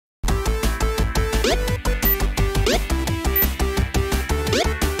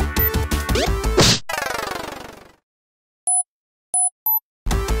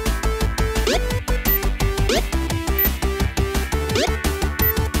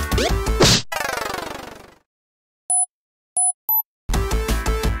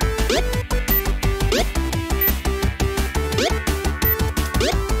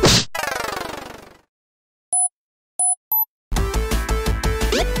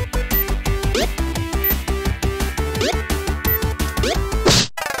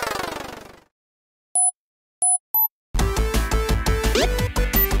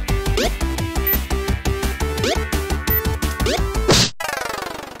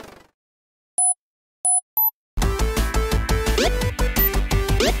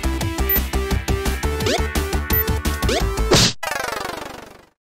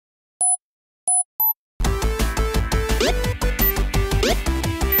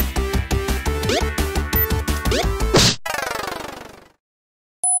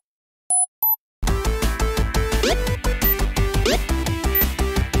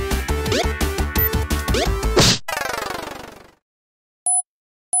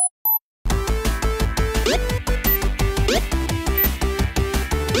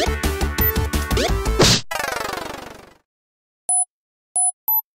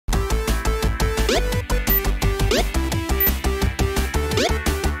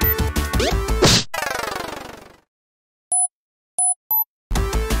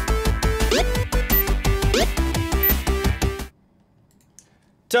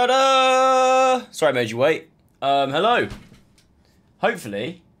Ta-da! Sorry I made you wait. Hello.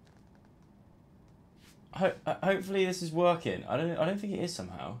 Hopefully this is working. I don't think it is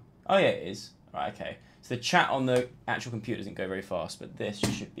somehow. Oh yeah, it is. Right, okay. So the chat on the actual computer doesn't go very fast, but this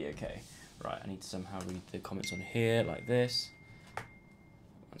should be okay. Right, I need to somehow read the comments on here like this. 1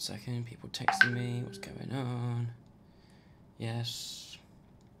 second, people texting me. What's going on? Yes.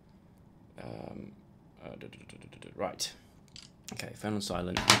 Right. Okay, phone on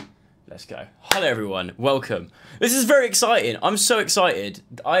silent. Let's go. Hello everyone, welcome. This is very exciting. I'm so excited.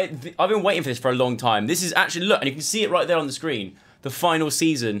 I've been waiting for this for a long time. This is actually, look, and you can see it right there on the screen. The final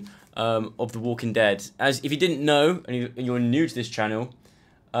season of The Walking Dead. As if you didn't know, and you're new to this channel,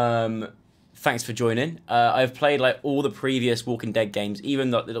 thanks for joining. I've played like all the previous Walking Dead games,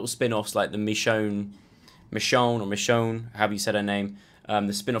 even the little spin-offs like the Michonne, however you said her name,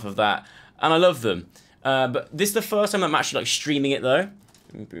 the spin-off of that, and I love them. But this is the first time I'm actually like streaming it though.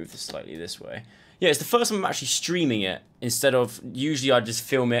 Let me move this slightly this way. Yeah, it's the first time I'm actually streaming it instead of usually I just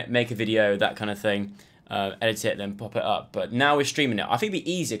film it, make a video, that kind of thing, edit it, then pop it up. But now we're streaming it. I think it'd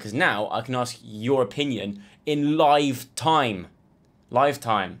be easier because now I can ask your opinion in live time.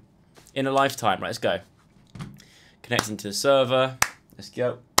 In a lifetime. Right, let's go. Connecting to the server. Let's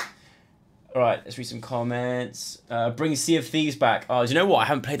go. Alright, let's read some comments. Bring Sea of Thieves back. Oh, do you know what? I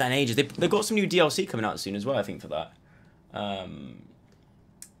haven't played that in ages. They've got some new DLC coming out soon as well, I think, for that.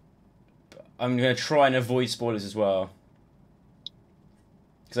 I'm going to try and avoid spoilers as well.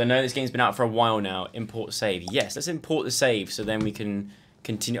 Because I know this game's been out for a while now. Import save. Yes, let's import the save so then we can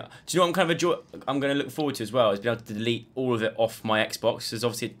continue. Do you know what I'm going to look forward to as well? Is being able to delete all of it off my Xbox. Because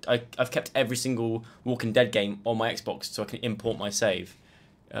obviously I've kept every single Walking Dead game on my Xbox so I can import my save.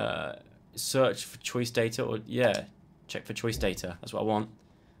 Search for choice data, or yeah, check for choice data. That's what I want.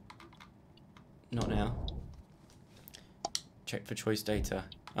 Not now. Check for choice data.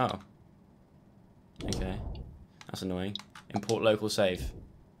 Oh. Okay. That's annoying. Import local save.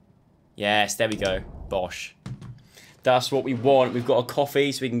 Yes, there we go. Bosh. That's what we want. We've got a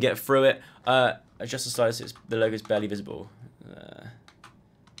coffee so we can get through it. Adjust the slider so the logo's barely visible.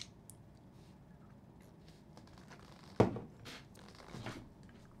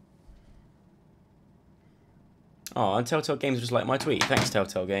 Oh, and Telltale Games just like my tweet. Thanks,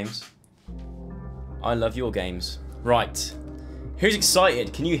 Telltale Games. I love your games. Right. Who's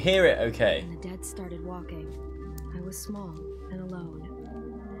excited? Can you hear it okay? When the dead started walking, I was small and alone.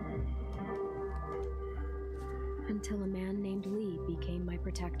 Until a man named Lee became my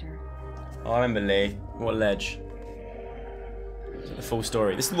protector. Oh, I remember Lee. What a ledge. The full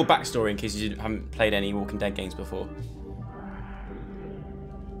story. This is a little backstory in case you haven't played any Walking Dead games before.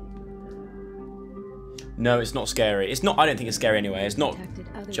 No, it's not scary. It's not. I don't think it's scary anyway. It's not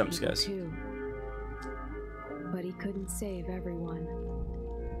jump scares. Too, but he couldn't save everyone.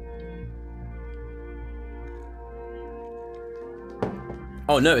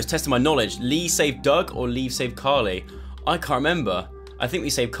 Oh no, it's testing my knowledge. Lee saved Doug or Lee saved Carly? I can't remember. I think we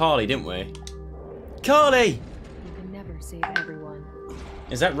saved Carly, didn't we? Carly! You can never save everyone.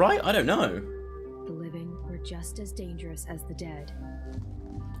 Is that right? I don't know. The living were just as dangerous as the dead.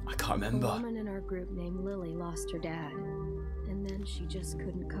 I can't remember. A woman in our group named Lily lost her dad, and then she just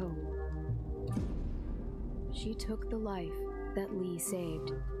couldn't cope. She took the life that Lee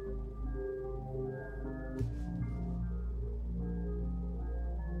saved.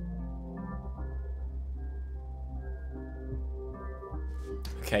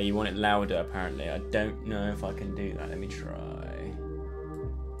 Okay, you want it louder apparently. I don't know if I can do that. Let me try.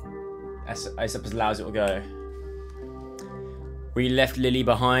 That's up as loud as it will go. We left Lily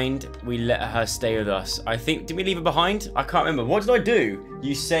behind. We let her stay with us. I think, did we leave her behind? I can't remember. What did I do?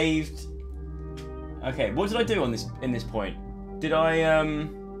 You saved... Okay, what did I do on this in this point? Did I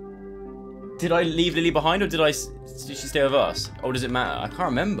leave Lily behind, or did she stay with us? Or does it matter? I can't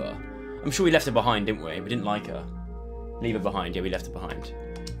remember. I'm sure we left her behind, didn't we? We didn't like her. Leave her behind. Yeah, we left her behind.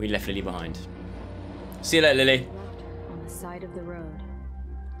 We left Lily behind. See you later, Lily. On the side of the road.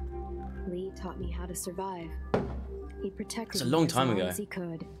 Lee taught me how to survive. He protected me as long as he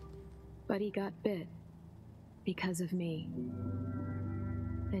could, but he got bit because of me.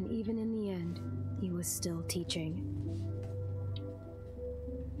 And even in the end, he was still teaching.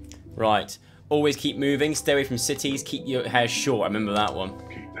 Right. Always keep moving. Stay away from cities. Keep your hair short. I remember that one.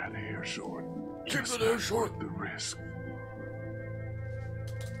 Keep that hair short. Keep that hair short. The risk.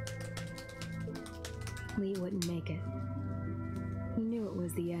 Lee wouldn't make it. He knew it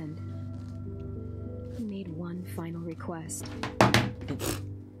was the end. He made one final request.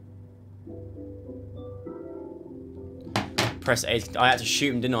 Press A. I had to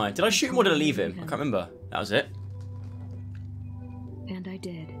shoot him, didn't I? Did I shoot him or did I leave him? I can't remember. That was it. And I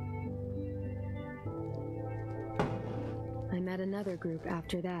did.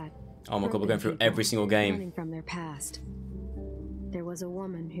 After that, Oh my god, we're going through every single game. running from their past. There was a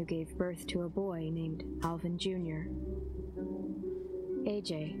woman who gave birth to a boy named Alvin Jr.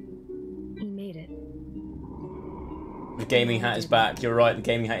 AJ. He made it. The gaming hat is back. You're right, the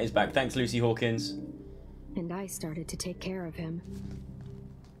gaming hat is back. Thanks, Lucy Hawkins. And I started to take care of him.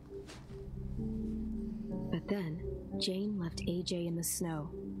 But then, Jane left AJ in the snow.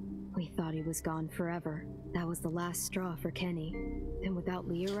 We thought he was gone forever. That was the last straw for Kenny. And without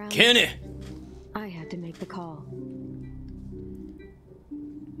Lee around, Kenny! I had to make the call.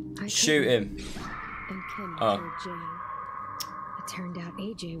 Shoot him. And Kenny killed Jane. It turned out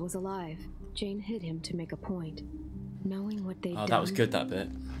AJ was alive. Jane hid him to make a point. Knowing what they'd done. Oh, that was good, that bit.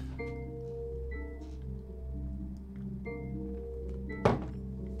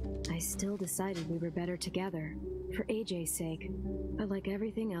 I still decided we were better together, for AJ's sake. But like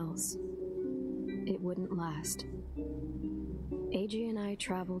everything else, it wouldn't last. AJ and I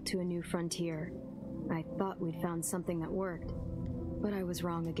traveled to a new frontier. I thought we'd found something that worked, but I was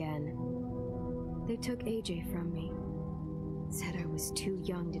wrong again. They took AJ from me. Said I was too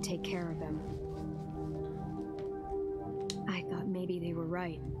young to take care of him. I thought maybe they were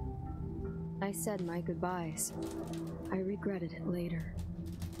right. I said my goodbyes. I regretted it later.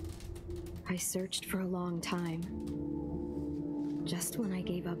 I searched for a long time. Just when I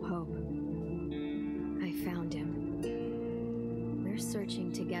gave up hope, I found him. We're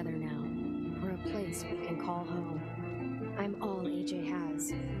searching together now for a place we can call home. I'm all AJ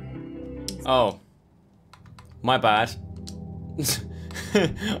has. Oh. My bad.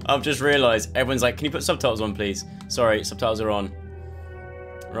 I've just realised everyone's like, can you put subtitles on, please? Sorry, subtitles are on.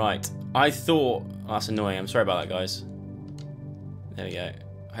 Right. I thought... Oh, that's annoying. I'm sorry about that, guys. There we go.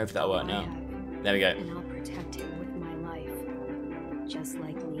 Hopefully that'll work now. There we go. And I'll protect him with my life. Just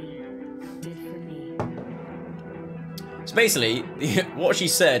like Lee did for me. So basically, what she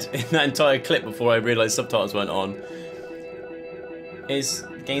said in that entire clip before I realised subtitles weren't on is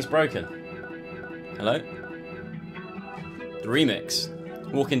the game's broken. Hello? The remix.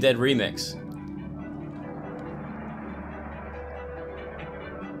 Walking Dead remix.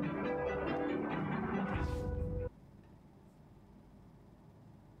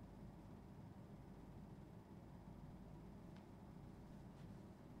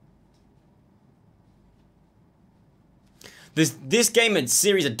 This game and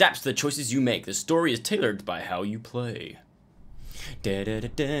series adapts to the choices you make. The story is tailored by how you play. Let's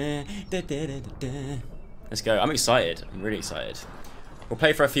go. I'm excited. I'm really excited. We'll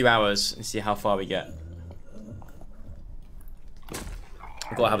play for a few hours and see how far we get.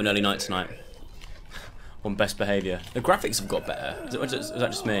 I've got to have an early night tonight. On best behaviour. The graphics have got better. Is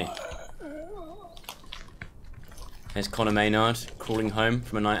that just me? There's Connor Maynard crawling home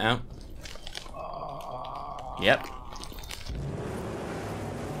from a night out. Yep.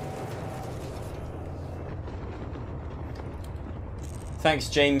 Thanks,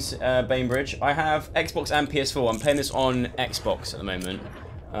 James Bainbridge. I have Xbox and PS4. I'm playing this on Xbox at the moment,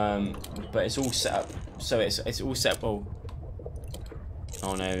 but it's all set up. So it's all set up. Oh,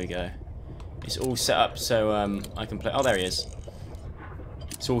 no, there we go. It's all set up so I can play. Oh, there he is.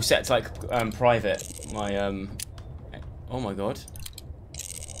 It's all set to like private. My Oh my god.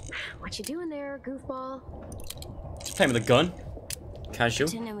 What you doing there, goofball? Just playing with a gun. Casual.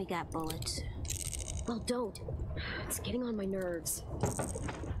 Pretending we got bullets. Well, don't. It's getting on my nerves.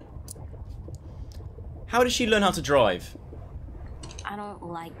 How did she learn how to drive? I don't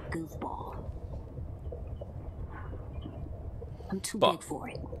like goofball. I'm too big for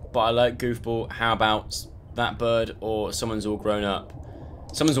it. But I like goofball. How about that bird or someone's all grown up?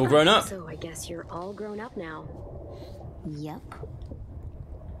 Someone's all grown up. So I guess you're all grown up now. Yep.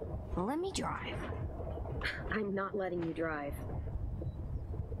 Well, let me drive. I'm not letting you drive.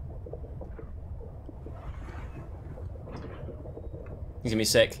 He's gonna be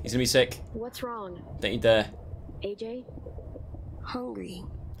sick. He's gonna be sick. What's wrong? Don't you dare. AJ? Hungry.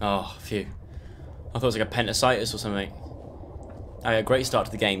 Oh, phew. I thought it was like appendicitis or something. Oh yeah, great start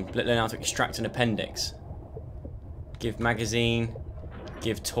to the game. Learn how to extract an appendix. Give magazine.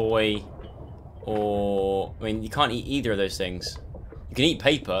 Give toy. Or... I mean, you can't eat either of those things. You can eat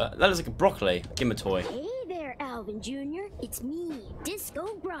paper. That looks like a broccoli. Give him a toy. Hey there, Alvin Jr. It's me,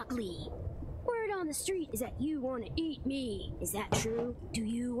 Disco Broccoli. Word on the street is that you want to eat me. Is that true? Do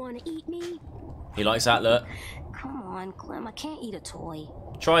you want to eat me? He likes that, look. Come on, Clem. I can't eat a toy.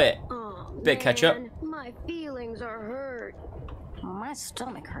 Try it. Oh, Bit of ketchup. My feelings are hurt. My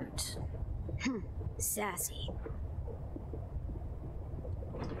stomach hurts. Sassy.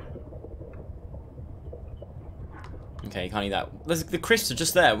 Okay, you can't eat that. The crisps are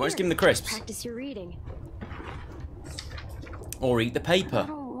just there. Why don't you give him the crisps? Practice your reading. Or eat the I paper.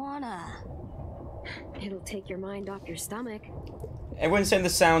 don't wanna. It'll take your mind off your stomach. Everyone's saying the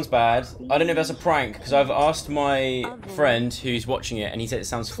sound's bad. I don't know if that's a prank, because I've asked my friend who's watching it, and he said it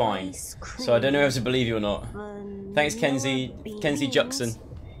sounds fine. So I don't know if to believe you or not. Thanks, Kenzie Juxon.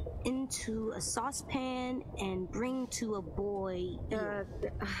 Into a saucepan and bring to a boy.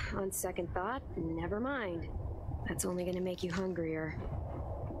 On second thought, never mind. That's only gonna make you hungrier.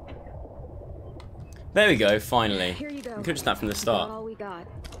 There we go, finally. Here you go. We could have just that from the About start. all we got.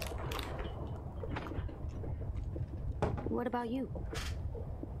 What about you?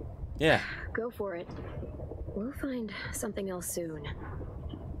 Yeah. Go for it. We'll find something else soon.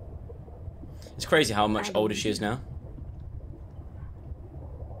 It's crazy how much older she is now.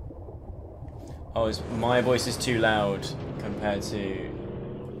 Oh, my voice is too loud compared to...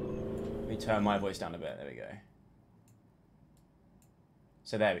 Let me turn my voice down a bit. There we go.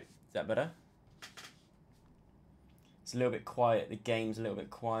 So there, is that better? It's a little bit quiet. The game's a little bit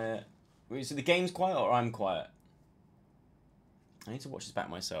quiet. Wait, so the game's quiet or I'm quiet? I need to watch this back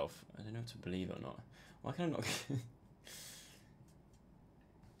myself. I don't know if to believe it or not. Why can I not...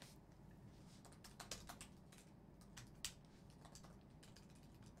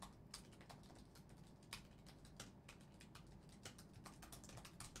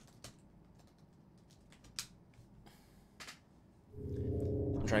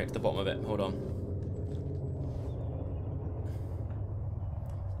 I'm trying to get to the bottom of it. Hold on.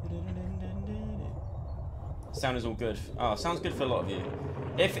 Sound is all good. Oh, sounds good for a lot of you.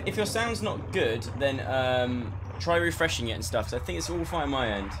 If your sound's not good, then try refreshing it and stuff. So I think it's all fine on my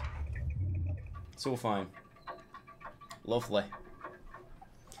end. It's all fine. Lovely.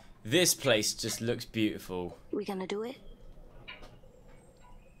 This place just looks beautiful. We gonna do it?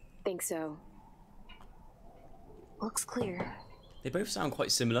 Think so. Looks clear. They both sound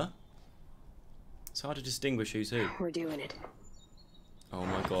quite similar. It's hard to distinguish who's who. We're doing it. Oh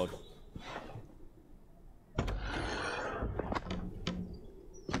my god.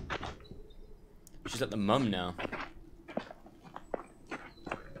 She's like the mum now.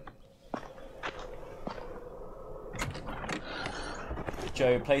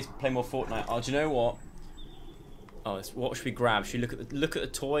 Joe, play more Fortnite. Oh, do you know what? Oh, what should we grab? Should we look at the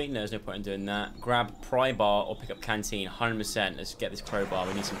toy? No, there's no point in doing that. Grab pry bar or pick up canteen. 100%. Let's get this crowbar.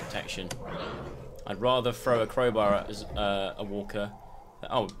 We need some protection. I'd rather throw a crowbar at a walker.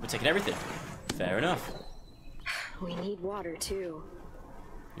 Oh, we're taking everything. Fair enough. We need water too.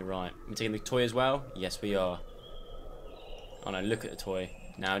 You're right. We're taking the toy as well? Yes, we are. Oh no, look at the toy.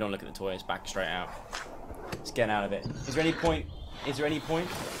 No, don't look at the toy. It's back straight out. Let's get out of it. Is there any point? Is there any point?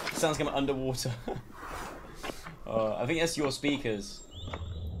 It sounds like I'm underwater. I think that's your speakers.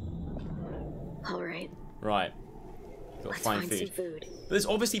 All right. Right. Got to Let's find some food. food. But there's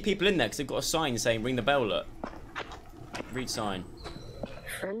obviously people in there because they've got a sign saying ring the bell, look. Read sign.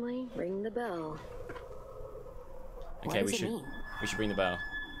 Friendly, ring the bell. Okay, What does it mean? we should ring the bell.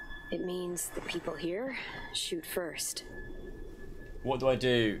 It means the people here shoot first. What do I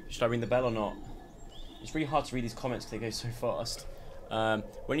do? Should I ring the bell or not? It's really hard to read these comments because they go so fast.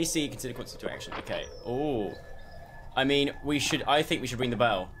 When you see, consider consequence to action. Okay. Oh. I mean, I think we should ring the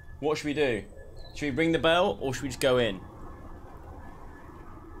bell. What should we do? Should we ring the bell or should we just go in?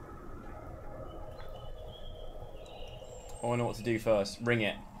 I want to know what to do first. Ring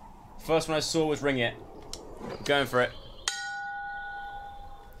it. First one I saw was ring it. I'm going for it.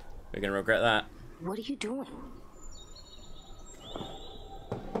 We're going to regret that. What are you doing?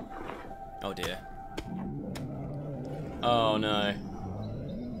 Oh dear. Oh no.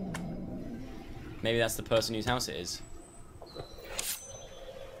 Maybe that's the person whose house it is.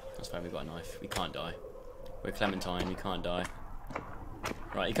 That's fine, we've got a knife. We can't die. We're Clementine, we can't die.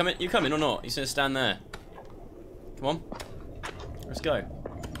 Right, you coming or not? You're just gonna stand there. Come on. Let's go.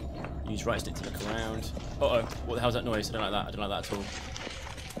 Use right stick to look around. Uh-oh, what the hell's that noise? I don't like that. I don't like that at all.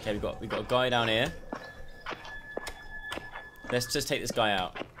 Okay, we've got a guy down here. Let's just take this guy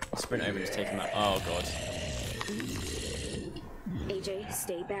out. Sprint over and just take him out. Oh god. AJ,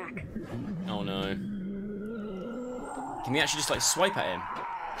 stay back. Oh no. Can we actually just like swipe at him?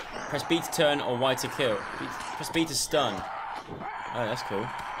 Press B to turn or Y to kill. Press B to stun. Oh, that's cool.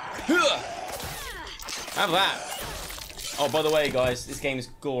 Have that. Oh, by the way, guys, this game is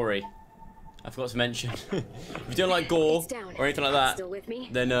gory. I forgot to mention. If you don't like gore or anything like that, Still with me?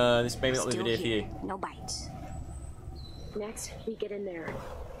 then this may not be the Still video for here. you. No bites. Next, we get in there.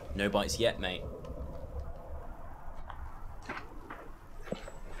 No bites yet, mate.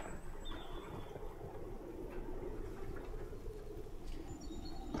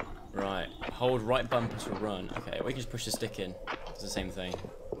 Right, hold right bumper to run. Okay, we can just push the stick in. It's the same thing.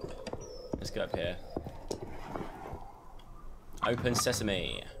 Let's go up here. Open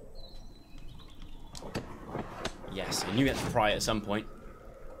sesame. Yes, I knew we had to pry it at some point.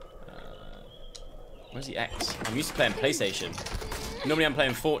 Where's the X? I'm used to playing PlayStation. Normally I'm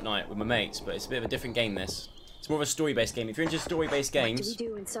playing Fortnite with my mates, but it's a bit of a different game, this. It's more of a story-based game. If you're into story-based games... What do we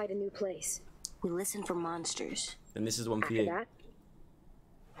do inside a new place? We listen for monsters. Then this is the one for After you. that?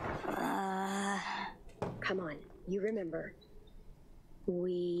 Come on, you remember.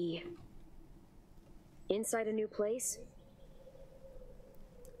 Inside a new place?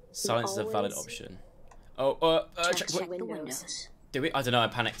 Silence is a valid option. Oh, check the windows. Did we? I don't know, I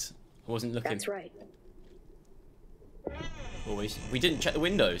panicked. I wasn't looking. That's right. Always. We didn't check the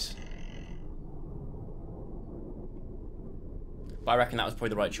windows. But I reckon that was probably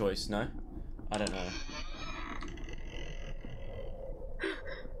the right choice, no? I don't know.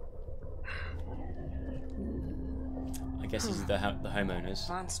 I guess this is the homeowners.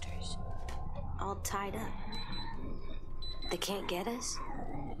 Monsters. All tied up. They can't get us?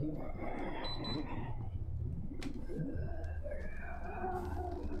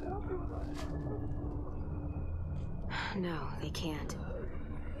 No, they can't.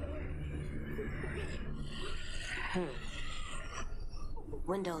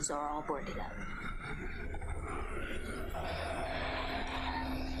 Windows are all boarded up.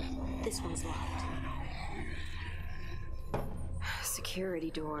 This one's locked.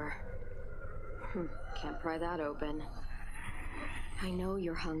 Security door. Can't pry that open. I know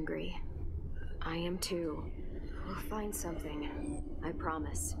you're hungry. I am too. We'll find something. I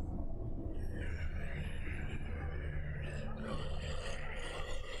promise.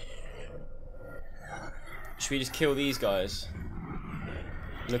 Should we just kill these guys?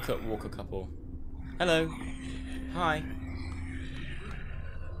 Look at Walker couple. Hello. Hi.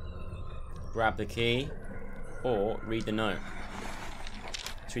 Grab the key. Or read the note.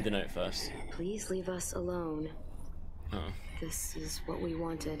 Let's read the note first. Please leave us alone. Oh. This is what we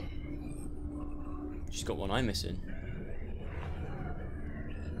wanted. She's got one eye missing.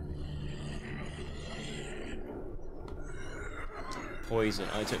 Poison.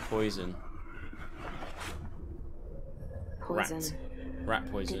 I took poison. Poison. Rat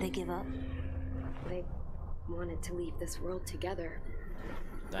poison. Did they give up? They wanted to leave this world together.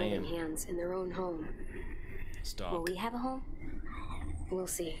 Damn. Holding hands in their own home. It's dark. Will we have a home? We'll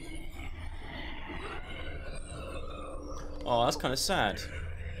see. Oh, that's kind of sad.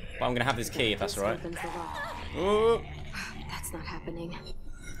 But I'm gonna have this key if that's alright. Opens the lock. Oh, That's not happening.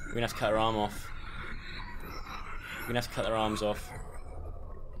 we're gonna have to cut her arm off. We're gonna have to cut their arms off.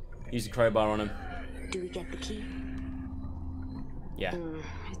 Use the crowbar on them. Do we get the key? Yeah.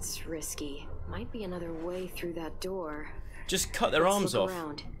 It's risky. Might be another way through that door. Just cut their Let's arms look off.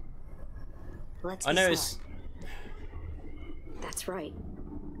 around. Let's I know be it's. smart. That's right.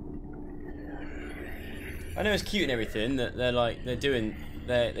 I know it's cute and everything that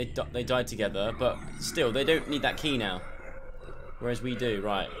they died together, but still they don't need that key now. Whereas we do.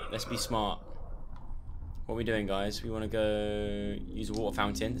 Right. Let's be smart. What are we doing, guys? We want to go use a water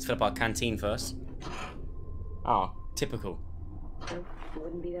fountain. Let's fill up our canteen first. Oh, typical. It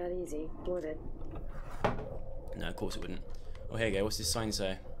wouldn't be that easy, would it? No, of course it wouldn't. Oh, here you go. What's this sign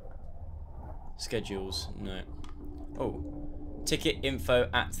say? Schedules. No. Oh. Ticket info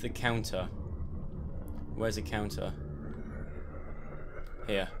at the counter. Where's the counter?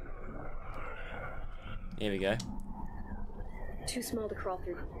 Here. Here we go. Too small to crawl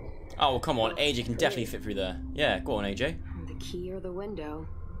through. Oh, well, come on. AJ can definitely fit through there. Yeah, go on, AJ. The key or the window.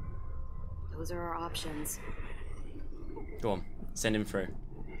 Those are our options. Go on. Send him through.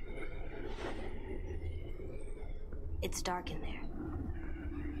 It's dark in there.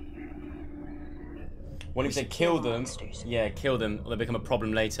 What if they kill them? Monsters. Yeah, kill them, or they become a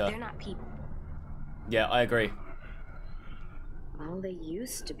problem later. They're not people. Yeah, I agree. Well, they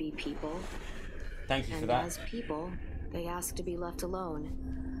used to be people. Thank you for And that. as people, they ask to be left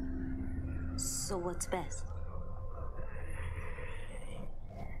alone. So what's best?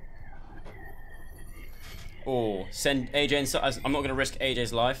 Oh, send AJ inside. I'm not going to risk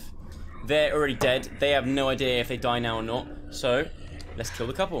AJ's life. They're already dead. They have no idea if they die now or not. So, let's kill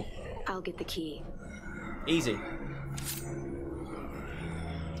the couple. I'll get the key. Easy.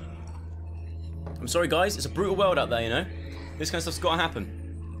 I'm sorry, guys. It's a brutal world out there, you know? This kind of stuff's got to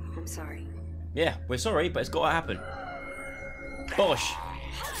happen. I'm sorry. Yeah, we're sorry, but it's got to happen. Bosh.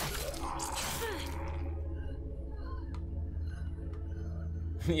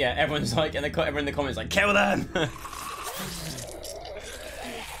 Yeah, everyone's like, and everyone in the comments like, kill them! Come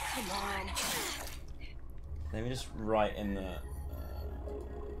on. Let me just write in the...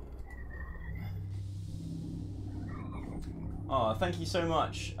 Oh, thank you so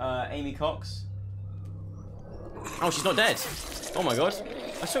much, Amy Cox. Oh, she's not dead. Oh my god.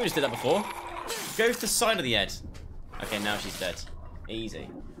 I saw we just did that before. Go to the side of the head. Okay, now she's dead. Easy.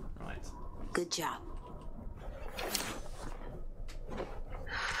 Right. Good job.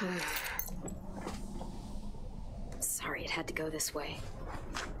 Sorry, it had to go this way.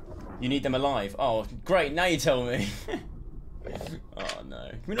 You need them alive. Oh, great. Now you tell me. Oh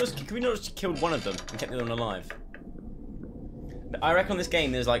no. Can we not just kill one of them and kept the other one alive? I reckon on this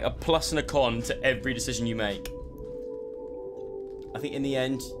game there's like a plus and a con to every decision you make. I think in the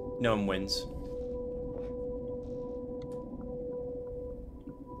end, no one wins.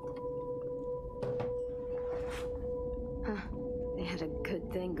 Huh. They had a good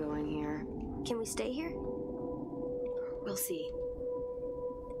thing going here. Can we stay here? We'll see.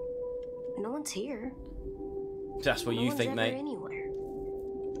 No one's here. That's what you think, mate. Anywhere.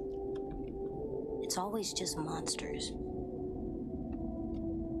 It's always just monsters.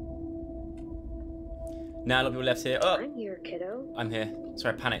 Now a lot of people left here. Oh, I'm here, kiddo. I'm here.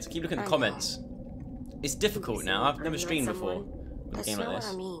 Sorry, I panicked. Keep looking at the comments. It's difficult now. I've never streamed before with a game like this.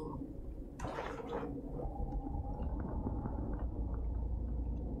 That's not what I mean.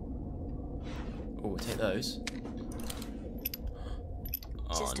 Oh, we'll take those.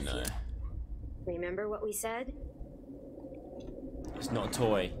 Oh no. Remember what we said? It's not a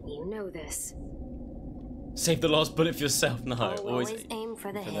toy. You know this. Save the last bullet for yourself. No, Always aim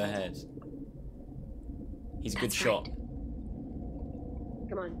for the head. He's a good shot.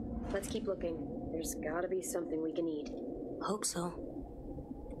 Come on, let's keep looking. There's gotta be something we can eat. Hope so.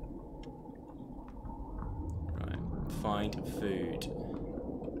 Right, find food.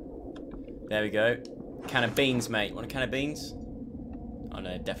 There we go. Can of beans, mate. Want a can of beans? Oh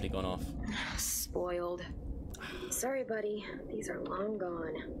no, definitely gone off. Spoiled. Sorry, buddy. These are long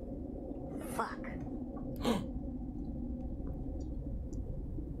gone. Fuck.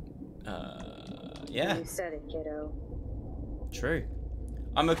 Yeah. You said it, kiddo. True.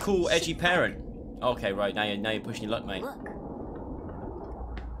 I'm a cool, edgy parent. Okay, right, now you're pushing your luck, mate. Look.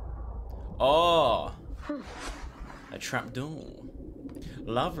 Oh! A trap door.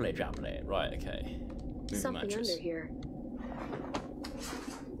 Lovely, jubbly. Right, okay. Move Something the mattress. under here.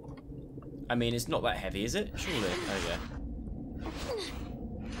 I mean, it's not that heavy, is it? Surely. Oh, yeah.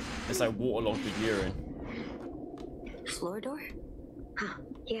 It's like waterlogged with urine. Floor door? Huh,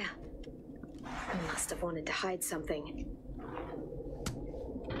 yeah. I must have wanted to hide something.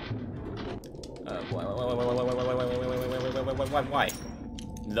 Why?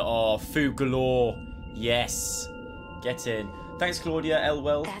 Oh, food galore. Yes. Get in. Thanks, Claudia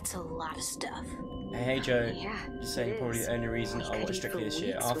Elwell. That's a lot of stuff. Hey, Joe. Yeah, You're saying probably the only reason I watched Strictly this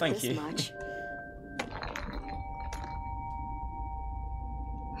year. Oh, thank you.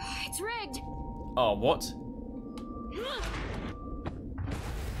 It's rigged. Oh, what?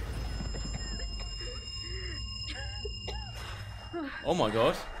 Oh my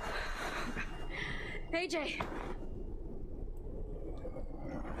god. AJ.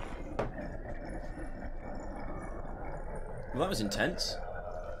 Well, that was intense.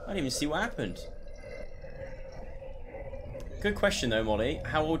 I didn't even see what happened. Good question though, Molly.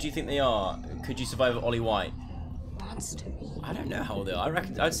 How old do you think they are? Could you survive with Ollie White? Monsters. I don't know how old they are. I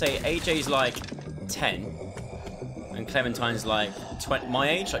reckon I'd say AJ's like 10 and Clementine's like my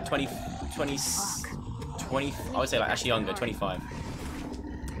age, like 20 I would say like actually younger, 25.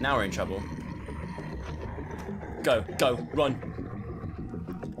 Now we're in trouble. Go, run.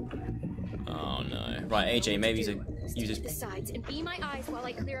 Oh no. Right, AJ, maybe use The sides and be my eyes while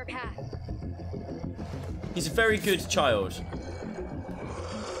I clear a path. He's a very good child.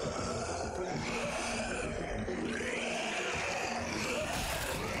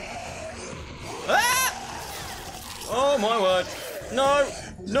 Ah! Oh my word. No!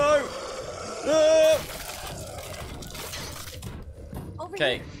 No!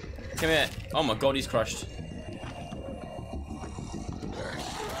 Okay, come here. Oh my god, he's crushed.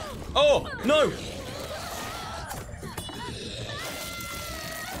 Oh, no!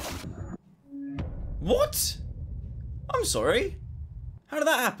 What? I'm sorry. How did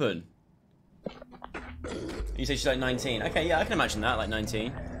that happen? You say she's like 19. Okay, yeah, I can imagine that, like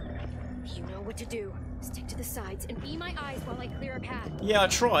 19. You know what to do. Stick to the sides and be my eyes while I clear a path. Yeah, I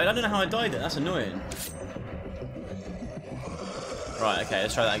tried. I don't know how I died there. That's annoying. Right, okay,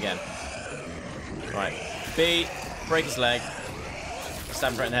 let's try that again. Right. B, break his leg.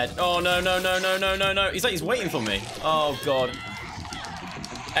 Stab him right in the head. Oh, no. He's like, he's waiting for me. Oh, God.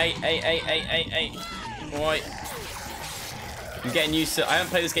 Hey. Right. I'm getting used to it. I haven't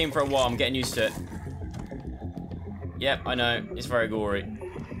played this game for a while. I'm getting used to it. Yep, I know. It's very gory.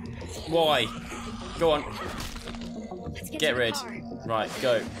 Why? Go on. Let's Get rid. Right,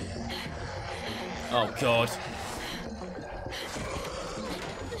 go. Oh, God.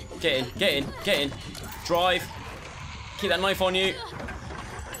 Get in, get in, get in. Drive. Keep that knife on you.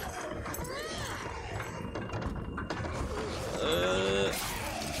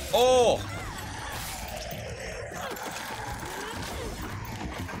 Oh!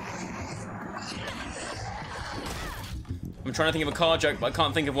 I'm trying to think of a car joke, but I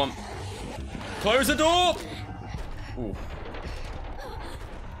can't think of one. Close the door! Ooh.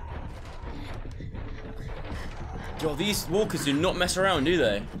 Yo, these walkers do not mess around, do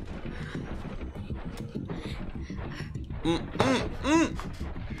they?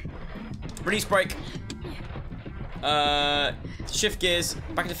 Release brake. Shift gears.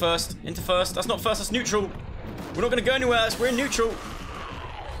 Back into first. Into first. That's not first, that's neutral. We're not going to go anywhere else. We're in neutral.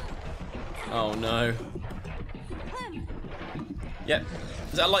 Oh, no. Yep.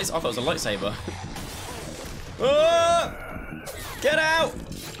 Is that a light? I thought it was a lightsaber. Oh! Get out!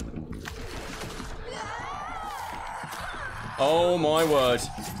 Oh my word.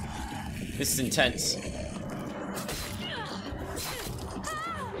 This is intense.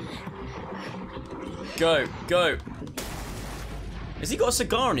 Go, go. Has he got a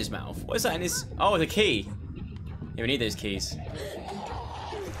cigar in his mouth? What is that in his... Oh, the key. Yeah, we need those keys.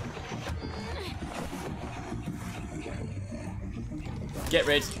 Get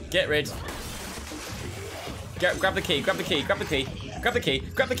rid, get rid. Grab the key, grab the key, grab the key, grab the key,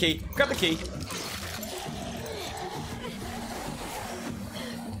 grab the key, grab the key.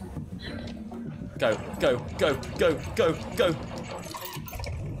 Go, go, go, go, go, go.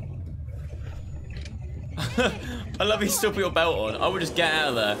 I love you still put your belt on. I would just get out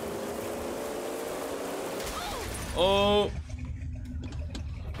of there. Oh.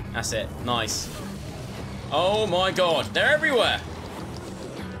 That's it. Nice. Oh my god. They're everywhere.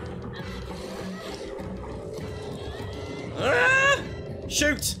 Ah!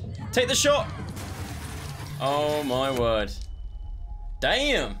 Shoot. Take the shot. Oh my word.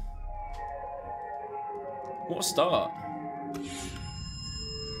 Damn. What a start.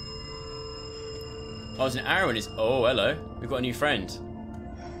 Oh, there's an arrow in his... Oh, hello. We've got a new friend.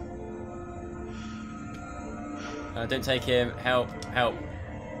 Don't take him. Help. Help.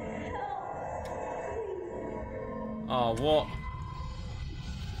 Oh, what?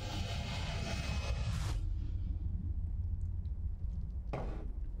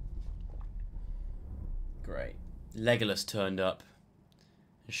 Great. Legolas turned up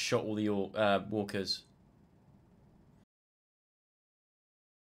and shot all the walkers.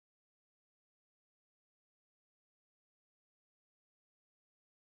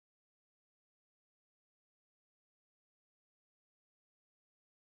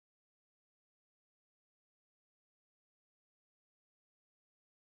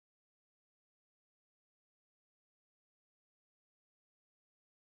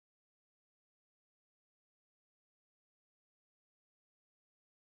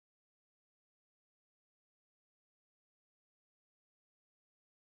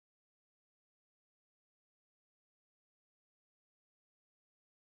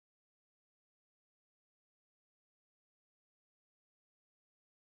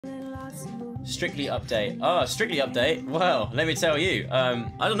 Strictly update. Oh, strictly update. Well, let me tell you. I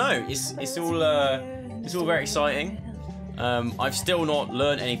don't know. It's all very exciting. I've still not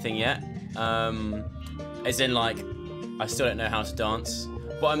learned anything yet. As in, like, I still don't know how to dance.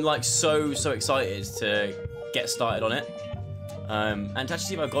 But I'm like so excited to get started on it. And to actually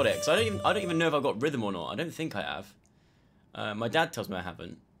see if I got it, because I don't even know if I got rhythm or not. I don't think I have. My dad tells me I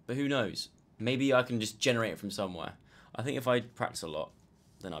haven't, but who knows? Maybe I can just generate it from somewhere. I think if I practice a lot,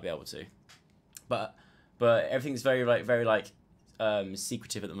 then I'll be able to. But everything's very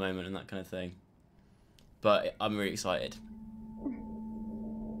secretive at the moment and that kind of thing. But I'm really excited.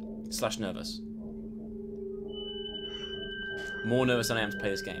 / nervous. More nervous than I am to play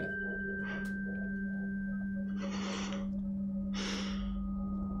this game.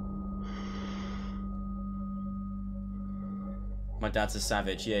 My dad's a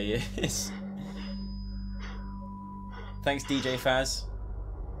savage. Yeah, he is. Thanks, DJ Faz.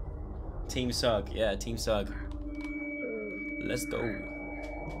 Team Sug. Yeah, Team Sug. Let's go.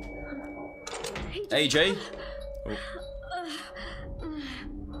 AJ.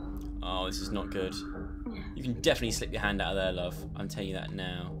 Oh, this is not good. You can definitely slip your hand out of there, love. I'm telling you that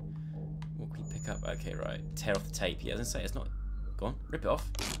now. What can we pick up? Okay, right. Tear off the tape. Yeah, I was gonna say, it's not... Go on, rip it off.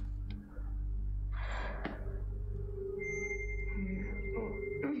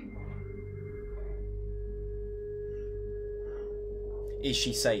 Is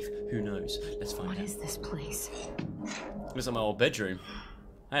she safe? Who knows? Let's find out. What is this place? Looks like my old bedroom.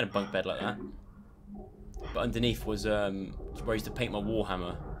 I had a bunk bed like that. But underneath was where I used to paint my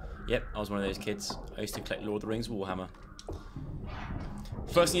Warhammer. Yep, I was one of those kids. I used to collect Lord of the Rings Warhammer.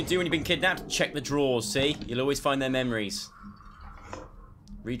 First thing you do when you've been kidnapped, check the drawers, see? You'll always find their memories.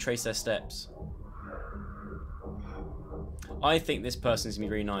 Retrace their steps. I think this person's gonna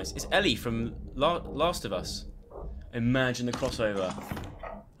be really nice. It's Ellie from Last of Us. Imagine the crossover.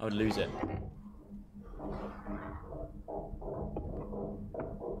 I would lose it.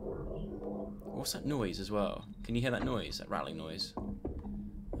 What's that noise as well? Can you hear that noise? That rattling noise?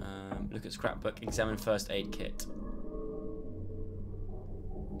 Look at scrapbook. Examine first aid kit.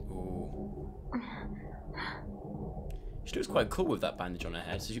 Ooh. She looks quite cool with that bandage on her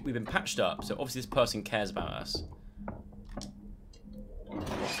head. So we've been patched up. So obviously this person cares about us.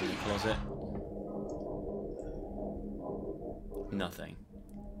 What's in the closet? Nothing.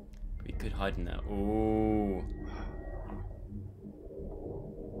 We could hide in there. Ooh.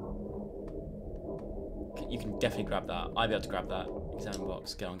 You can definitely grab that. I'd be able to grab that. Examine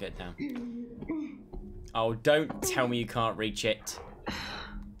box. Get on, get down. Oh, don't tell me you can't reach it.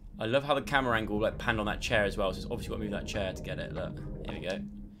 I love how the camera angle like panned on that chair as well. So it's obviously got to move that chair to get it. Look. Here we go.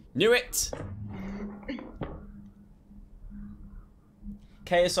 Knew it!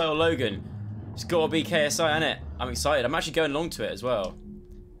 KSI or Logan? It's got to be KSI, innit? I'm excited. I'm actually going along to it as well.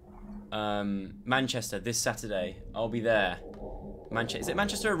 Manchester this Saturday. I'll be there. Is it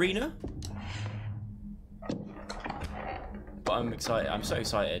Manchester Arena? But I'm excited. I'm so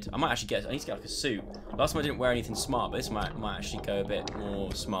excited. I need to get like a suit. Last time I didn't wear anything smart, but this might actually go a bit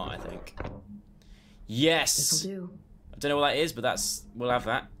more smart, I think. Yes. This'll do. I don't know what that is, but we'll have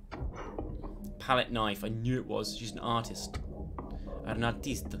that. Palette knife. I knew it was. She's an artist. An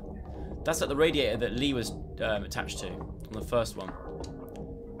artiste. That's like the radiator that Lee was attached to on the first one.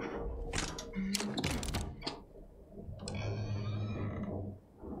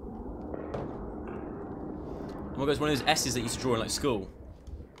 Oh my god, it's one of those S's that you used to draw in like school.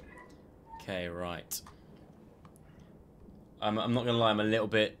 Okay, right. I'm not gonna lie, I'm a little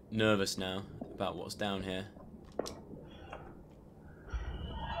bit nervous now about what's down here.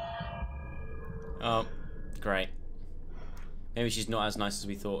 Oh, great. Maybe she's not as nice as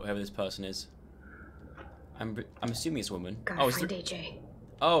we thought, whoever this person is. I'm assuming it's a woman. Gotta find AJ.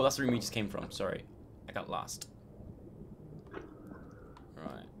 Oh, that's the room we just came from. Sorry, I got lost.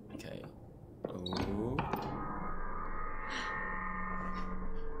 Right. Okay. Ooh.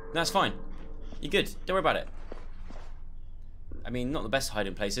 That's fine. You're good. Don't worry about it. I mean, not the best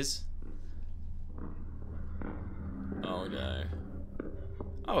hiding places. Oh no.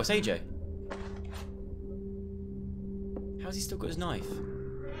 Oh, it's AJ. How's he still got his knife?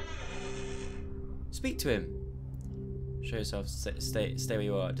 Speak to him. Show yourself. Stay where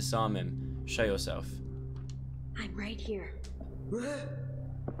you are. Disarm him. Show yourself. I'm right here.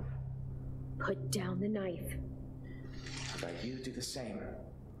 Put down the knife. How about you do the same?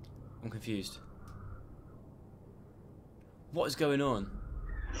 I'm confused. What is going on?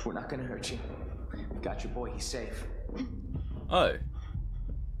 We're not gonna hurt you. We got your boy. He's safe. Oh.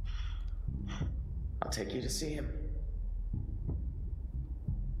 I'll take you to see him.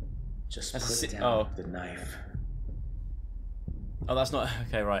 Just That's put down oh. the knife. Oh, that's not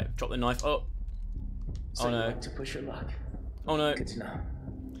okay. Right, drop the knife. Oh. So oh no. You like to push your luck. Oh no. Good to know.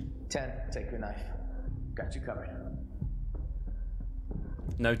 10. Take your knife. Got you covered.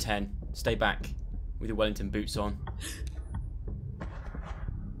 No 10. Stay back with your Wellington boots on.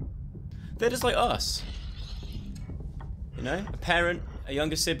 They're just like us. You know, a parent, a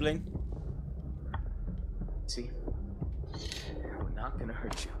younger sibling. See? We're not gonna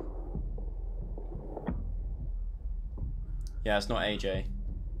hurt you. Yeah, it's not AJ.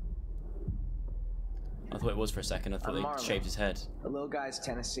 I thought it was for a second. I thought they shaved his head. The little guy's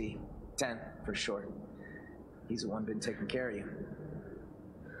Tennessee. 10 for short. He's the one been taking care of you.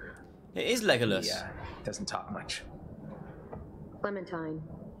 It is Legolas. Yeah, doesn't talk much. Clementine.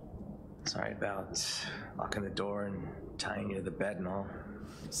 Sorry about locking the door and tying you to the bed and all.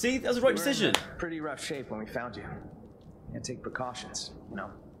 See, that was the right decision. We were in pretty rough shape when we found you. You had to take precautions, you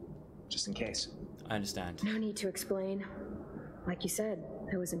know, just in case. I understand. No need to explain. Like you said,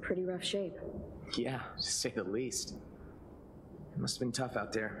 I was in pretty rough shape. Yeah, to say the least. It must have been tough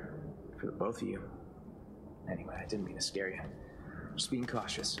out there for the both of you. Anyway, I didn't mean to scare you. Just being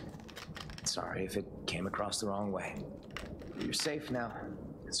cautious. Sorry if it came across the wrong way. You're safe now,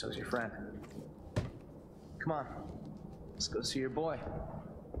 and so's your friend. Come on, let's go see your boy.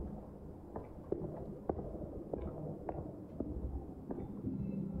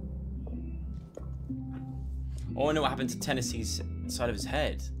 Oh, I know what happened to Tennessee's side of his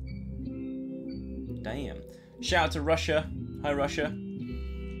head. Damn. Shout out to Russia. Hi, Russia.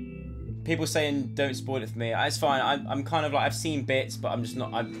 People saying don't spoil it for me. It's fine. I'm kind of like, I've seen bits, but I'm just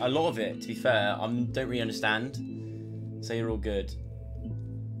not. A lot of it, to be fair, I don't really understand. So you're all good.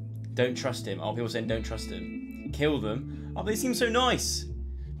 Don't trust him. Oh, people saying don't trust him. Kill them. Oh, they seem so nice.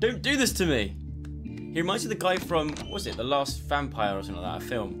 Don't do this to me. He reminds me of the guy from, what was it, The Last Vampire or something like that, a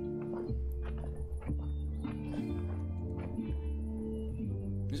film.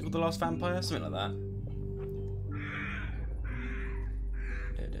 Is it called The Last Vampire? Something like that.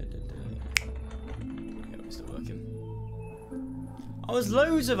 Okay, it's still working. Oh, there's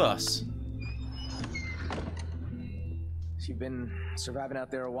loads of us. So you've been surviving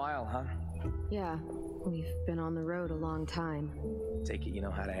out there a while, huh? Yeah, we've been on the road a long time. Take it you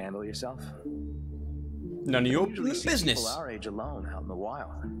know how to handle yourself? None of your Usually see business. People our age alone out in the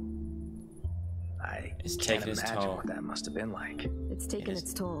wild. It's can't taking its imagine toll. what that must have been like. It's taken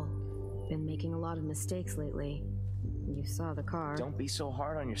its toll. Been making a lot of mistakes lately. You saw the car. Don't be so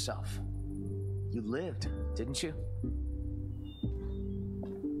hard on yourself. You lived, didn't you?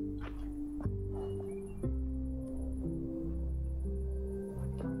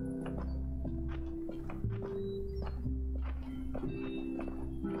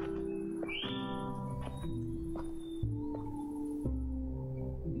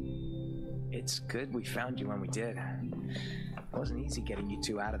 It's good we found you when we did. It wasn't easy getting you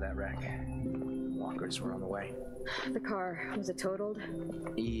two out of that wreck. Walkers were on the way. The car, was it totaled?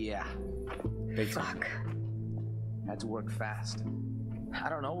 Yeah. Big time. Fuck. Had to work fast. I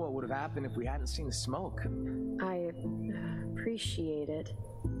don't know what would have happened if we hadn't seen the smoke. I appreciate it.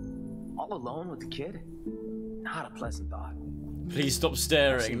 All alone with the kid? Not a pleasant thought. Please stop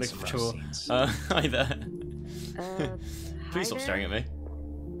staring. Look for sure. Hi there. Please stop staring at me.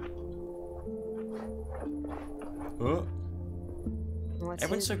 Oh. What's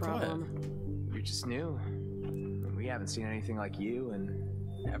Everyone's so his problem? quiet. You're just new. We haven't seen anything like you in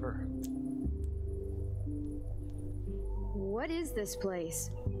ever. What is this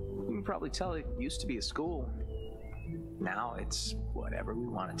place? You can probably tell it used to be a school. Now it's whatever we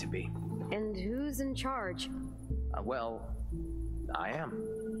want it to be. And who's in charge? Well, I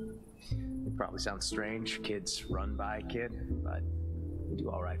am. It probably sounds strange, kids run by a kid, but we do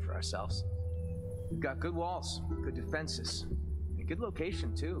all right for ourselves. We've got good walls, good defenses, and a good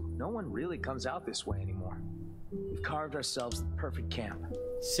location too. No one really comes out this way anymore. We've carved ourselves the perfect camp.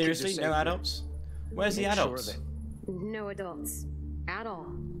 Seriously? No adults? Where's the adults? No adults. At all.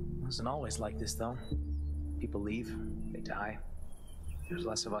 It wasn't always like this though. People leave, they die. There's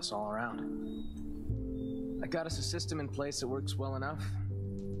less of us all around. I got us a system in place that works well enough.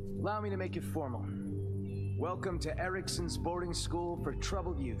 Allow me to make it formal. Welcome to Erickson's boarding school for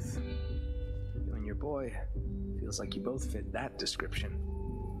troubled youth. You and your boy feels like you both fit that description.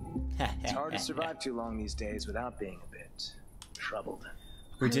 It's hard to survive too long these days without being a bit troubled.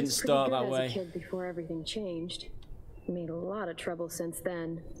 We didn't start that way. As a kid before everything changed. Made a lot of trouble since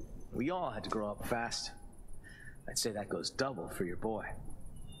then. We all had to grow up fast. I'd say that goes double for your boy.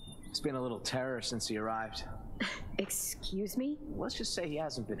 He's been a little terror since he arrived. Excuse me? Let's just say he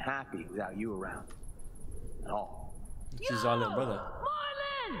hasn't been happy without you around. At all. This is our little brother.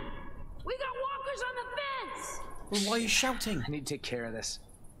 Marlon! We got walkers on the fence! Well, why are you shouting? I need to take care of this.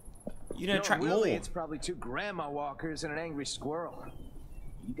 You don't attract more. Willie, it's probably 2 grandma walkers and an angry squirrel.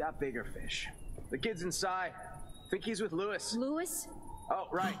 You got bigger fish. The kid's inside. Think he's with Lewis. Lewis? Oh,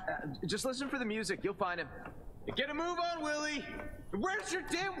 right. Just listen for the music. You'll find him. Get a move on, Willie! Where's your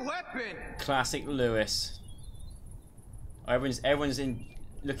damn weapon? Classic Lewis. Everyone's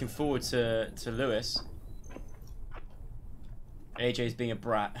looking forward to Lewis. AJ's being a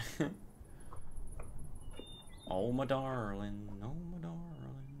brat. Oh my darling, oh my darling.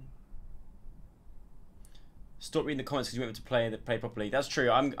 Stop reading the comments because you want me to play properly. That's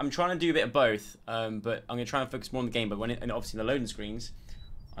true. I'm trying to do a bit of both, but I'm gonna try and focus more on the game. But and obviously in the loading screens,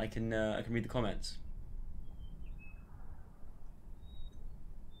 I can read the comments.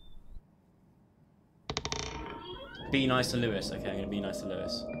 Be nice to Lewis. Okay, I'm gonna be nice to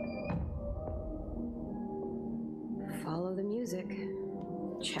Lewis. Follow the music.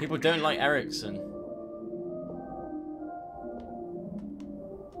 Check. People don't like Erickson.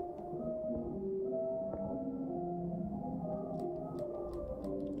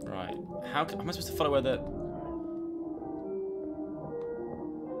 Right. How am I supposed to follow where the...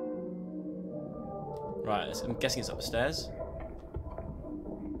 Right, I'm guessing it's upstairs.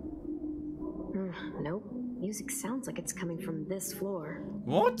 Nope. Music sounds like it's coming from this floor.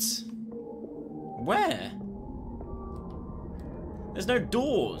 What? Where? There's no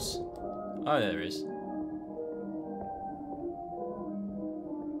doors. Oh, there is.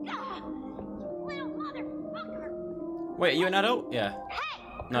 Little motherfucker! Wait, are you an adult? Yeah. Hey!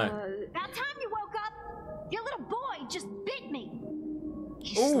 No. About time you woke up! Your little boy just bit me!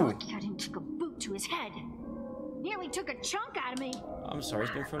 He Ooh. snuck out and took a boot to his head. nearly took a chunk out of me. I'm sorry,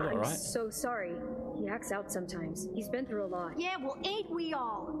 he's been through a lot, I'm right? so sorry. He acts out sometimes. He's been through a lot. Yeah, well, ain't we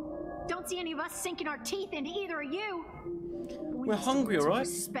all? Don't see any of us sinking our teeth into either of you. We're hungry, all right?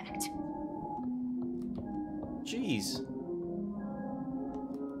 Respect. Jeez.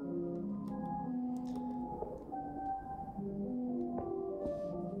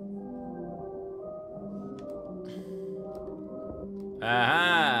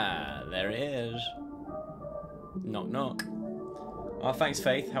 Aha! There it is. Knock knock. Oh, thanks,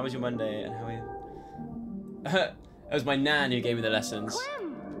 Faith. How was your Monday? And how are you? It was my nan who gave me the lessons.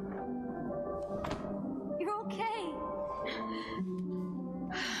 Clem! You're okay.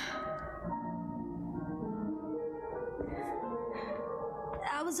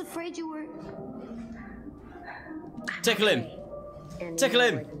 I was afraid you were... Tickle him. And Tickle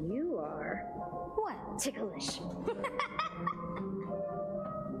him. like you are. What? Ticklish.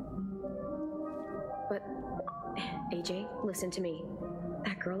 But, AJ, listen to me.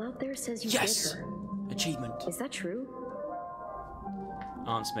 That girl out there says you Yes! did her. Achievement. Is that true?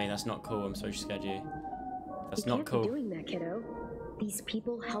 Answer me. That's not cool. I'm so scared of you. That's You not can't cool. be doing that, kiddo. These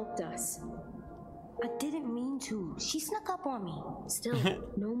people helped us. I didn't mean to. She snuck up on me. Still,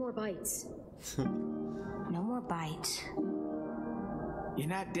 no more bites. No more bites. You're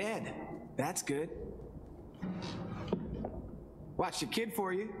not dead. That's good. Watch your kid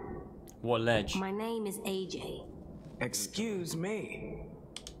for you. What ledge? My name is AJ. Excuse me.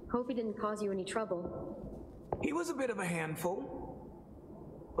 Hope he didn't cause you any trouble. He was a bit of a handful,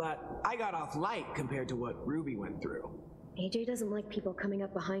 but I got off light compared to what Ruby went through. AJ doesn't like people coming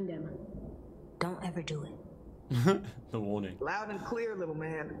up behind him. Don't ever do it. The warning. Loud and clear, little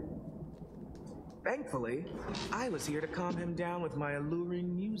man. Thankfully, I was here to calm him down with my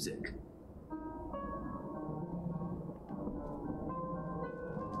alluring music.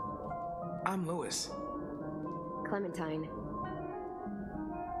 I'm Lewis. Clementine.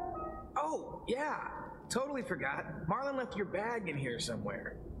 Oh, yeah. Totally forgot. Marlon left your bag in here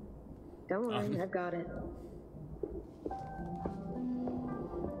somewhere. Don't worry, I've got it.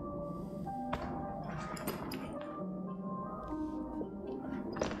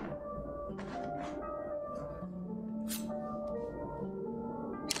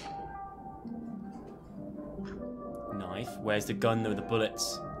 Knife. Where's the gun with the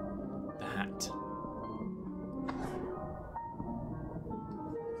bullets? The hat.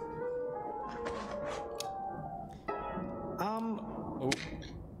 Oh.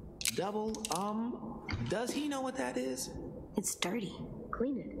 Double, does he know what that is? It's dirty.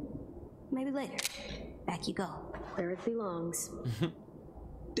 Clean it. Maybe later. Back you go. Where it belongs.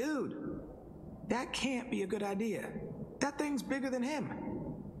 Dude, that can't be a good idea. That thing's bigger than him.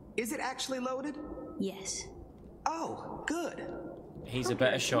 Is it actually loaded? Yes. Oh, good. He's a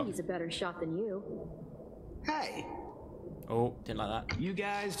better shot. He's a better shot than you. Hey, Oh, didn't like that. you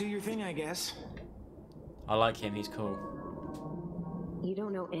guys do your thing, I guess. I like him. He's cool. You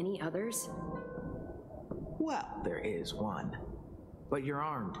don't know any others? Well, there is one. But you're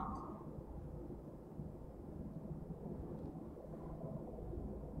armed.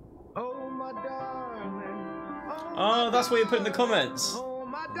 Oh, my darling. Oh, that's what you put in the comments. Oh,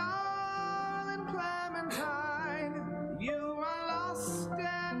 my darling Clementine. You are lost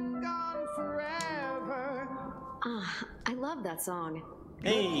and gone forever. Ah, I love that song.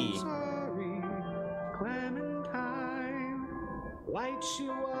 Hey. Sorry, Clementine. White she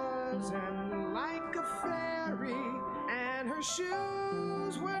was and like a fairy, and her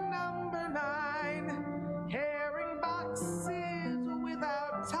shoes were number 9. Herring boxes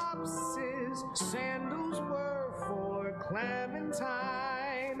without topses, sandals were for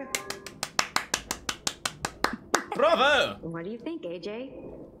Clementine. Bravo. What do you think, AJ?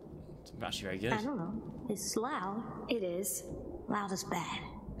 It's actually very good. I don't know. It's loud. It is. Loud is bad.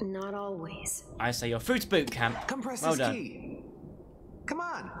 Not always. I say your fruits boot camp. Come press Well this done. key. Come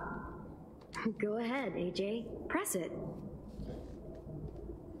on. Go ahead, AJ. Press it.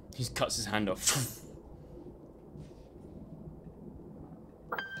 He cuts his hand off.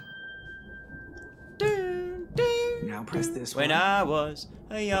 Now press this When one. I was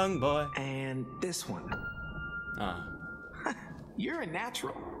a young boy. And this one. Ah. You're a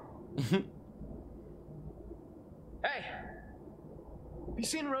natural. Hey! Have you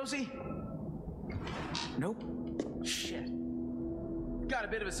seen Rosie? Nope. Shit. Got a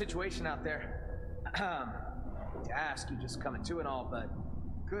bit of a situation out there. To ask, you just coming to and all, but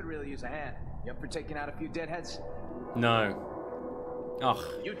could really use a hand. You up for taking out a few deadheads? No. Ugh.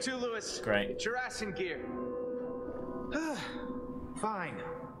 You too, Lewis. Great. Get your ass in gear. Fine.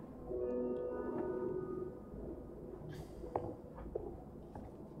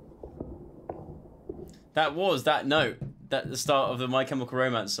 That was that note. That the start of the My Chemical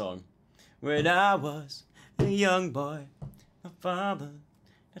Romance song. When I was a young boy, my father.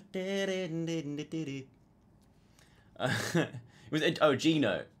 It was G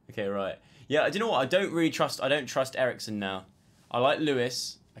note. Okay, right. Yeah, do you know what? I don't trust Erickson now. I like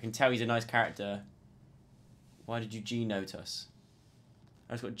Lewis. I can tell he's a nice character. Why did you G note us?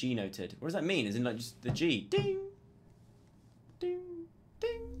 I just got G noted. What does that mean? Is in like just the G? Ding, ding,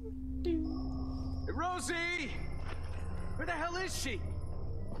 ding, ding. Hey, Rosie! Where the hell is she?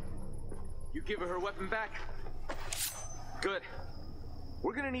 You give her weapon back? Good.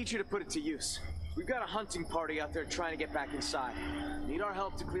 We're gonna need you to put it to use. We've got a hunting party out there trying to get back inside. Need our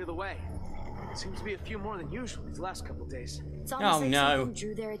help to clear the way. Seems to be a few more than usual these last couple days. It's almost like something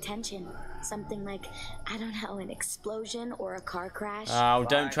drew their attention. Something like, I don't know, an explosion or a car crash. Oh,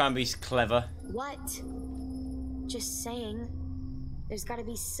 don't try and be clever. What? Just saying. There's got to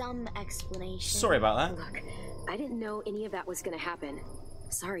be some explanation. Sorry about that. Look, I didn't know any of that was gonna happen.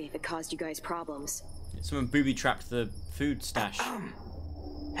 Sorry if it caused you guys problems. Someone booby-trapped the food stash.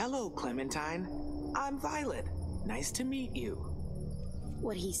 Hello, Clementine. I'm Violet. Nice to meet you.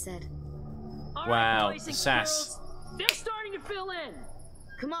 What he said. Wow, sass. They're starting to fill in.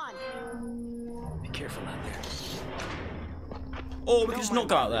 Come on. Be careful out there. Or we can just not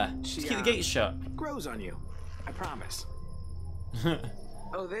go out there. Just keep the gates shut. Grows on you. I promise.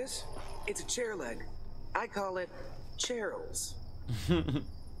 Oh, this? It's a chair leg. I call it Cheryl's. Clem,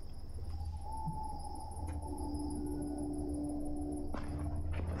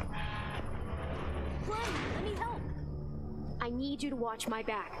 let me help. I need you to watch my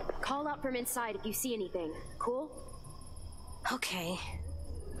back. Call out from inside if you see anything. Cool? Okay.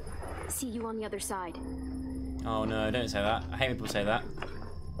 See you on the other side. Oh no, don't say that. I hate when people say that.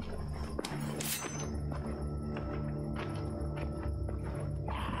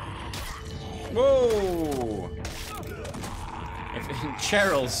 Whoa!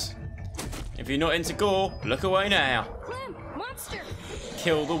 Cheryl's. If you're not into gore, look away now. Clem, monster!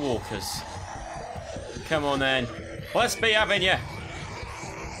 Kill the walkers. Come on then. Let's be having you.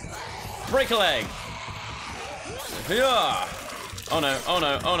 Break a leg. Yeah. Oh no, oh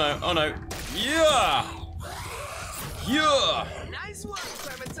no, oh no, oh no. Yeah. Yeah. Nice one,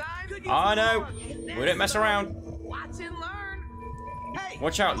 Clementine. I know. We don't mess around. Watch and learn. Hey,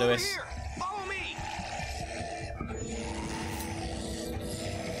 watch out, over Lewis. here. Follow me.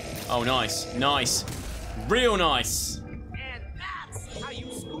 Oh, nice, nice, real nice. And that's how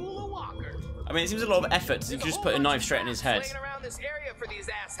you school a walker. I mean, it seems a lot of effort to just put a knife straight in his head. Around this area for these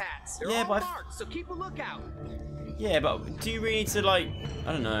asshats. They're Yeah, all but marked, so keep a lookout. yeah, but do you really need to like?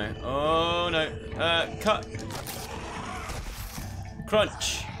 I don't know. Oh no. Cut.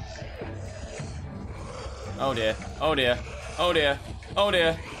 Crunch. Oh dear. Oh dear. Oh dear. Oh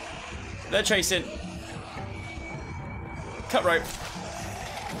dear. They're chasing. Cut rope.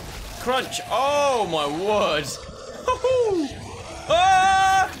 Crunch. Oh my word.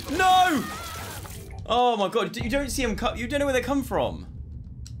 Ah! No! Oh my god. You don't see them cut. You don't know where they come from.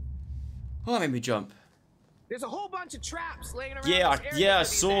 Oh, that made me jump. There's a whole bunch of traps laying around Yeah, this area I for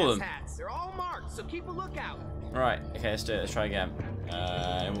these saw them. asshats. They're all marked, so keep a lookout. Right, okay, let's do it. Let's try again.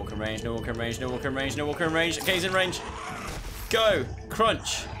 No walking range, no walking range, no walking range, no walking range. Okay, he's in range. Go!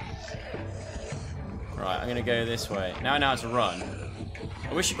 Crunch! Right, I'm gonna go this way. Now I know how to run.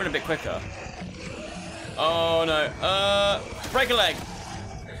 I wish you'd run a bit quicker. Oh no. Break a leg!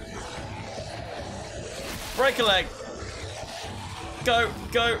 Break a leg! Go,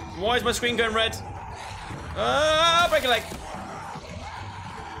 go! Why is my screen going red? Break a leg!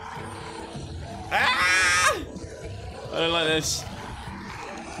 Ah! I don't like this.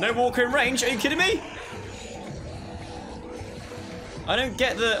 No walking range? Are you kidding me? I don't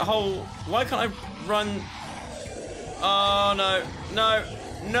get the whole... Why can't I run? Oh, no. No.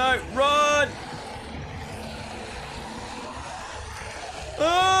 No. Run!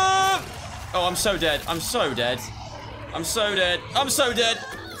 Oh, I'm so dead. I'm so dead. I'm so dead. I'm so dead.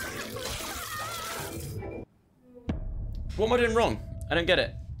 What am I doing wrong? I don't get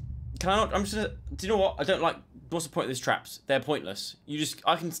it. Can I not? I'm just gonna... Do you know what? I don't like... What's the point of these traps? They're pointless.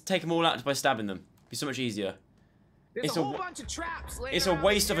 I can take them all out just by stabbing them. It'd be so much easier. There's a whole bunch of traps laying It's a around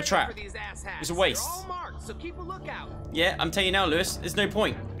waste this of a area trap. for these asshats. It's a waste. They're all marked, so keep a lookout. Yeah, I'm telling you now, Lewis. There's no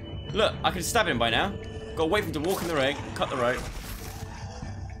point. Look, I could stab him by now. Gotta wait for him to walk in the ring, cut the rope.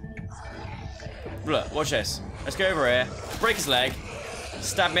 Look, watch this. Let's go over here, break his leg,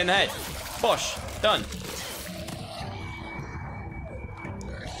 stab him in the head. Bosh, done.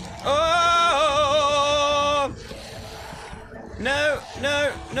 Oh! No,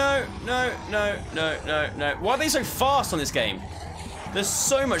 no, no, no, no, no, no, no. Why are they so fast on this game? They're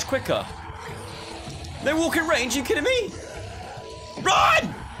so much quicker. No walking range, you kidding me? Run!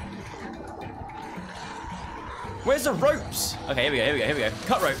 Where's the ropes? Okay, here we go, here we go, here we go.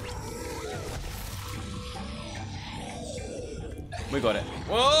 Cut rope. We got it.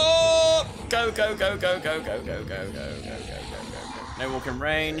 Whoa! Go, go, go, go, go, go, go, go, go, go, go, go, go, go. No walking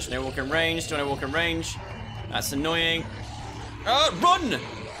range, no walking range, still no walking range. That's annoying. Run!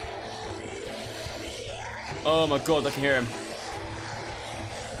 Oh my god, I can hear him.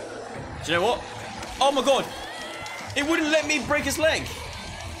 Do you know what? Oh my god! It wouldn't let me break his leg!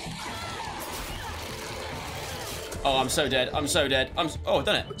 Oh, I'm so dead. I'm so dead. Oh, I've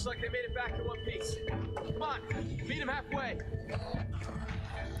done it. Looks like they made it back in one piece. Come on, meet him halfway.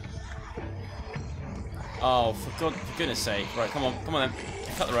 Oh, for goodness sake. Right, come on then.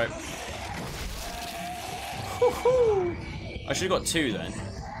 Cut the rope. Woohoo! I should have got 2 then.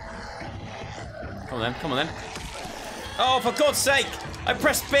 Come on then, come on then. Oh, for God's sake! I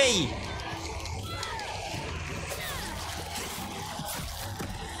pressed B!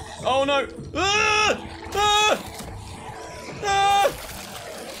 Oh no! Ah! Ah! Ah!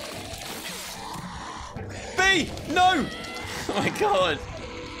 B! No! Oh my god!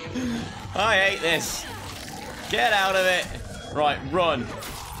 I hate this. Get out of it! Right, run.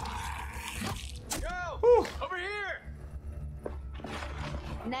 Go! Over here!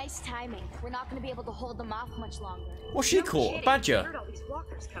 Nice timing. We're not going to be able to hold them off much longer. What's she caught? A badger? Where'd all these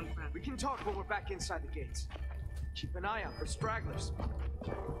walkers come from? We can talk when we're back inside the gates. Keep an eye out for stragglers.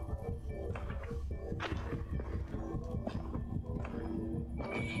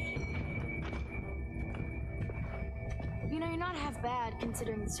 You know, you're not half bad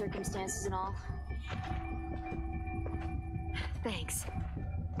considering the circumstances and all. Thanks.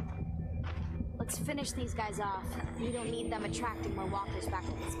 Let's finish these guys off. We don't need them attracting more walkers back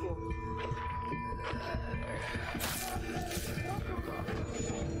to the school.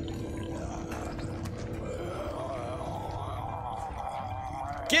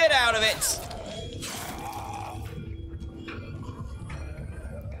 Get out of it!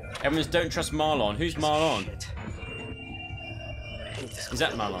 Everyone's don't trust Marlon. Who's Marlon? Is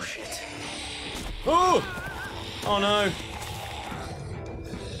that Marlon? Oh! Oh no!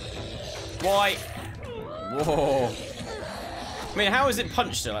 Why? Whoa! I mean, how is it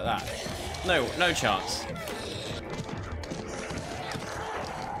punched it like that? No, no chance.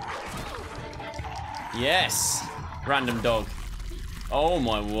 Yes! Random dog. Oh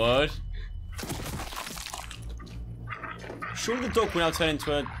my word. Surely the dog will now turn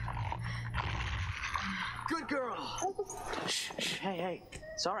into a... Good girl. Shh, shh, hey, hey.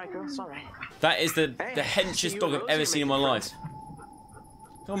 It's all right, girl. It's all right. That is the henchest dog I've ever seen in my life.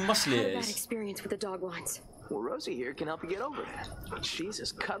 Look how muscly it Bad is. experience with the dog once. Well, Rosie here can help you get over it. She's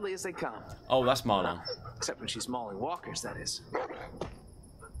as cuddly as they come. Oh, that's Marlon. Except when she's mauling walkers, that is.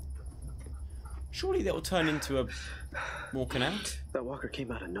 Surely that will turn into a walking out. That walker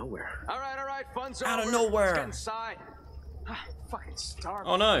came out of nowhere. All right, fun's Out over. of nowhere. Let's get inside. Fucking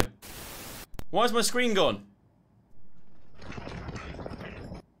starving. Oh no. Why is my screen gone?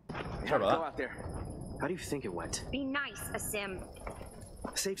 Sorry about Go out there. How do you think it went? Be nice, Asim.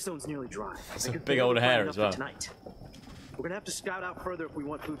 The safe stone's nearly dry. It's I a could big barely old find hair enough as for well. Tonight. We're gonna have to scout out further if we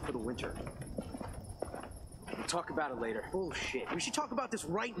want food for the winter. We'll talk about it later. Bullshit. We should talk about this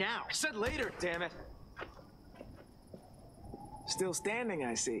right now. I said later, damn it. Still standing,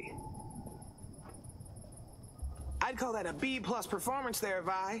 I see. I'd call that a B+ performance there,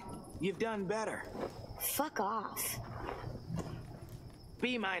 Vi. You've done better. Fuck off.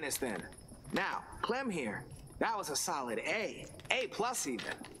 B- then. Now, Clem here. That was a solid A. A+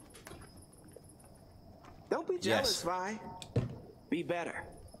 even. Don't be jealous, Vi. Be better.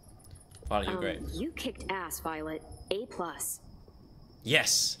 Violet, you're great. You kicked ass, Violet. A+.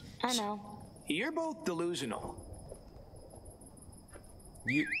 Yes. I know. You're both delusional.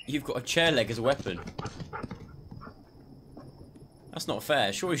 You've got a chair leg as a weapon. That's not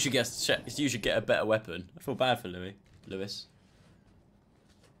fair. Sure, you should get a better weapon. I feel bad for Lewis.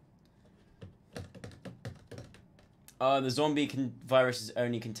 The zombie virus is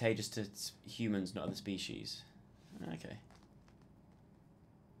only contagious to humans, not other species. Okay.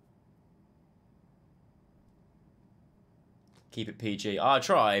 Keep it PG. I'll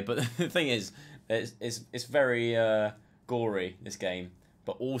try, but the thing is, it's very gory, this game.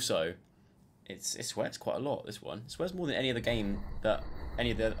 But also, it sweats quite a lot, this one. It sweats more than any other game,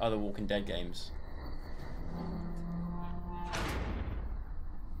 any of the other Walking Dead games.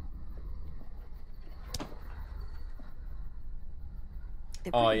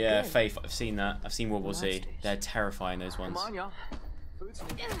 Oh yeah, Faith, I've seen that. I've seen World War Z. They're terrifying, those ones. Come on, y'all.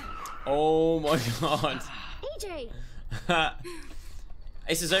 Oh my god. AJ!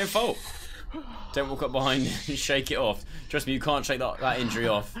 It's his own fault. Don't walk up behind and shake it off. Trust me, you can't shake that injury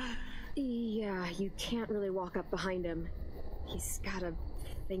off. Yeah, you can't really walk up behind him. He's got a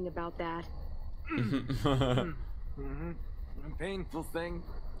thing about that. A painful thing.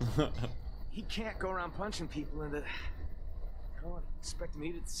 He can't go around punching people in the... I don't expect him to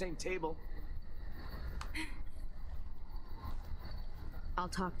eat at the same table. I'll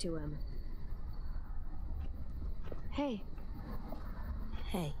talk to him. Hey.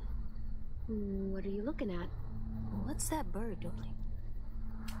 Hey. What are you looking at? What's that bird doing?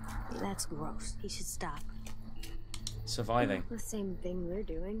 That's gross. He should stop. Surviving. The same thing we're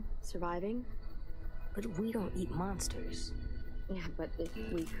doing. Surviving. But we don't eat monsters. Yeah, but if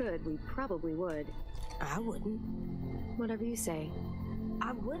we could, we probably would. I wouldn't. Whatever you say.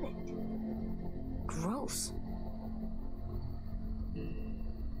 I wouldn't. Gross.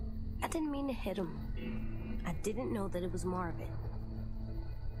 I didn't mean to hit him. I didn't know that it was Marvin.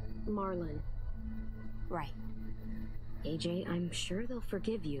 Marlon. Right. AJ, I'm sure they'll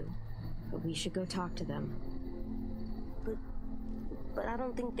forgive you, but we should go talk to them. But I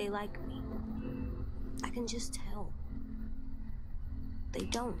don't think they like me. I can just tell. They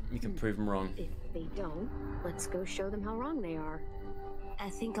don't. You can prove them wrong. If they don't, let's go show them how wrong they are. I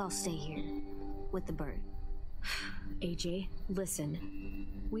think I'll stay here with the bird. AJ, listen.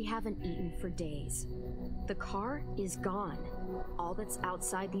 We haven't eaten for days. The car is gone. All that's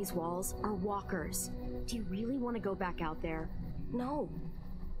outside these walls are walkers. Do you really want to go back out there? No.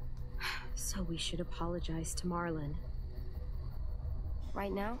 So we should apologize to Marlon.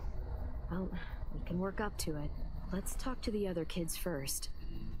 Right now? Well, we can work up to it. Let's talk to the other kids first.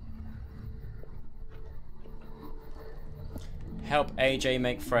 Help AJ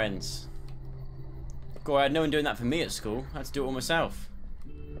make friends. God, I had no one doing that for me at school. I had to do it all myself.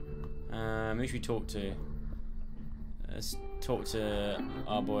 Who should we talk to? Let's talk to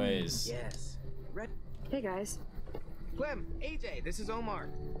our boys. Yes. Red. Hey guys. Clem, AJ, this is Omar.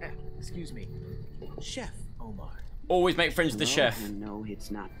 Excuse me. Chef Omar. Always make friends with the chef. No, it's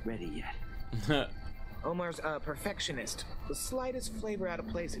not ready yet. Omar's a perfectionist. The slightest flavor out of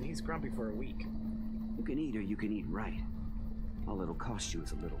place and he's grumpy for a week. You can eat or you can eat right. All it'll cost you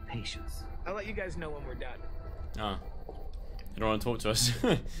is a little patience. I'll let you guys know when we're done. Oh. You don't want to talk to us.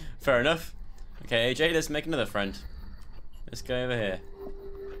 Fair enough. Okay, AJ, let's make another friend. Let's go over here.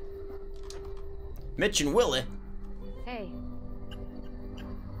 Mitch and Willie. Hey.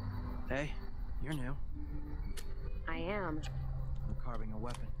 Hey, you're new. I am. I'm carving a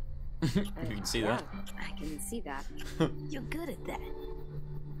weapon. You can see that. I can see that. You're good at that.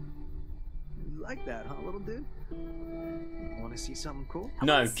 You like that, huh, little dude? Want to see something cool?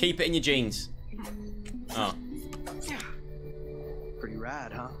 No, keep it in your jeans. Oh. Pretty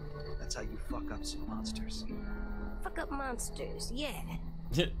rad, huh? That's how you fuck up some monsters. Fuck up monsters, yeah.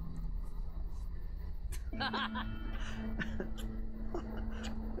 That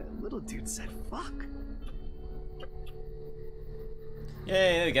little dude said fuck. Yeah,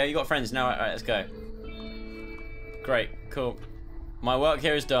 there we go. You got friends now. All right, let's go. Great, cool. My work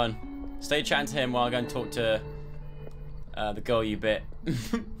here is done. Stay chatting to him while I go and talk to the girl you bit.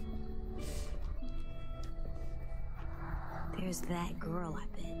 There's that girl, I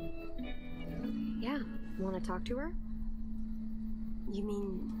bet. Yeah, want to talk to her? You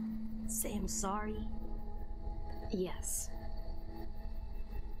mean say I'm sorry? Yes.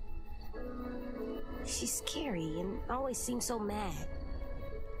 She's scary and always seems so mad.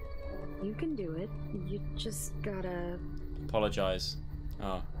 You can do it. You just gotta... Apologize.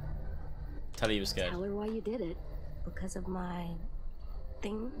 Oh. Tell her you were scared. Tell her why you did it. Because of my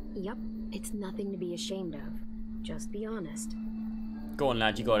thing? Yep, it's nothing to be ashamed of. Just be honest. Go on,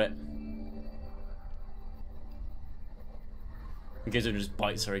 lad, you got it. He goes and just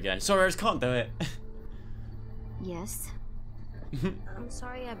bites her again. Sorry, I just can't do it. Yes. I'm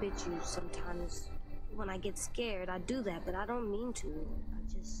sorry I bit you sometimes. When I get scared, I do that, but I don't mean to.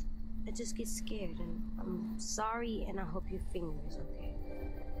 I just get scared, and I'm sorry, and I hope your finger is okay.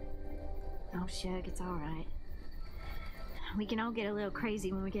 Oh, Shug, it's all right. We can all get a little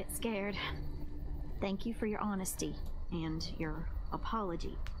crazy when we get scared. Thank you for your honesty and your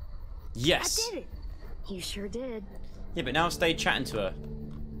apology. Yes. I did it. You sure did. Yeah, but now stay chatting to her.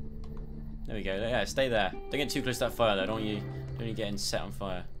 There we go. Yeah, stay there. Don't get too close to that fire, though. Don't you getting set on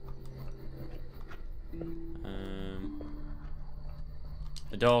fire.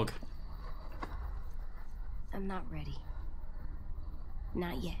 The dog. I'm not ready.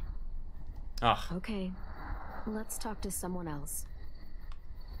 Not yet. Ah. Okay. Let's talk to someone else.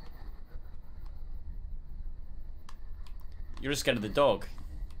 You're just scared of the dog.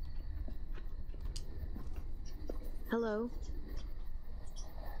 Hello?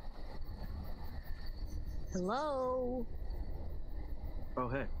 Hello? Oh,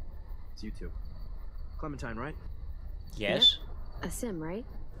 hey. It's you two. Clementine, right? Yes. Yep. A sim, right?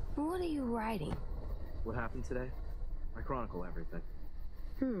 What are you writing? What happened today? I chronicle everything.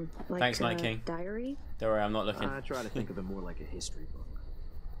 Like Thanks, a Night King. diary? Don't worry, I'm not looking. I try to think of it more like a history book.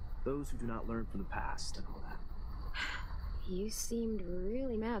 Those who do not learn from the past and all that. You seemed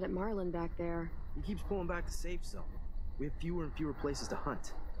really mad at Marlon back there. He keeps pulling back the safe zone. We have fewer and fewer places to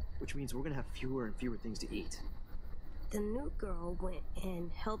hunt, which means we're gonna have fewer and fewer things to eat. The new girl went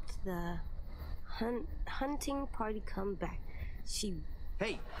and helped the hunting party come back. She...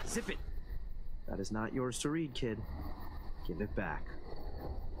 Hey, zip it! That is not yours to read, kid. Give it back.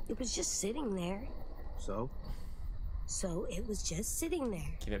 It was just sitting there. So? So it was just sitting there.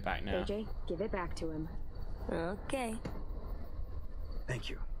 Give it back now. AJ, give it back to him. Okay. Thank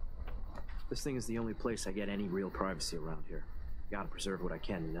you. This thing is the only place I get any real privacy around here. Gotta preserve what I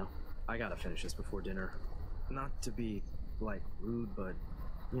can, you know? I gotta finish this before dinner. Not to be, like, rude, but,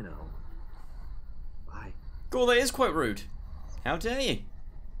 you know. Bye. Cool, that is quite rude. How dare you?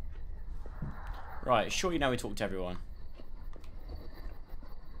 Right, surely now we talk to everyone.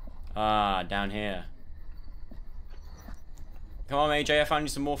 Ah, down here. Come on, AJ, I found you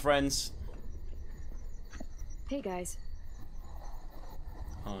some more friends. Hey, guys.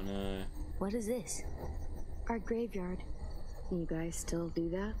 Oh, no. What is this? Our graveyard. You guys still do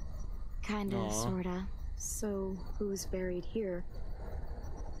that? Kinda, Aw. sorta. So, who's buried here?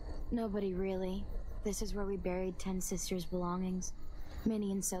 Nobody really. This is where we buried 10 sisters' belongings.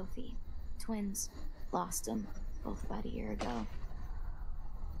 Minnie and Sophie. Twins. Lost them. Both about a year ago.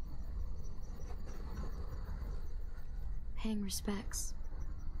 Paying respects.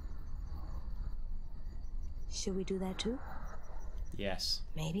 Should we do that too? Yes.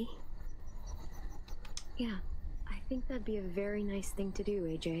 Maybe? Yeah, I think that'd be a very nice thing to do,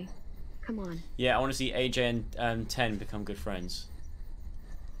 AJ. Come on. Yeah, I want to see AJ and 10 become good friends.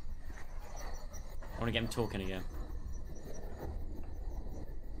 I want to get them talking again.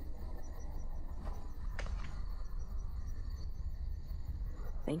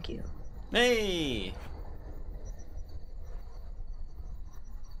 Thank you. Hey!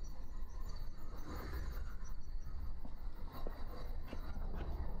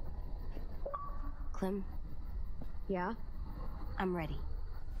 Clem, Yeah? I'm ready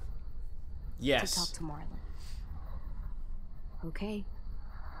Yes. to talk to Marlon. Okay.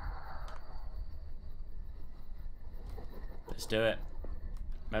 Let's do it.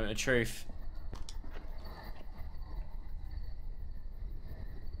 Moment of truth.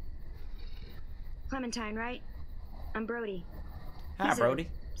 Clementine, right? I'm Brody. Hi, He's Brody.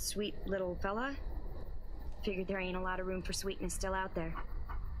 a sweet little fella. Figured there ain't a lot of room for sweetness still out there.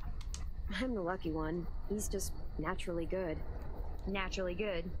 I'm the lucky one. He's just naturally good. Naturally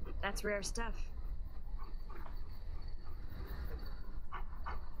good. That's rare stuff.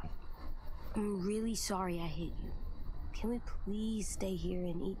 I'm really sorry I hit you. Can we please stay here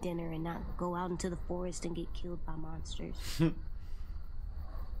and eat dinner and not go out into the forest and get killed by monsters?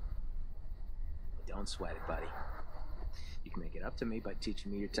 Don't sweat it, buddy. You can make it up to me by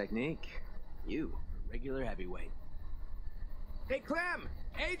teaching me your technique. You, regular heavyweight. Hey, Clem!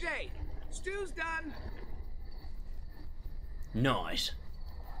 AJ! Stew's done! Nice.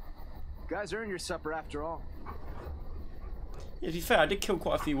 You guys earned your supper after all. Yeah, to be fair, I did kill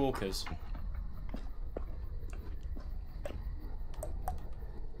quite a few walkers.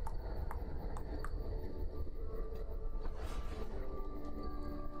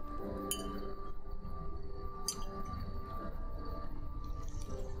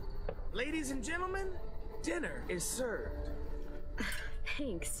 Ladies and gentlemen, dinner is served.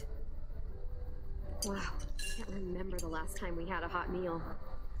 Thanks. Wow, can't remember the last time we had a hot meal.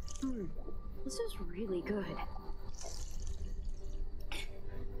 This is really good.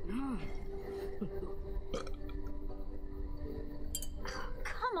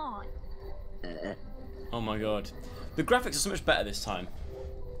 Come on! Oh my god. The graphics are so much better this time.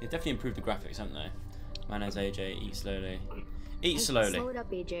 They definitely improved the graphics, haven't they? My name's AJ, eat slowly. Eat slowly. Slow it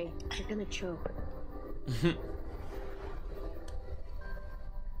up, AJ. You're gonna choke.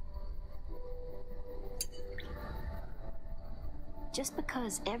 Just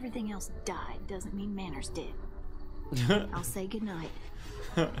because everything else died doesn't mean manners did. I'll say goodnight.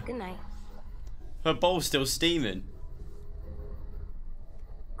 Good night. Her bowl's still steaming.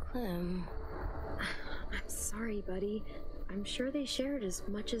 Clem. I'm sorry, buddy. I'm sure they shared as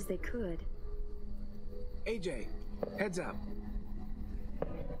much as they could. AJ, heads up.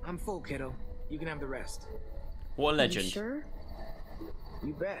 I'm full, kiddo. You can have the rest. What a legend. You sure?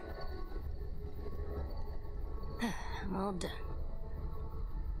 You bet. I'm all done.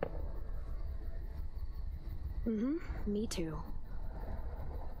 Mm-hmm. Me too.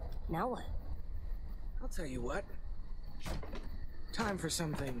 Now what? I'll tell you what. Time for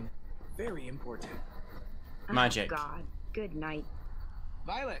something very important. Magic. Oh, God. Good night.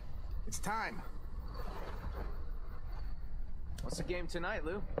 Violet, it's time. What's the game tonight,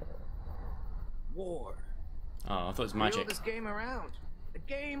 Lou? War. Oh, I thought it was The magic. oldest game around. A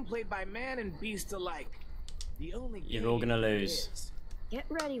game played by man and beast alike. The only You're game all gonna there lose. is. Get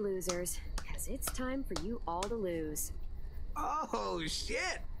ready, losers, because it's time for you all to lose. Oh,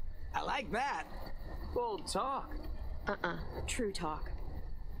 shit! I like that. Bold talk. True talk.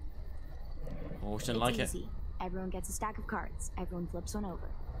 Oh, It's didn't like it. easy. Everyone gets a stack of cards. Everyone flips one over.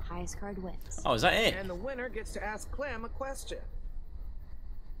 Highest card wins. Oh, is that it? And the winner gets to ask Clem a question.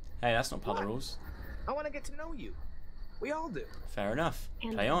 Hey, that's not part of the What? rules. I want to get to know you. We all do. Fair enough.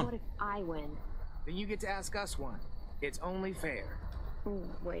 And Play on. what if I win? Then you get to ask us one. It's only fair. Oh,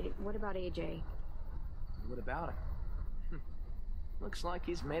 wait, what about AJ? What about it? Looks like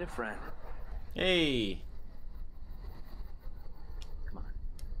he's made a friend. Hey. Come on.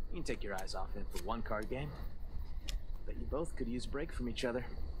 You can take your eyes off him for one card game. Bet you both could use a break from each other.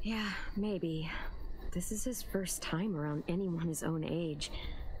 Yeah, maybe. This is his first time around anyone his own age.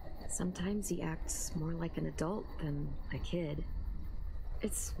 Sometimes he acts more like an adult than a kid.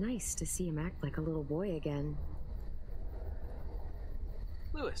 It's nice to see him act like a little boy again.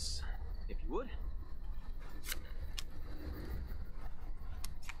 Lewis, if you would.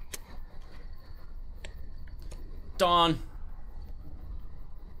 Darn.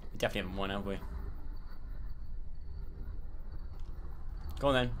 We definitely haven't won, have we? Go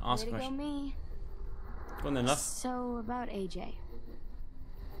on then. Ask a Way to go, question. me. Go on then, love. So, about AJ.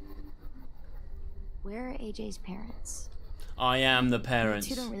 Where are AJ's parents? I am the You parents.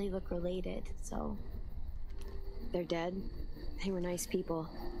 two don't really look related, so... They're dead. They were nice people.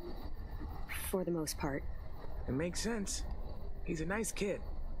 For the most part. It makes sense. He's a nice kid.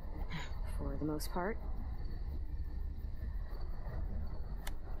 For the most part.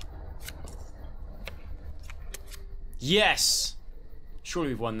 Yes! Surely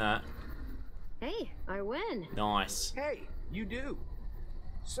we've won that. Hey, I win. Nice. Hey, you do.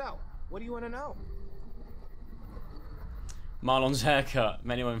 So, what do you want to know? Marlon's haircut.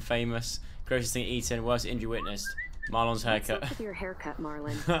 Made anyone famous. Grossest thing eaten. Worst injury witnessed. Marlon's What's haircut. up with your haircut,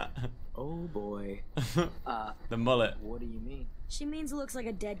 Marlon? Oh boy. The mullet. What do you mean? She means it looks like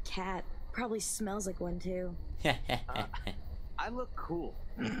a dead cat. Probably smells like one too. I look cool.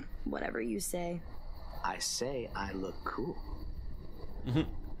 Whatever you say. I say I look cool.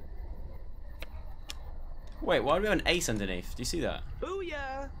 Wait, why do we have an ace underneath? Do you see that?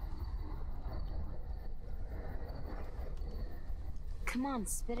 Booyah! Come on,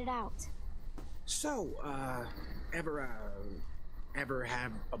 spit it out. So, ever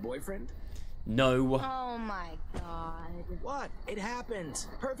have a boyfriend? No. Oh my god. What? It happens.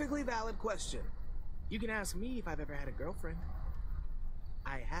 Perfectly valid question. You can ask me if I've ever had a girlfriend.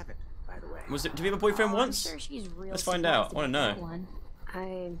 I haven't, by the way. Did we have a boyfriend once? I'm sure she's real Let's find out. I want to know. One.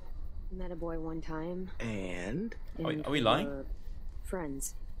 I met a boy one time. And? Are we lying? were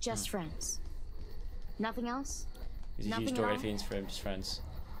friends. Just friends. Nothing else? He's a Nothing huge at dog. I all? had feelings for him. Just friends.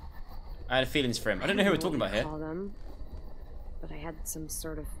 I had feelings for him. I don't know who we're talking about here. Call them, but I had some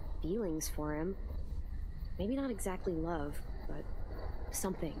sort of feelings for him. Maybe not exactly love, but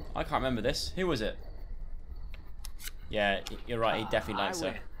something. I can't remember this. Who was it? Yeah, you're right. He definitely likes I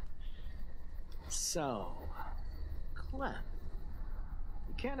her. win. So, Clem,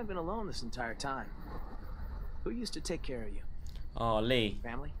 you can't have been alone this entire time. Who used to take care of you? Oh, Lee.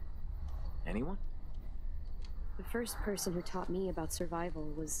 Family? Anyone? The first person who taught me about survival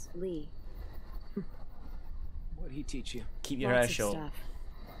was Lee. What'd he teach you? Keep your hair Lots of short. stuff.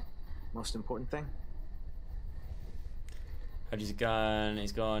 Most important thing? How to use a gun.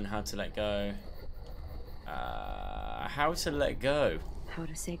 He's gone. How to let go. How to let go. How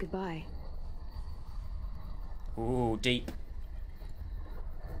to say goodbye. Ooh, deep.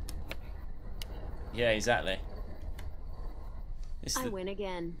 Yeah, exactly. This is I win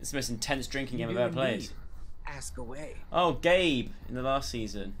again. It's the most intense drinking game You I've ever do played. indeed. Ask away. Oh, Gabe in the last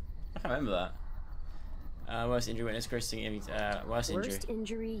season. I can't remember that. Worst injury witness, grossest thing, worst injury. Worst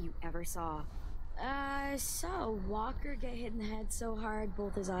injury you ever saw. I saw a walker get hit in the head so hard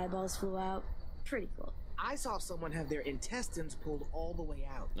both his eyeballs flew out. Pretty cool. I saw someone have their intestines pulled all the way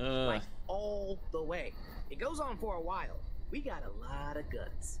out. Ugh. Like, all the way. It goes on for a while. We got a lot of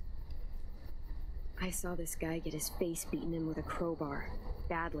guts. I saw this guy get his face beaten in with a crowbar.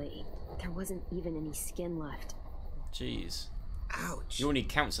 Badly. There wasn't even any skin left. Jeez. Ouch. You all need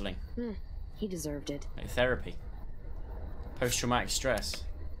counselling. He deserved it. Like therapy. Post-traumatic stress.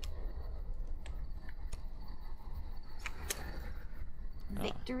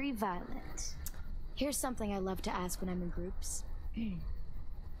 Victory Violet. Here's something I love to ask when I'm in groups.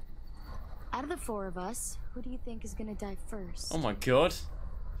 Out of the 4 of us, who do you think is gonna die first? Oh my god.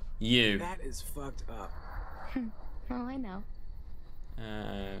 You. That is fucked up. Oh, I know.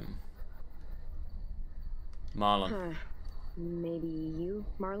 Marlon. Maybe you,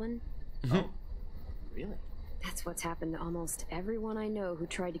 Marlon? Oh, really? That's what's happened to almost everyone I know who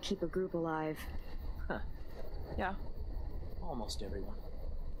tried to keep a group alive. Huh. Yeah. Almost everyone.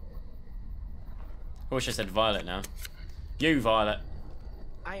 I wish I said Violet now. You, Violet.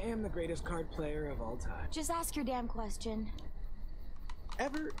 I am the greatest card player of all time. Just ask your damn question.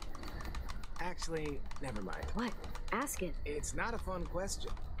 Ever? Actually, never mind. What? Ask it. It's not a fun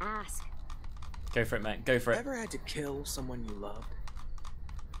question. Ask. Go for it, mate. Go for it. Ever had to kill someone you loved?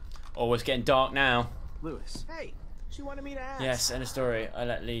 Oh, it's getting dark now. Lewis. Hey, she wanted me to ask. Yes, end of story. I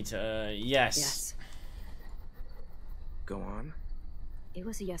let lead to yes. Yes. Go on. It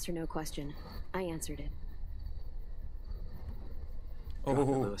was a yes or no question. I answered it. Oh,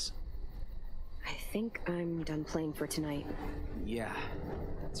 Lewis. I think I'm done playing for tonight. Yeah,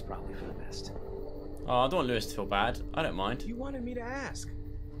 that's probably for the best. Oh, I don't want Lewis to feel bad. I don't mind. You wanted me to ask.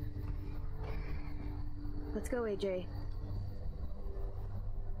 Let's go, AJ.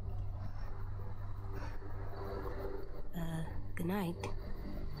 Good night.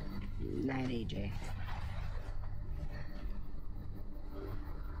 Night, AJ.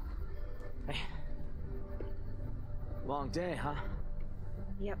 Hey. Long day, huh?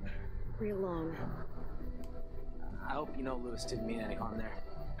 Yep. Real long. I hope you know Lewis didn't mean any harm there.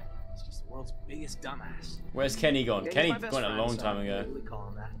 He's just the world's biggest dumbass. Where's Kenny gone? Yeah, Kenny he's my best went a friend, long so time I ago. usually call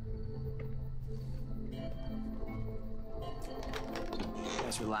him that. You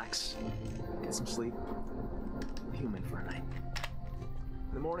guys relax. Get some sleep. I'm human for a night.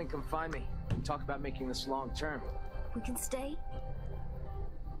 In the morning, come find me. We can talk about making this long term. We can stay?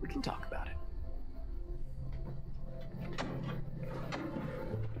 We can talk about it.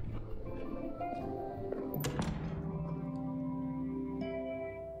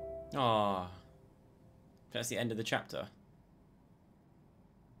 Ah, that's the end of the chapter.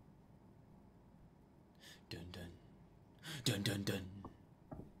 Dun dun, dun dun dun.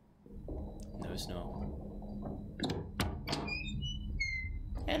 No, it's not.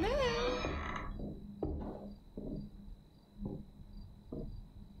 Hello.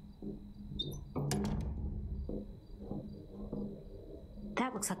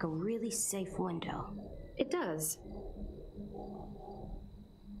 That looks like a really safe window. It does.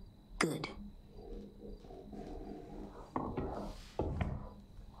 Good.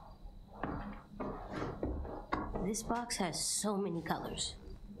 This box has so many colors.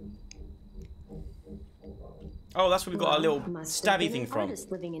 Oh, that's where we got our little Must have stabby been thing an from.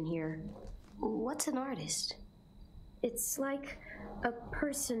 artist living in here. What's an artist? It's like a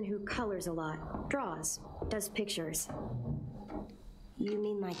person who colors a lot, draws, does pictures. You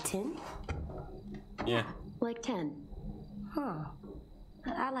mean like 10? Yeah. Like 10. Huh.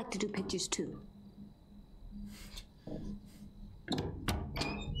 I like to do pictures too.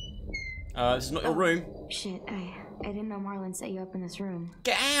 This is not your room. Shit, I didn't know Marlon set you up in this room.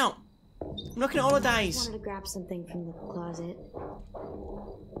 Get out! I'm looking at I holidays. wanted to grab something from the closet.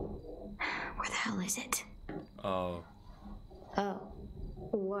 Where the hell is it? Oh. Oh,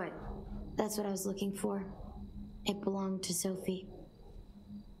 What? that's what I was looking for. It belonged to Sophie.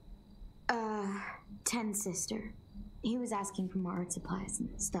 10's sister. He was asking for more art supplies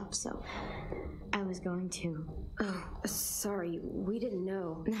and stuff, so I was going to. Oh, sorry, we didn't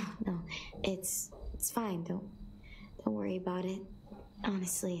know. No, it's fine. Don't worry about it.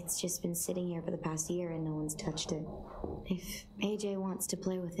 Honestly, it's just been sitting here for the past year and no one's touched it. If AJ wants to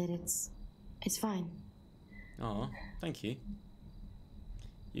play with it, it's fine. Oh, thank you.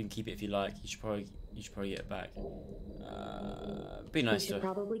 You can keep it if you like. You should probably get it back. Be nice We should to.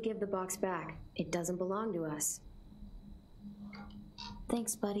 probably give the box back. It doesn't belong to us.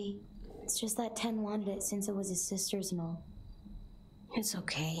 Thanks, buddy. It's just that 10 wanted it since it was his sister's and all. It's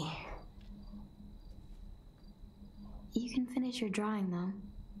okay. You can finish your drawing, though.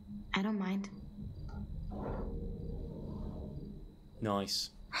 I don't mind.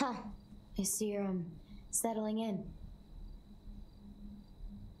 Nice. Huh. I see you're, settling in.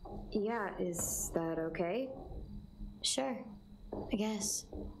 Yeah, is that okay? Sure. I guess.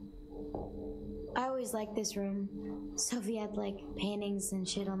 I always liked this room. Sophie had, like, paintings and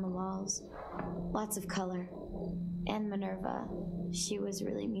shit on the walls. Lots of color. And Minerva. She was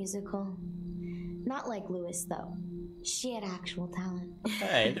really musical. Not like Lewis, though. She had actual talent.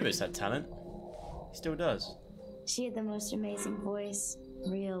 Hey, Lewis had talent. He still does. She had the most amazing voice.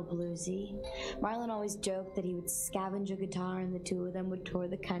 Real bluesy. Marlon always joked that he would scavenge a guitar and the two of them would tour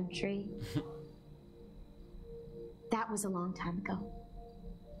the country. That was a long time ago.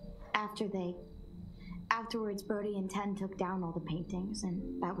 Afterwards, Brody and Ten took down all the paintings,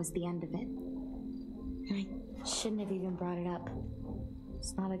 and that was the end of it. I shouldn't have even brought it up.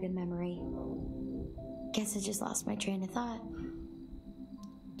 It's not a good memory. Guess I just lost my train of thought.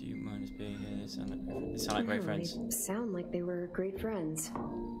 Do you mind us being here? They sound like great friends. They sound like they were great friends.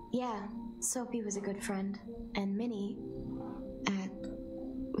 Yeah, Sophie was a good friend. And Minnie,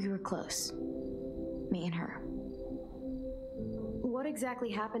 we were close. Me and her. What exactly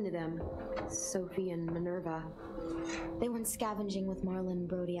happened to them? Sophie and Minerva. They went scavenging with Marlon and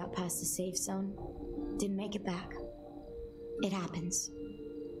Brody out past the safe zone. Didn't make it back. It happens.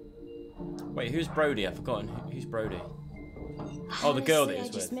 Wait, who's Brody? I've forgotten. Who's Brody? Oh, the girl that he was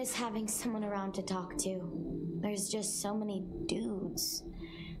I just with. miss having someone around to talk to. There's just so many dudes.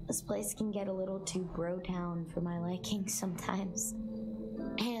 This place can get a little too bro-town for my liking sometimes.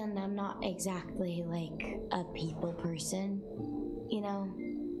 And I'm not exactly like a people person. You know,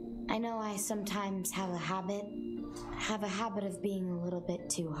 I know I sometimes have a habit of being a little bit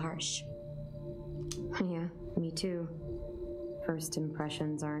too harsh. Yeah, me too. First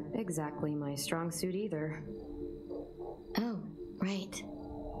impressions aren't exactly my strong suit either. Oh, right.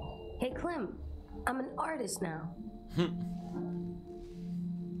 Hey, Clem, I'm an artist now.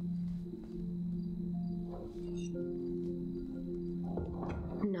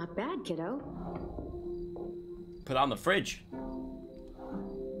 Not bad, kiddo. Put that on the fridge.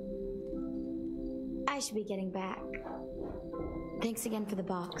 I should be getting back. Thanks again for the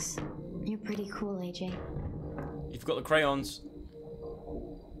box. You're pretty cool, AJ. You've got the crayons.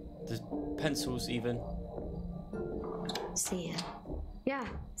 There's pencils even. See ya. Yeah,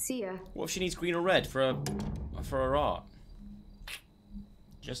 see ya. What if she needs green or red for her art?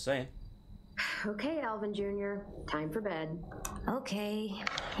 Just saying. Okay, Alvin Jr., time for bed. Okay,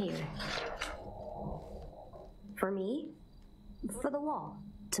 here. For me? For the wall,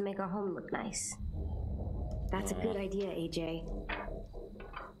 to make our home look nice. That's a good idea, AJ.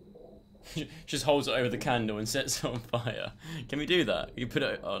 Just holds it over the candle and sets it on fire. Can we do that? You put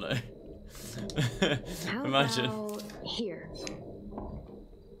it... Oh, no. How Imagine. about here?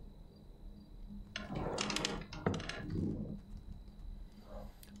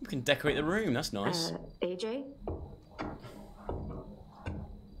 We can decorate the room. That's nice. AJ?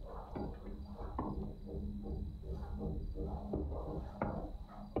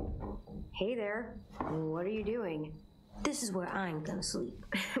 Hey there. What are you doing? This is where I'm gonna sleep.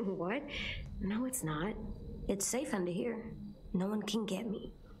 What? No, it's not. It's safe under here. No one can get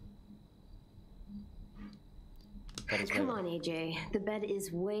me. Come on, AJ. The bed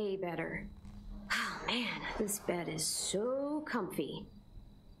is way better. Oh, man, this bed is so comfy.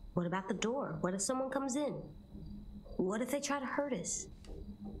 What about the door? What if someone comes in? What if they try to hurt us?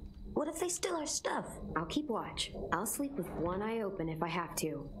 What if they steal our stuff? I'll keep watch. I'll sleep with one eye open if I have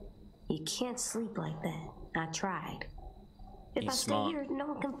to. You can't sleep like that. I tried. If I smart. stay here, no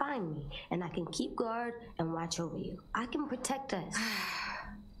one can find me, and I can keep guard and watch over you. I can protect us.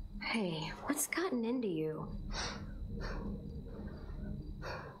 Hey, what's gotten into you?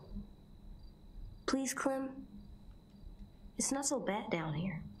 Please, Clem. It's not so bad down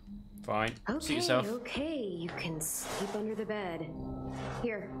here. Fine. Okay, Suit yourself. okay, you can sleep under the bed.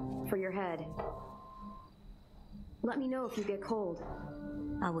 Here, for your head. Let me know if you get cold.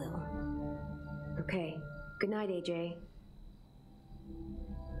 I will. Okay. Good night, AJ.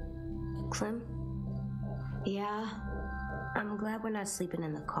 Clem? Yeah? I'm glad we're not sleeping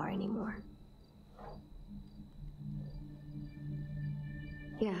in the car anymore.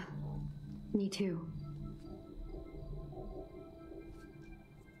 Yeah, me too.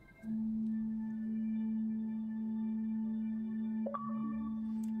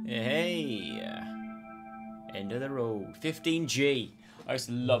 Hey, end of the road. 15G. I used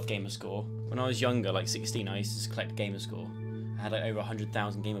to love Gamerscore. When I was younger, like 16, I used to just collect Gamerscore. I had like over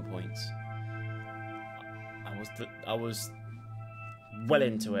 100,000 gamer points. I was well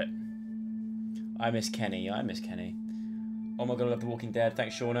into it. I miss Kenny. I miss Kenny. Oh my god, I love The Walking Dead.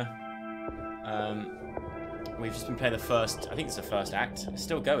 Thanks, Shauna. We've just been playing the first. I think it's the first act. It's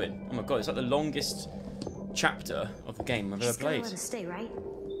still going. Oh my god, it's like the longest chapter of the game I've ever played. Let us stay, right?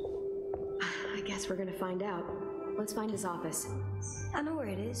 I guess we're gonna find out. Let's find his office. I know where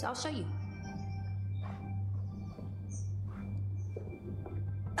it is. I'll show you.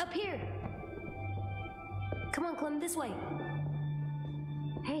 Up here. Come on, Clem, this way.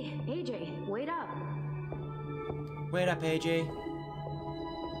 Hey, AJ, wait up. Wait up, AJ.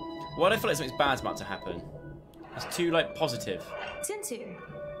 Why do I feel like something bad's about to happen? It's too, like, positive. Sin's here.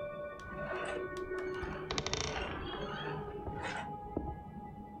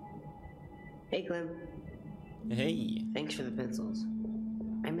 Hey, Clem. Hey. Thanks for the pencils.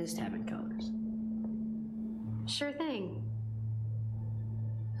 I missed having colors. Sure thing.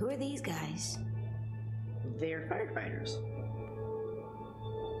 Who are these guys? They're firefighters.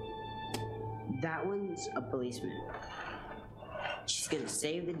 That one's a policeman. She's gonna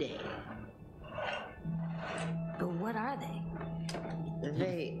save the day. But what are they?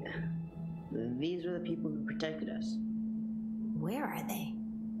 These are the people who protected us. Where are they?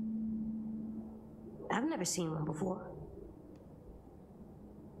 I've never seen one before.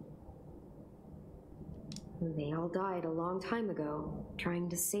 They all died a long time ago, trying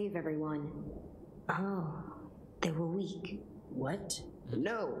to save everyone. Oh, they were weak. What?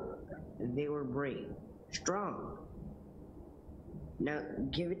 No, they were brave, strong. Now,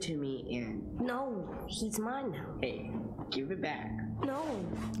 give it to me and... No, he's mine now. Hey, give it back. No.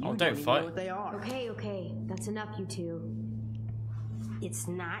 Oh, don't fight. Know what they are. Okay, that's enough, you two. It's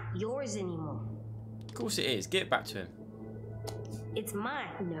not yours anymore. Of course it is. Give it back to him. It's mine.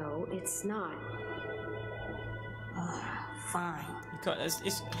 No, it's not. Fine. You can't,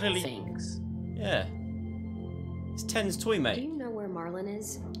 it's clearly... Thanks. Yeah. It's Ten's toy, Do mate. you know where Marlin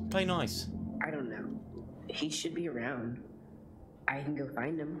is? Play nice. I don't know. He should be around. I can go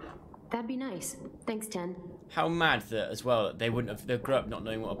find him. That'd be nice. Thanks, Ten. How mad that, as well, they wouldn't have... They grew up not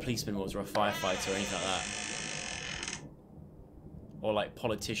knowing what a policeman was or a firefighter or anything like that. Or, like,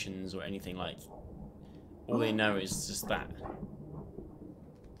 politicians or anything like... All they know is just that.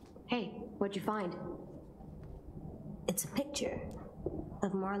 Hey, what'd you find? It's a picture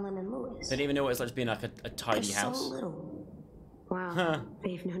of Marlon and Lewis. They didn't even know what it's like to be in like a tiny They're house. so little. Wow, Huh.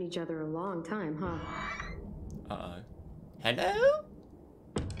 they've known each other a long time, huh? Uh-oh. Hello?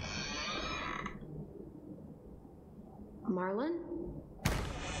 Marlon?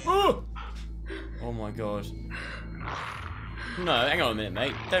 Oh! Oh my god. No, hang on a minute,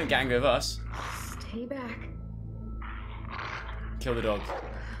 mate. Don't gang with us. Stay back. Kill the dog.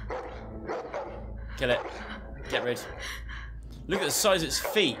 Kill it. Get rid. Look at the size of its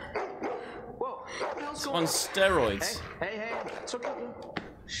feet. Whoa, It's on steroids. Hey, it's okay.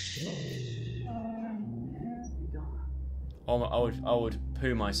 Oh, I would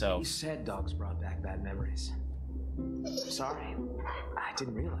poo myself. You said dogs brought back bad memories. Sorry, I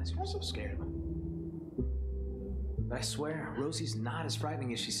didn't realize you were so scared of them. But I swear, Rosie's not as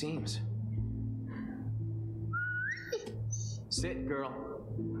frightening as she seems. Sit, girl.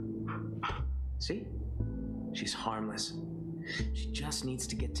 See? She's harmless. She just needs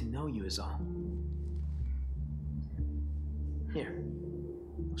to get to know you is all. Here,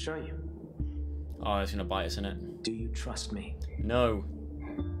 I'll show you. Oh, it's gonna bite us, isn't it? Do you trust me? No.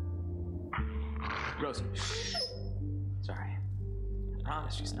 Rosie. Sorry. I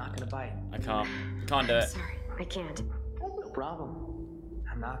promise she's not gonna bite. I can't. Can't do it. Sorry, I can't. No problem.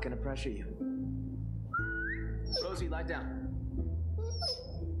 I'm not gonna pressure you. Rosie, lie down.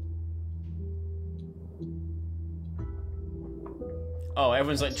 Oh,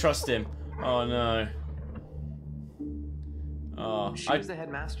 everyone's like, trust him. Oh no. Oh, She was the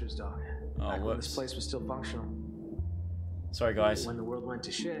headmaster's dog. Oh, back when whoops. this place was still functional. Sorry, guys. When the world went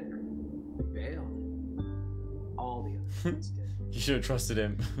to shit, we bailed. All the other kids did. You should have trusted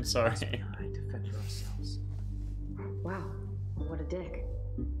him. I'm sorry. Trying to fend for ourselves. Wow, what a dick.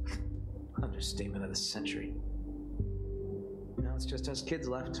 Understatement of the century. Now it's just us kids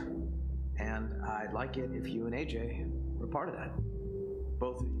left. And I'd like it if you and AJ were part of that.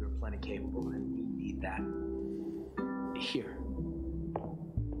 Both of you are plenty capable, and we need that. Here.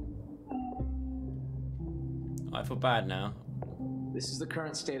 I feel bad now. This is the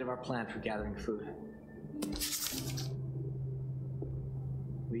current state of our plan for gathering food.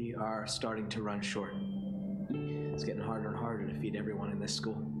 We are starting to run short. It's getting harder and harder to feed everyone in this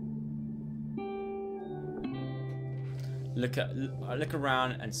school. Look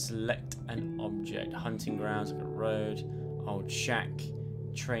around and select an object. Hunting grounds, look at road, old shack,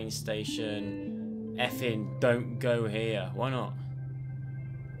 train station. Effing don't go here. Why not?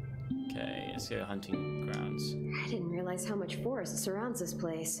 Okay, let's go hunting grounds. I didn't realize how much forest surrounds this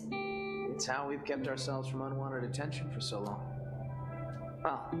place. It's how we've kept ourselves from unwanted attention for so long.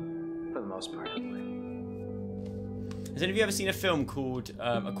 Well, for the most part, anyway. Has any of you ever seen a film called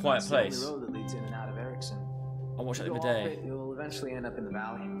A Quiet It's Place? the only road that leads in and out of Erickson. I watched that the Go other off day. it, you'll eventually end up in the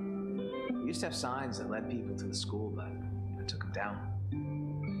valley. We used to have signs that led people to the school, but I took them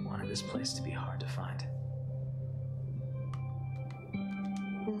down. Wanted this place to be hard to find.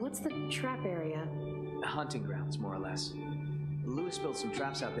 What's the trap area? Hunting grounds, more or less. Lewis built some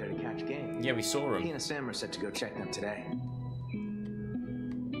traps out there to catch game. Yeah, we saw him. He and Sam are set to go check them today.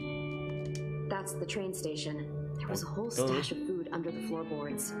 past the train station. There was a whole stash of food under the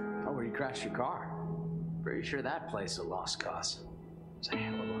floorboards. Oh, where you crashed your car. Pretty sure that place is a lost cause. There's a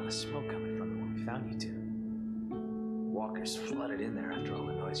hell of a lot of smoke coming from it when we found you two. Walkers flooded in there after all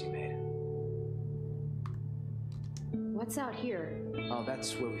the noise you made. What's out here? Oh,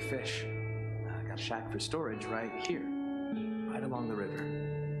 that's where we fish. I got a shack for storage right here, right along the river.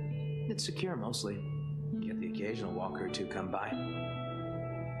 It's secure mostly. Get the occasional walker or two come by.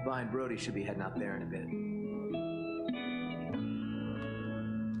 Vi and Brody should be heading out there in a bit.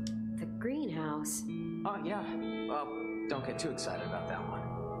 The greenhouse. Oh, yeah. Well, don't get too excited about that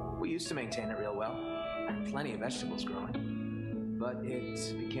one. We used to maintain it real well. Had plenty of vegetables growing. But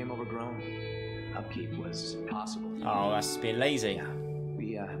it became overgrown. Upkeep was impossible. Oh, that's being lazy.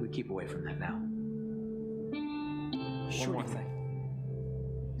 We keep away from that now. One more thing.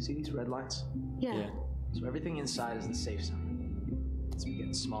 See these red lights? Yeah. So everything inside is the safe zone. It's been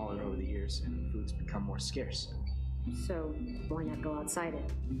getting smaller over the years, and food's become more scarce. So, why not go outside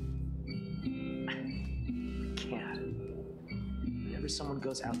it? We can't. Whenever someone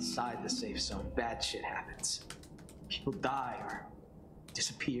goes outside the safe zone, bad shit happens. People die or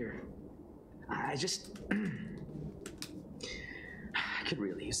disappear. I could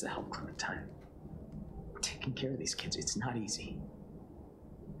really use the help, Clementine. Taking care of these kids, it's not easy.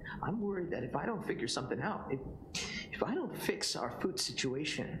 I'm worried that if I don't figure something out, if I don't fix our food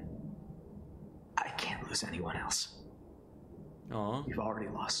situation, I can't lose anyone else. Aww. We've already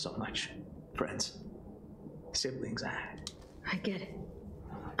lost so much. Friends, siblings, I get it.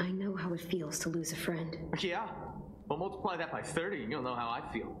 I know how it feels to lose a friend. Yeah. Well, multiply that by 30 and you'll know how I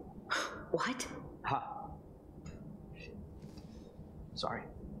feel. What? Ha. Sorry.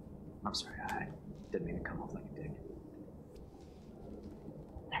 I'm sorry. I didn't mean to come off like a dick.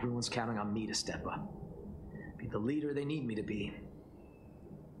 Everyone's counting on me to step up. Be the leader they need me to be.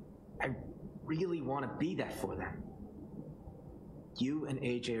 I really want to be that for them. You and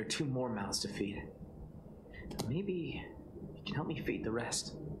AJ are 2 more mouths to feed. Maybe you can help me feed the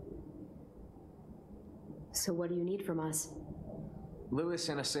rest. So what do you need from us? Lewis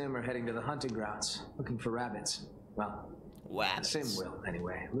and Asim are heading to the hunting grounds, looking for rabbits. Well, Asim will,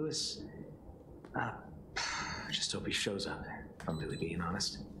 anyway. Lewis, just hope he shows up, if I'm really being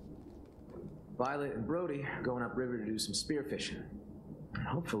honest. Violet and Brody are going upriver to do some spearfishing. And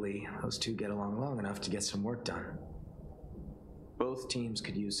hopefully, those two get along long enough to get some work done. Both teams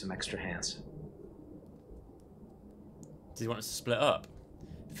could use some extra hands. Do you want us to split up?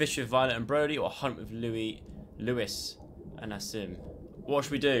 Fish with Violet and Brody, or hunt with Lewis and Asim? What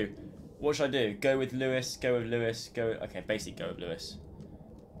should we do? What should I do? Go with Lewis, go with Lewis, go... Okay, basically go with Lewis.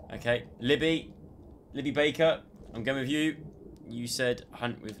 Okay, Libby Baker, I'm going with you. You said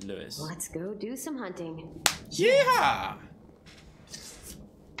hunt with Lewis. Let's go do some hunting. Yeah!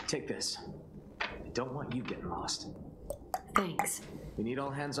 Take this. I don't want you getting lost. Thanks. We need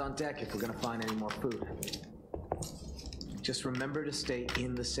all hands on deck if we're gonna find any more food. Just remember to stay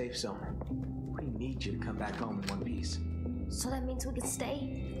in the safe zone. We need you to come back home in one piece. So that means we can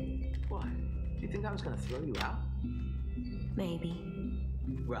stay? What? Do you think I was gonna throw you out? Maybe.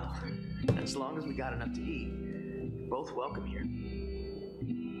 Well, as long as we got enough to eat, you're both welcome here.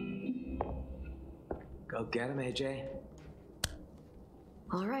 Go get him, AJ.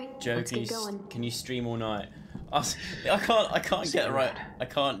 All right, Joe, let's get going. Can you stream all night? I can't get it right. I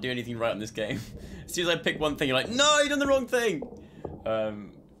can't do anything right in this game. As soon as I pick one thing, you're like, no, you've done the wrong thing.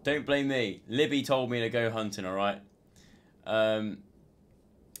 Don't blame me. Libby told me to go hunting. All right.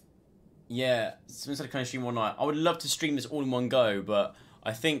 Yeah. Since I kind of stream all night, I would love to stream this all in one go, but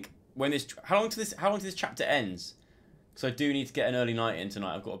I think when this how long till this chapter ends? Because I do need to get an early night in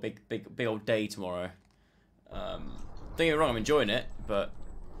tonight. I've got a big old day tomorrow. Don't get me wrong, I'm enjoying it, but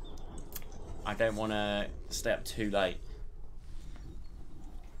I don't want to stay up too late.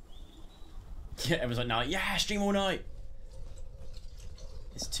 Yeah, everyone's like, no, yeah, stream all night.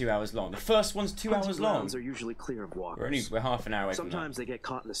 It's 2 hours long. The first one's 2 hours long. Are usually clear of walkers. We're half an hour away Sometimes they get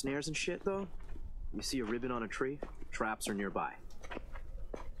caught in the snares and shit, though. You see a ribbon on a tree, traps are nearby.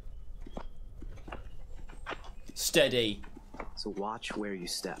 Steady. So watch where you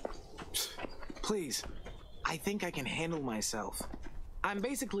step. Please, I think I can handle myself. I'm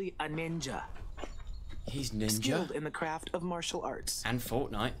basically a ninja. He's ninja? Skilled in the craft of martial arts. And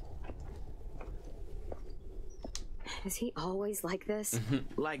Fortnite. Is he always like this?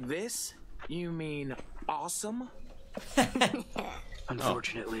 Like this? You mean awesome?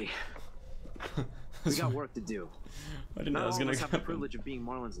 Unfortunately. We got work to do. I didn't know I was going to have the privilege of being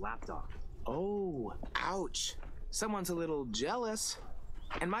Marlon's lapdog. Oh, ouch. Someone's a little jealous.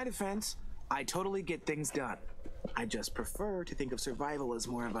 In my defense, I totally get things done. I just prefer to think of survival as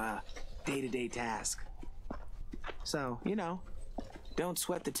more of a day-to-day task. So, you know, don't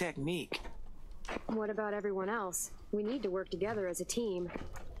sweat the technique. What about everyone else? We need to work together as a team.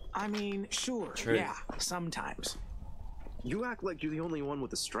 I mean, sure, True. yeah, sometimes. You act like you're the only one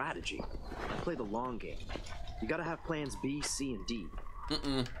with a strategy. Play the long game. You gotta have plans B, C, and D.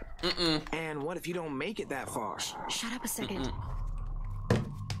 And what if you don't make it that far? Shut up a second.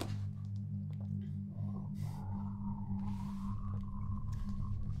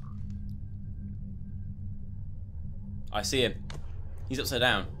 I see him. He's upside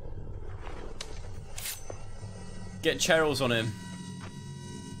down. Get Cheryl's on him.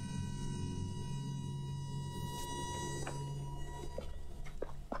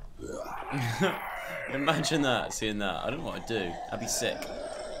 Imagine that, seeing that. I don't know what I'd do. I'd be sick.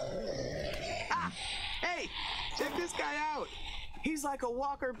 Ah, hey, check this guy out. He's like a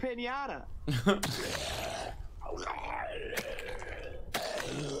walker pinata.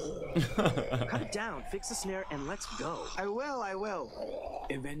 Cut it down, fix the snare, and let's go. I will.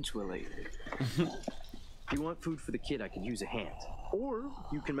 Eventually. If you want food for the kid, I could use a hand. Or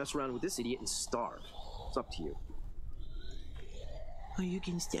you can mess around with this idiot and starve. It's up to you. Oh, you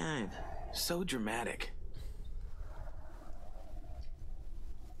can starve. So dramatic.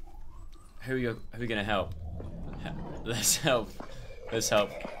 Who are we gonna help? Let's help. Let's help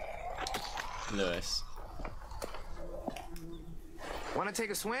Lewis. Want to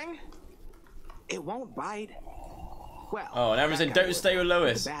take a swing? It won't bite. Well. Oh, and everyone said, "Don't stay with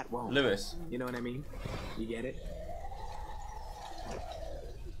Lewis." The bat won't. Lewis. You know what I mean? You get it?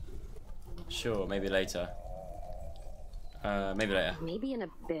 Sure, maybe later. Maybe later. Maybe in a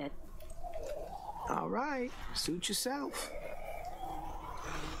bit. All right, suit yourself.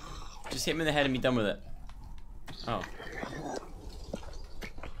 Just hit him in the head and be done with it. Oh.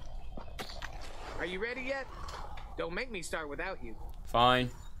 Are you ready yet? Don't make me start without you. Fine.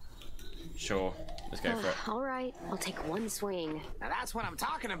 Sure. Let's go for it. All right, I'll take one swing. Now that's what I'm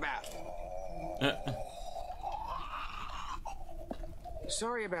talking about.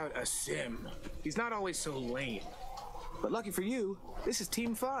 Sorry about a sim. He's not always so lame. But lucky for you, this is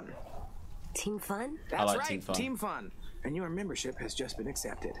team fun. Team fun? That's I like right, team fun. Team fun. And your membership has just been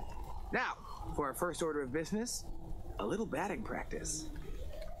accepted. Now, for our first order of business, a little batting practice.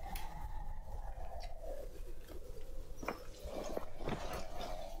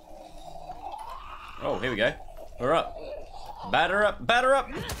 Oh, here we go. We're up. Batter up, batter up.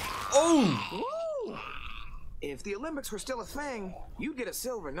 Oh! Woo! If the Olympics were still a thing, you'd get a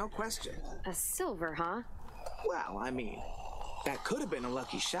silver, no question. A silver, huh? Well, I mean, that could have been a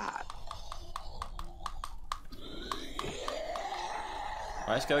lucky shot.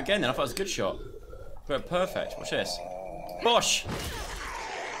 Alright, let's go again then. I thought it was a good shot. Got it perfect. Watch this. Bosh!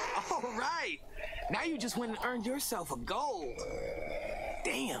 All right. Now you just went and earned yourself a gold.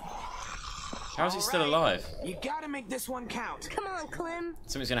 Damn. How is he still alive? You gotta make this one count. Come on, Clem.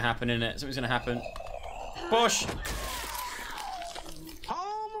 Something's gonna happen in it. Something's gonna happen. Bosh!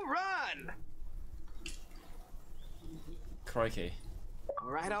 Home run. Crikey.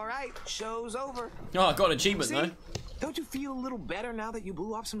 All right. Show's over. Oh, I got an achievement See? though. Don't you feel a little better now that you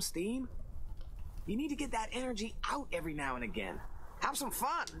blew off some steam? You need to get that energy out every now and again. Have some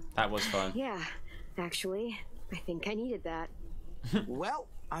fun. That was fun. Yeah, actually, I think I needed that. Well,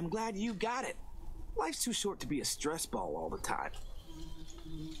 I'm glad you got it. Life's too short to be a stress ball all the time.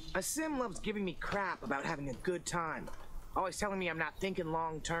 A sim loves giving me crap about having a good time. Always telling me I'm not thinking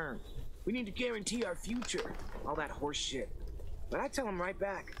long term. We need to guarantee our future. All that horse shit. But I tell him right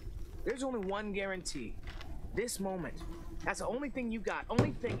back, there's only one guarantee. This moment. That's the only thing you got.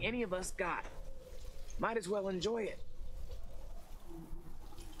 Only thing any of us got. Might as well enjoy it.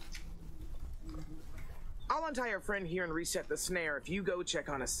 I'll untie your friend here and reset the snare if you go check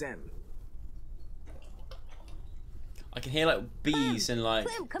on a sim. I can hear like bees and like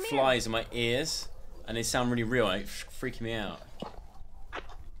Clem, flies in my ears, and they sound really real, like freaking me out.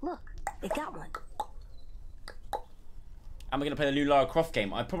 Look, it got one. Am I gonna play the new Lara Croft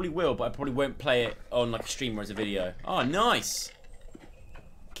game? I probably will, but I probably won't play it on like a stream or as a video. Oh, nice!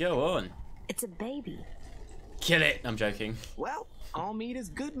 Go on. It's a baby. Kill it! I'm joking. Well, all meat is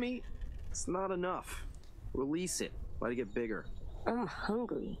good meat. It's not enough. Release it. Let it get bigger. I'm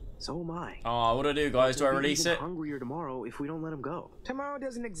hungry. So am I. Oh, what do I do, guys? Do I release it? Hungrier tomorrow if we don't let him go. Tomorrow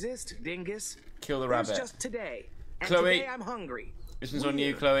doesn't exist, dingus. Kill the There's rabbit. just today. And Chloe. today I'm hungry. This one's on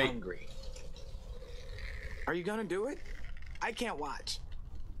you, Chloe. Hungry. Are you gonna do it? I can't watch.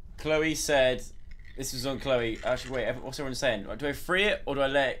 Chloe said, this was on Chloe. Actually, wait, what's everyone saying? Do I free it or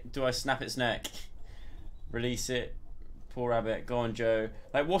do I snap its neck? Release it. Poor rabbit. Go on, Joe.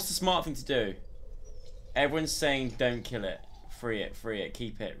 Like, what's the smart thing to do? Everyone's saying don't kill it. free it,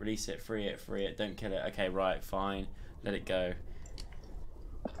 keep it, release it, free it, don't kill it. Okay, right, fine. Let it go.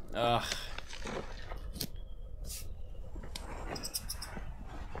 Ugh.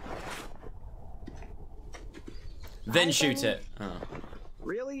 Then shoot it. Oh.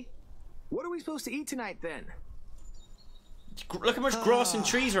 Really? What are we supposed to eat tonight then? Look how much grass and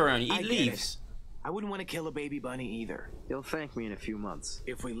trees are around. You eat leaves. I wouldn't want to kill a baby bunny either. You'll thank me in a few months.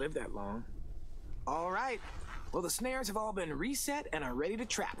 If we live that long. All right. Well, the snares have all been reset and are ready to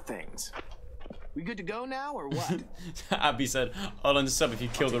trap things. We good to go now, or what? Abby said, I'll unsub if you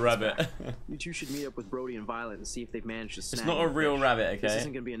kill the rabbit. You two should meet up with Brody and Violet and see if they've managed to snag It's not a real rabbit, okay? This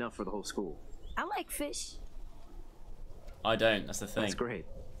isn't going to be enough for the whole school. I like fish. I don't, that's the thing. That's great.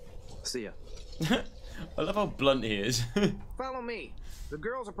 See ya. I love how blunt he is. Follow me. The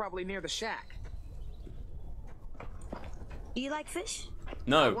girls are probably near the shack. Do you like fish?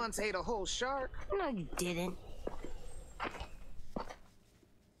 No. I once ate a whole shark. No, you didn't.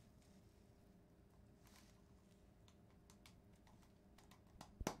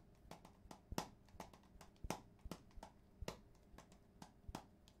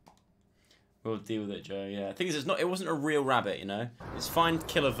 We'll deal with it, Joe. Yeah, the thing is, it wasn't a real rabbit, you know. It's fine to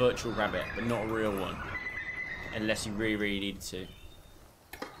kill a virtual rabbit, but not a real one, unless you really, really needed to.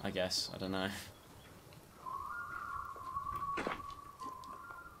 I guess. I don't know.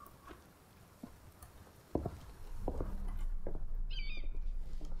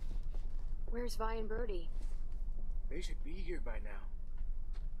 Where's Vi and Brody? They should be here by now.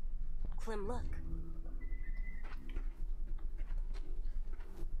 Clem, look.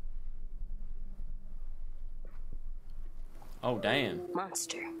 Oh, damn.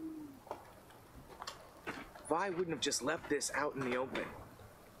 Monster. Vi wouldn't have just left this out in the open.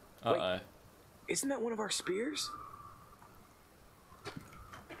 Uh-oh. Wait, isn't that one of our spears?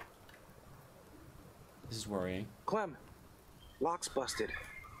 This is worrying. Clem, lock's busted.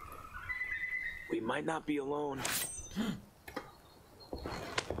 We might not be alone.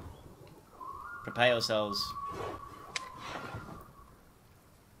 Prepare yourselves.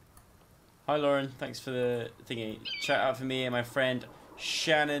 Hi Lauren, thanks for the thingy. Shout out for me and my friend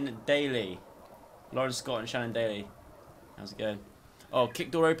Shannon Daly. Lauren Scott and Shannon Daly. How's it going? Oh,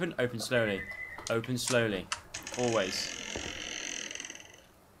 kick door open? Open slowly. Open slowly. Always.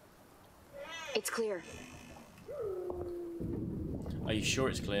 It's clear. Are you sure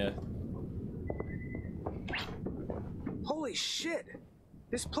it's clear? Holy shit!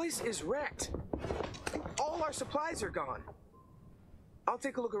 This place is wrecked. All our supplies are gone. I'll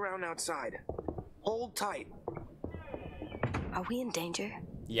take a look around outside. Hold tight. Are we in danger?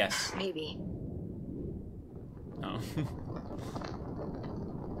 Yes. Maybe. Oh.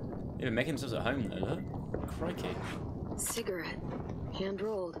 They've been making themselves at home though, look. Crikey. Cigarette.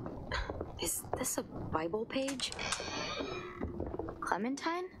 Hand-rolled. Is this a Bible page?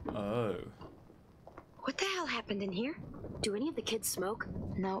 Clementine? Oh. What the hell happened in here? Do any of the kids smoke?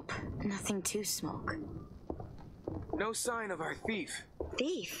 Nope, nothing to smoke. No sign of our thief.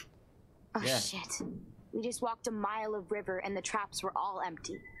 Thief? Oh, Yeah. shit. We just walked a mile of river and the traps were all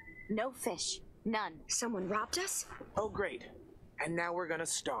empty. No fish. None. Someone robbed us? Oh, great. And now we're gonna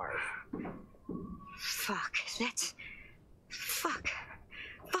starve. Fuck. That's... Fuck.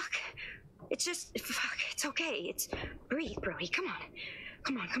 Fuck. It's just... Fuck. It's okay. It's... Breathe, Brody. Come on.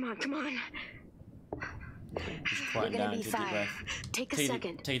 Come on, come on, come on. Quiet We're gonna down, be take a deep fine. breath. Take a Take a-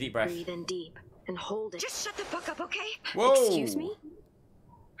 second. take a deep breath. Breathe in deep and hold it. Just shut the fuck up, okay? Whoa! Excuse me?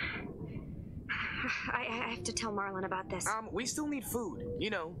 I have to tell Marlon about this. We still need food, you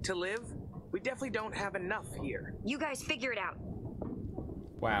know, to live. We definitely don't have enough here. You guys figure it out.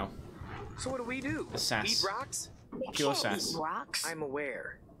 Wow. So what do? The sass. Eat rocks? Pure Can't eat sass. rocks. I'm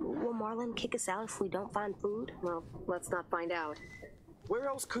aware. Will Marlon kick us out if we don't find food? Well, let's not find out. Where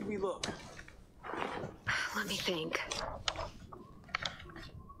else could we look? Let me think.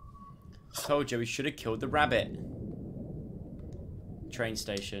 Told you we should have killed the rabbit. Train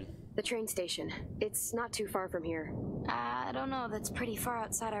station. The train station. It's not too far from here. I don't know, that's pretty far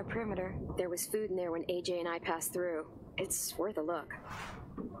outside our perimeter. There was food in there when AJ and I passed through. It's worth a look.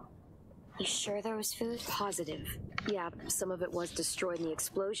 You sure there was food? Positive. Yeah, some of it was destroyed in the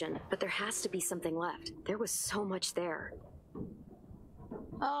explosion, but there has to be something left. There was so much there.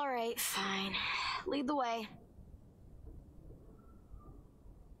 All right, fine. Lead the way.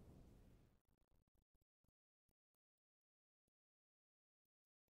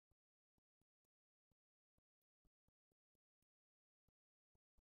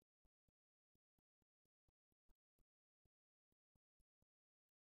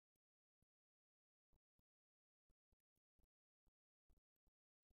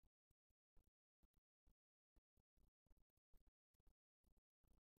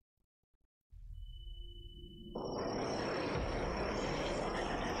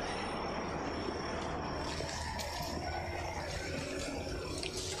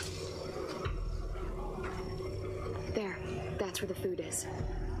 That's where the food is.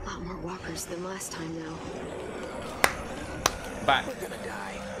 A lot more walkers than last time, though. Back.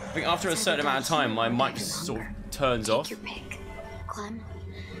 I think after a certain amount of time, my mic sort of turns off. Take your pick. Clem,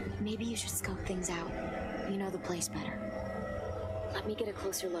 maybe you should scope things out. You know the place better. Let me get a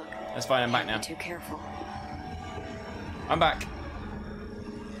closer look. That's fine, I'm back now. Be too careful. I'm back.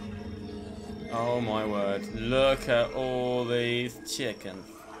 Oh my word. Look at all these chickens.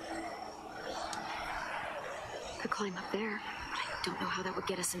 Could climb up there, but I don't know how that would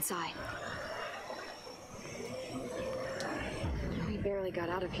get us inside. We barely got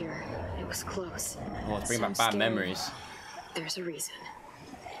out of here. It was close. Oh, it's bringing back bad memories. There's a reason.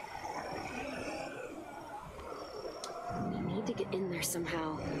 We need to get in there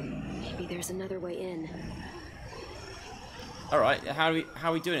somehow. Maybe there's another way in. All right, how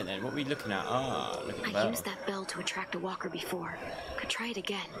are we doing it then? What are we looking at? Ah, look at the bell. I used that bell to attract a walker before. Could try it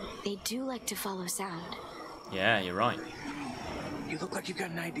again. They do like to follow sound. Yeah, you're right. You look like you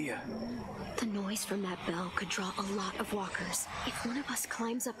got an idea. The noise from that bell could draw a lot of walkers. If one of us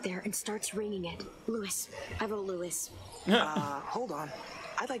climbs up there and starts ringing it. Lewis. I vote Lewis. Hold on.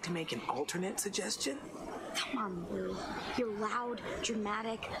 I'd like to make an alternate suggestion. Come on, Lou. You're loud,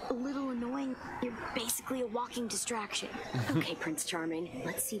 dramatic, a little annoying. You're basically a walking distraction. Okay, Prince Charming.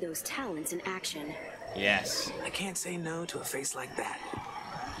 Let's see those talents in action. Yes. I can't say no to a face like that.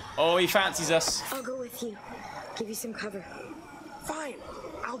 Oh, he fancies us. I'll go with you. Give you some cover. Fine.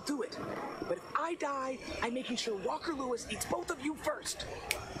 I'll do it. But if I die, I'm making sure Walker Lewis eats both of you first.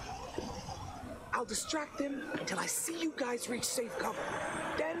 I'll distract him until I see you guys reach safe cover.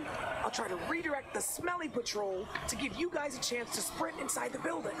 Then, I'll try to redirect the smelly patrol to give you guys a chance to sprint inside the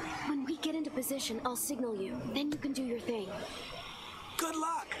building. When we get into position, I'll signal you. Then you can do your thing. Good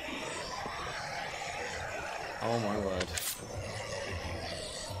luck! Oh my word.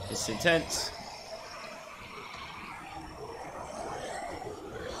 It's intense.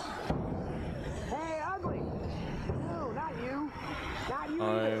 Hey, ugly! No, not you. Not you.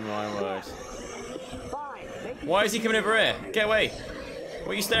 Oh my word. Fine. Why is he coming over here? Get away.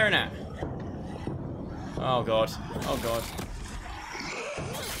 What are you staring at? Oh god. Oh god.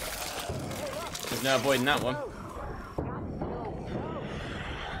 There's no avoiding that one.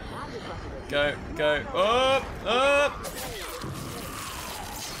 Go, go. Up, up.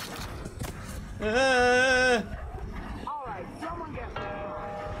 Alright, someone get me.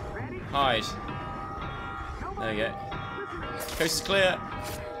 Ready? Hide. There you go. Coast is clear.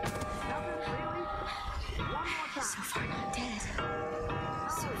 So far, not dead.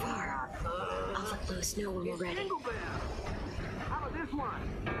 So far. I'll let Lewis know when we're ready. How about this one?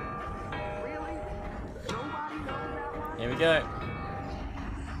 Really? Nobody knows that one? Here we go.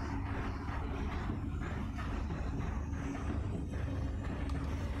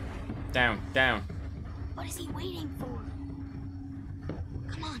 Down, down. What is he waiting for?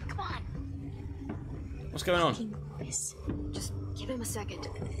 Come on, come on. What's going on? Just give him a second.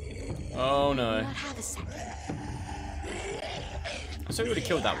 Oh no. Not have a second. I thought we would have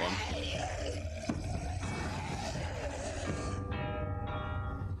killed that one.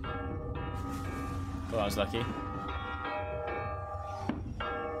 Thought I was lucky.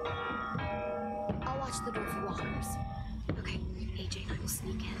 I'll watch the door for walkers. Okay, AJ and I will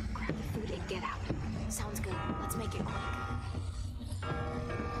sneak in, grab the food, and get out. Sounds good. Let's make it quick.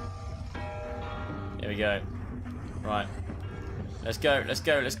 Here we go. Right. Let's go, let's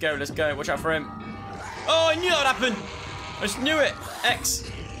go, let's go, let's go. Watch out for him. Oh, I knew that would happen. I just knew it. X.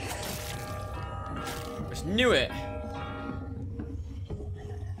 Just knew it.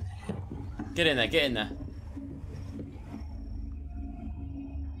 Get in there, get in there.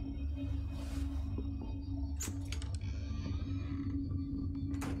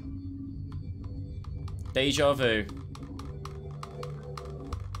 Deja vu.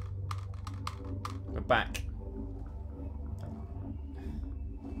 We're back.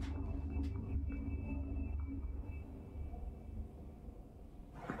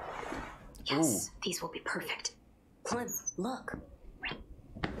 Yes, these will be perfect. Clem, look.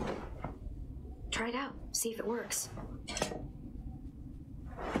 Try it out. See if it works.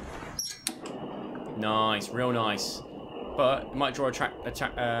 Nice, real nice. But it might draw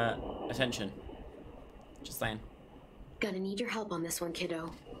attention. Just saying. Gonna need your help on this one,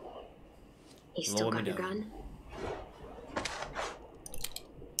 kiddo. You still Lord got your me gun?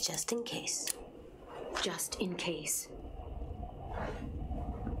 Just in case. Just in case.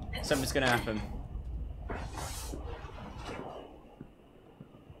 Something's gonna happen.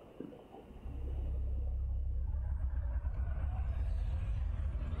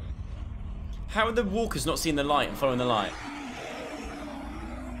 How are the walkers not seeing the light and following the light?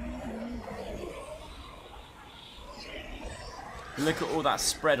 Look at all that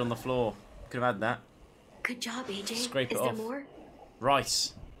spread on the floor. Could have had that. Good job, AJ. Scrape it Is off. there more?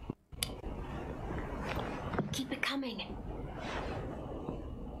 Rice. Keep it coming.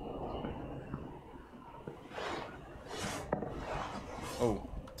 Oh,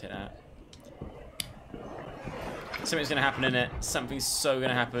 take that. Something's gonna happen in it. Something's so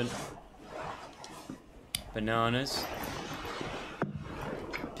gonna happen. Bananas.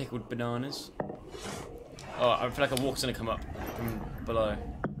 Pickled bananas. Oh, I feel like a walk's gonna come up from below.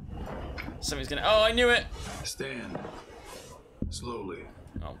 Something's gonna. Oh, I knew it! Stand. Slowly.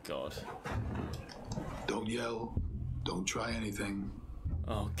 Oh, God. Don't yell. Don't try anything.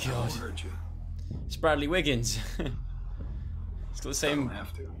 Oh, I God. won't hurt you. It's Bradley Wiggins. It's got the same. I don't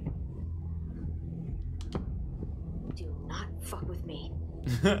have to. Do not fuck with me.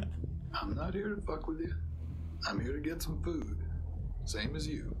 I'm not here to fuck with you. I'm here to get some food. Same as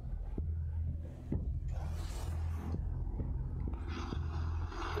you.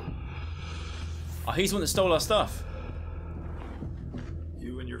 Oh, he's the one that stole our stuff.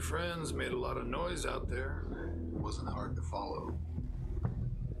 You and your friends made a lot of noise out there. It wasn't hard to follow.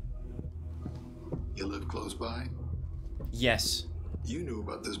 You live close by? Yes. You knew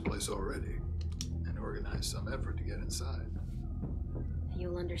about this place already and organized some effort to get inside.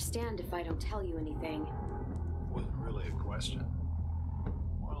 You'll understand if I don't tell you anything. Wasn't really a question.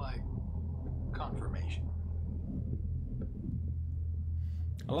 More like confirmation.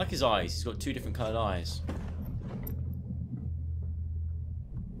 I like his eyes. He's got two different coloured eyes.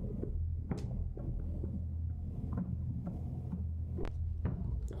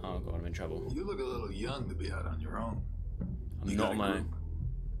 Oh, God, I'm in trouble. You look a little young to be out on your own. I'm not on my own.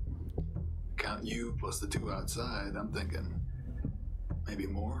 Count you plus the two outside, I'm thinking maybe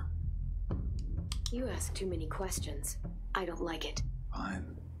more. You ask too many questions. I don't like it.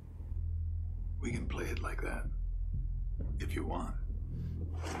 Fine. We can play it like that. If you want.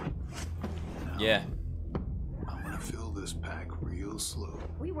 Now, Yeah. I'm gonna fill this pack real slow.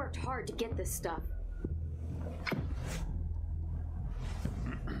 We worked hard to get this stuff.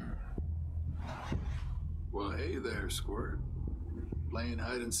 Well, hey there, Squirt. Playing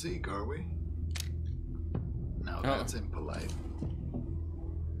hide and seek, are we? Now that's impolite.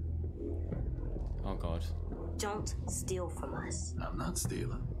 Oh, God. Don't steal from us. I'm not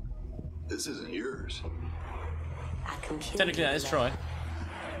stealing. This isn't yours. I can kill Technically, you. let's try.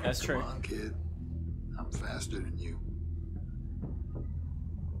 That's true. Come on, kid. I'm faster than you.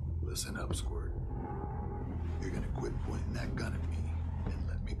 Listen up, Squirt. You're gonna quit pointing that gun at me and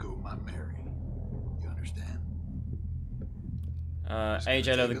let me go my Mary. You understand?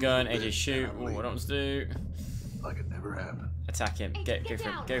 AJ load the gun, AJ shoot. Oh, what else to do? Like it never happened. Attack him. Go for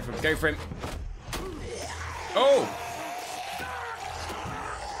him. Go for him. Go for him. Oh!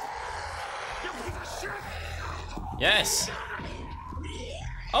 Yes!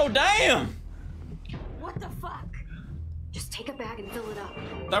 Oh, damn! What the fuck? Just take a bag and fill it up.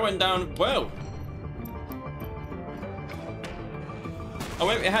 That went down well. Oh,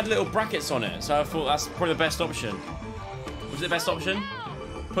 wait, it had little brackets on it, so I thought that's probably the best option. Was it the best option?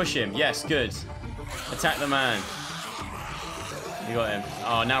 Push him. Yes, good. Attack the man. You got him.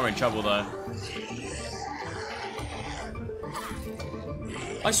 Oh, now we're in trouble, though.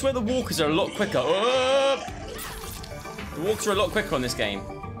 I swear the walkers are a lot quicker. Oh! The walkers are a lot quicker on this game.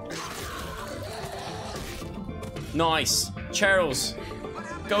 Nice. Cheryl's.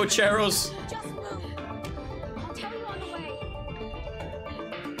 Go, Cheryl's.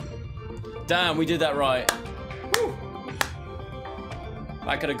 Damn, we did that right. Whew.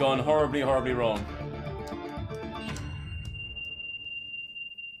 That could have gone horribly, horribly wrong.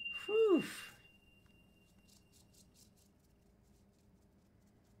 Whew.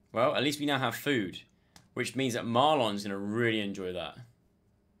 Well, at least we now have food, which means that Marlon's going to really enjoy that.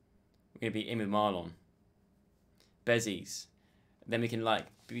 We're going to be in with Marlon. Bezzies. Then we can, like,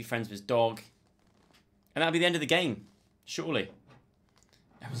 be friends with his dog. And that'll be the end of the game. Surely.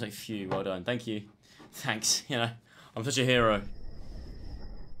 I was like, phew, well done. Thank you. Thanks. You know, I'm such a hero.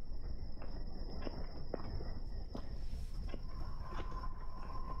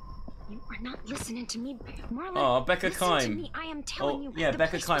 You are not listening to me, Marlon. Oh, Becca listen Kime. to me. I am telling you. Yeah, the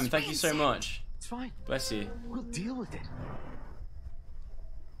Becca place was Kime. Thank you so ransacked. much. It's fine. Bless you. We'll deal with it.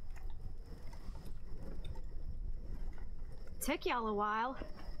 Took y'all a while.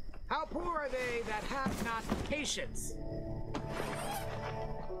 How poor are they that have not patience?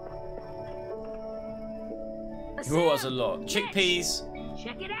 Who was a lot? Chickpeas.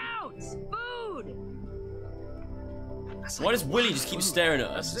 Check it out! Food! Why does Willie just keep staring at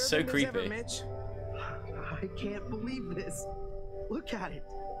us? It's so Observant as ever, creepy. Mitch. I can't believe this. Look at it.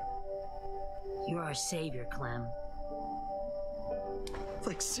 You're our savior, Clem.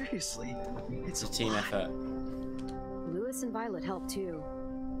 Like, seriously, it's a team effort. Lewis and Violet helped too.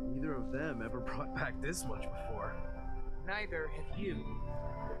 Neither of them ever brought back this much before. Neither have you.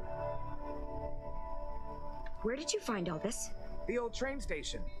 Where did you find all this? The old train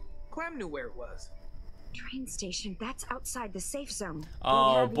station. Clem knew where it was. Train station? That's outside the safe zone.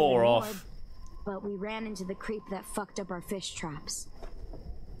 Oh, bore off. But we ran into the creep that fucked up our fish traps.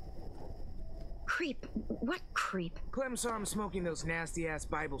 Creep? What creep? Clem saw him smoking those nasty-ass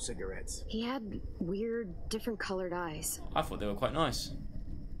Bible cigarettes. He had weird, different colored eyes. I thought they were quite nice.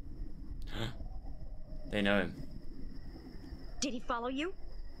 They know him. Did he follow you?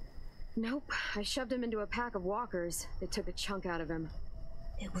 Nope. I shoved him into a pack of walkers. It took a chunk out of him.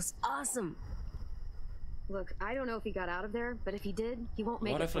 It was awesome. Look, I don't know if he got out of there, but if he did, he won't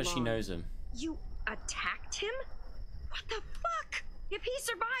make it for long. What if she knows him? You attacked him? What the fuck? If he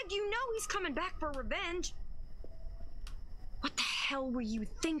survived, you know he's coming back for revenge. What the hell were you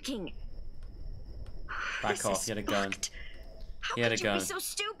thinking? Back off, he had a gun. How could you be so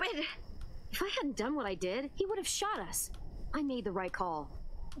stupid? If I hadn't done what I did, he would have shot us. I made the right call.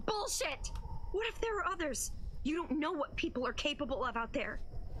 Bullshit! What if there are others? You don't know what people are capable of out there.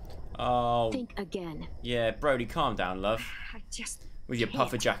 Oh. Think again. Yeah, Brody, calm down, love. I just With your can't.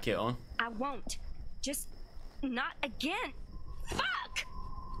 puffer jacket on. I won't. Just not again. Fuck!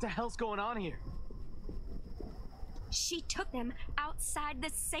 What the hell's going on here? She took them outside the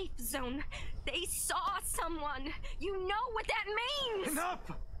safe zone. They saw someone. You know what that means!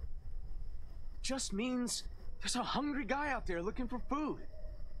 Enough! Just means there's a hungry guy out there looking for food.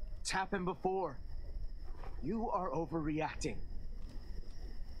 It's happened before. You are overreacting.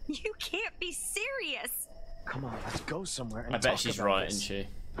 You can't be serious. Come on, let's go somewhere and I bet talk she's about right, this. isn't she?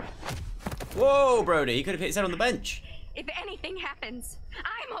 Whoa, Brody, he could have hit his head on the bench. If anything happens,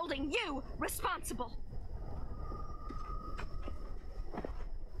 I'm holding you responsible.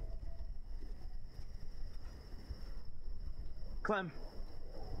 Clem.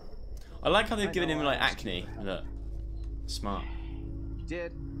 I like how they've given him like acne. Look, smart. You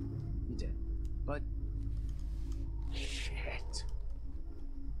did. You did. But shit.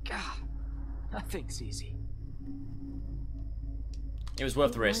 God, nothing's easy. It was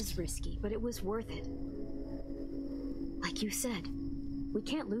worth the It risk. was risky, but it was worth it. Like you said, we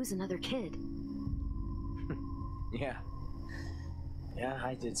can't lose another kid. Yeah. Yeah,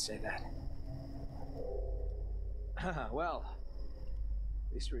 I did say that. Well,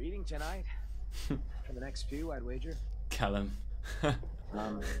 at least we're eating tonight. For the next few, I'd wager. Callum.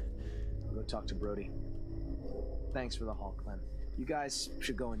 I'll go talk to Brody. Thanks for the haul, Clem. You guys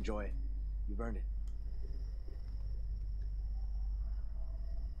should go enjoy it. You've earned it.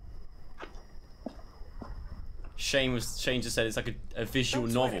 Shane just said it's like a visual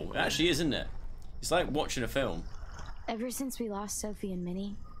novel. It actually is, isn't it? It's like watching a film. Ever since we lost Sophie and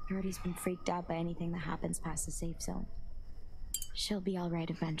Minnie, Brody's been freaked out by anything that happens past the safe zone. She'll be alright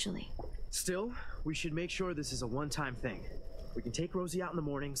eventually. Still, we should make sure this is a one-time thing. We can take Rosie out in the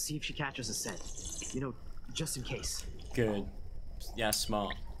morning, see if she catches a scent. You know, just in case. Good. Yeah,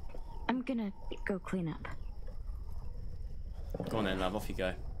 smart. I'm gonna go clean up. Go on then, love. Off you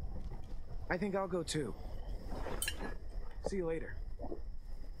go. I think I'll go too. See you later.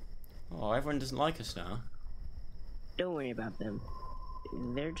 Oh, everyone doesn't like us now. Don't worry about them.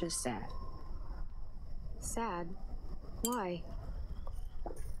 They're just sad. Sad? Why?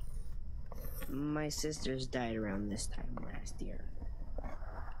 My sisters died around this time last year.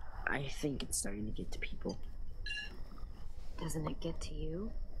 I think it's starting to get to people. Doesn't it get to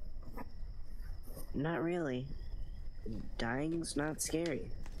you? Not really. Dying's not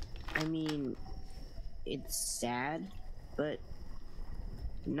scary. I mean, it's sad, but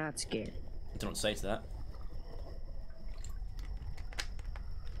not scary. I don't say to that.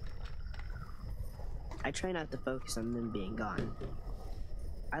 I try not to focus on them being gone.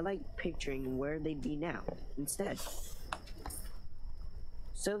 I like picturing where they'd be now, instead.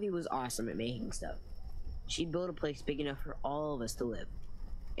 Sophie was awesome at making stuff. She'd build a place big enough for all of us to live.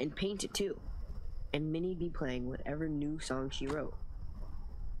 And paint it too. And Minnie'd be playing whatever new song she wrote.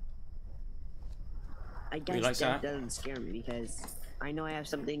 I guess like death that? doesn't scare me because I know I have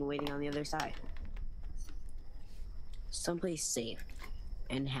something waiting on the other side. Someplace safe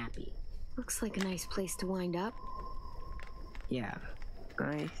and happy. Looks like a nice place to wind up. Yeah,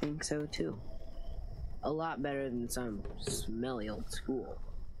 I think so too. A lot better than some smelly old school.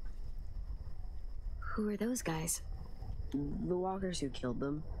 Who are those guys? The walkers who killed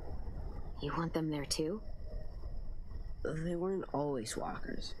them. You want them there too? They weren't always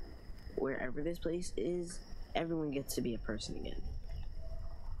walkers. Wherever this place is, everyone gets to be a person again.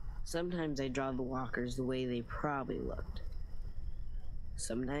 Sometimes I draw the walkers the way they probably looked.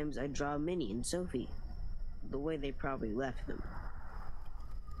 Sometimes I draw Minnie and Sophie, the way they probably left them.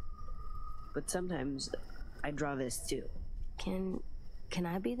 But sometimes I draw this too. Can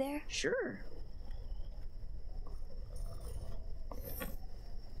I be there? Sure.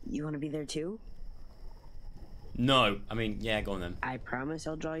 You want to be there too? No. I mean, yeah, go on then. I promise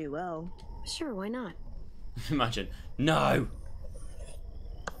I'll draw you well. Sure, why not? Imagine. No!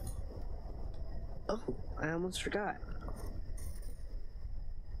 Oh, I almost forgot.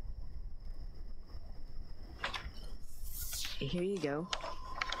 Here you go.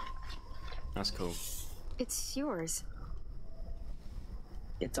 That's cool. It's yours.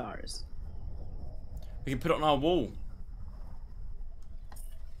 It's ours. We can put it on our wall.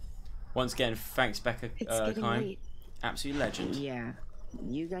 Once again, thanks, Becca Kime. Absolute legend. Yeah.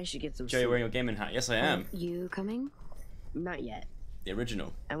 You guys should get some Joe, you're wearing your gaming hat. Yes, I am. You coming? Not yet. The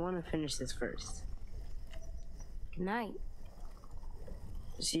original. I want to finish this first. Good night.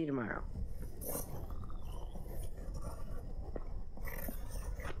 See you tomorrow.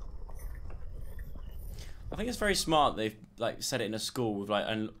 I think it's very smart they've like set it in a school with like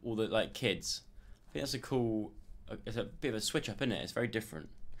and all the like kids. I think that's a cool. It's a bit of a switch up, isn't it? It's very different.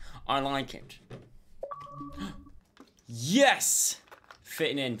 I like it. Yes,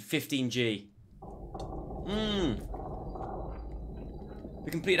 fitting in 15G.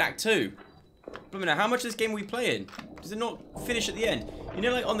 We completed Act 2. But now, how much of this game are we playing? Does it not finish at the end? You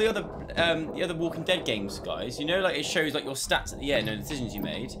know, like on the other Walking Dead games, guys. You know, like it shows like your stats at the end and the decisions you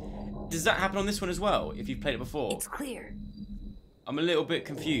made. Does that happen on this one as well, if you've played it before? It's clear. I'm a little bit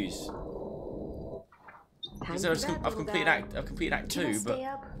confused. I've completed Act 2, but... Stay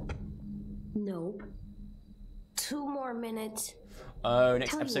up? Nope. 2 more minutes. Oh,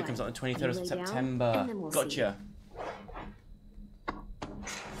 next episode comes out on the 23rd of September. Gotcha.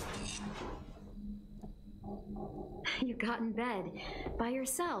 You got in bed by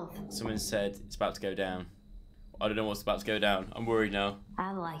yourself. Someone said it's about to go down. I don't know what's about to go down. I'm worried now.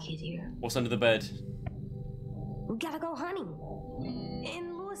 I like it here. What's under the bed? We gotta go hunting.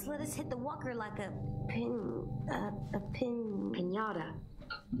 And Louis let us hit the walker like a pinata.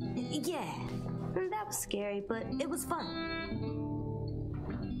 Yeah, that was scary, but it was fun.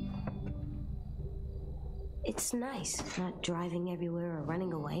 It's nice not driving everywhere or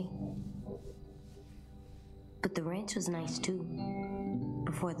running away. But the ranch was nice too,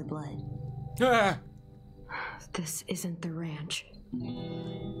 before the blood. Ah! This isn't the ranch.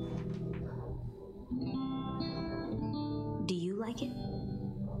 Do you like it?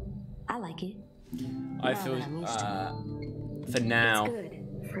 I like it. I feel, for now. It's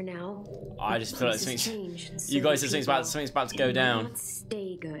good. For now. I just feel like something's... Changed, you guys said something's about to go down.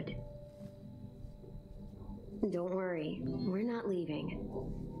 Stay good. Don't worry, we're not leaving.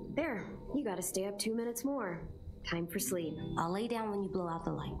 There, you gotta stay up 2 minutes more. Time for sleep. I'll lay down when you blow out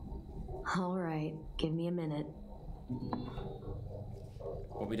the light. All right, give me a minute.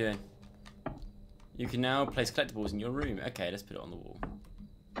 What are we doing? You can now place collectibles in your room. Okay, let's put it on the wall.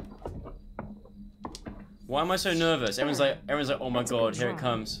 Why am I so nervous? Everyone's like, oh my god, here it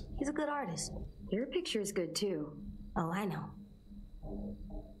comes. He's a good artist. Your picture's good too. Oh, I know.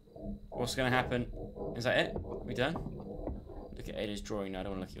 What's gonna happen? Is that it? We done? Look at Ada's drawing now. I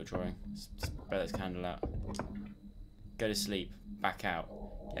don't want to look at your drawing. Just bear this candle out. Go to sleep. Back out.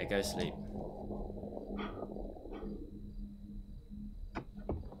 Yeah, go to sleep.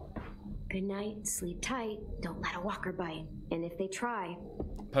 Good night. Sleep tight. Don't let a walker bite. And if they try,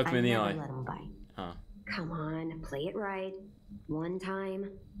 poke them in the eye. Let them bite. Huh. Come on, play it right. One time.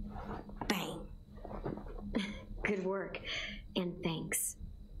 Bang. Good work. And thanks.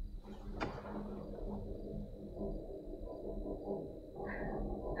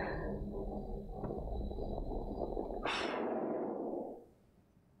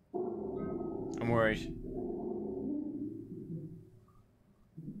 I'm worried.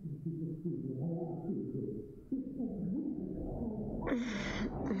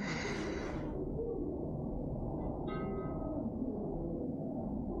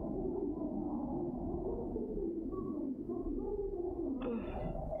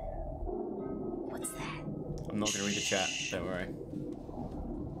 What's that? I'm not going to read the chat, don't worry.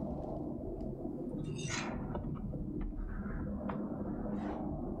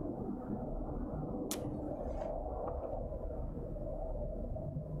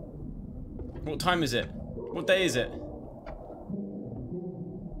 What time is it? What day is it?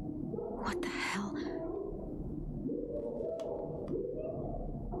 What the hell?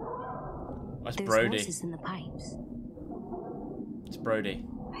 That's There's Brody. voices in the pipes. It's Brody.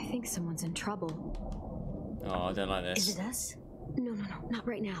 I think someone's in trouble. Oh, I don't like this. Is it us? No, not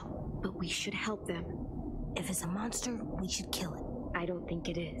right now. But we should help them. If it's a monster, we should kill it. I don't think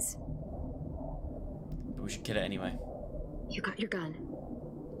it is. But we should kill it anyway. You got your gun?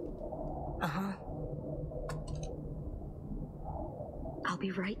 Uh-huh. I'll be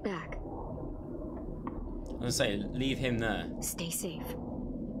right back. I was gonna say, leave him there. Stay safe.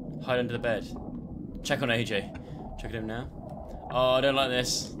 Hide under the bed. Check on AJ. Check him now. Oh, I don't like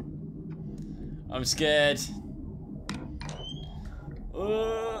this. I'm scared.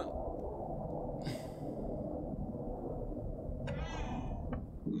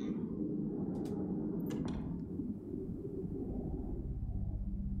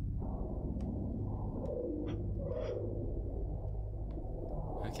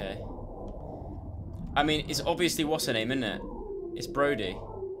 Okay. I mean, it's obviously what's her name, isn't it? It's Brody.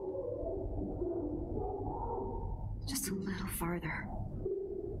 Just a little farther.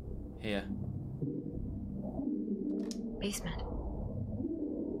 Here. Basement.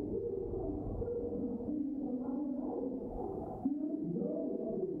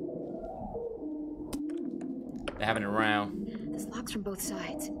 They're having a row. This lock's from both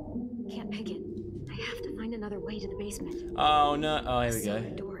sides. Can't pick it. I have to find another way to the basement. Oh no! Oh, here we go.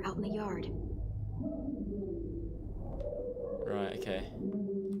 Secret door out in the yard. Right. Okay.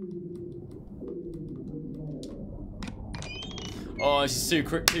 Oh, this is too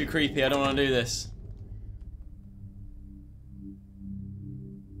creepy. I don't want to do this.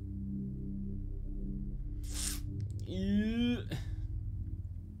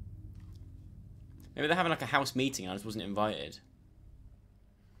 Maybe they're having like a house meeting. I just wasn't invited.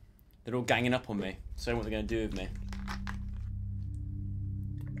 They're all ganging up on me, saying what they're going to do with me.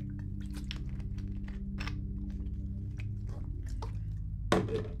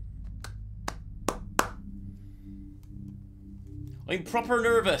 I'm proper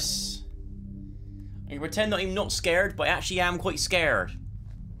nervous. I can pretend that I'm not scared, but I actually am quite scared.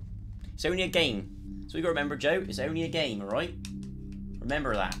 It's only a game. So you gotta remember, Joe, it's only a game, alright?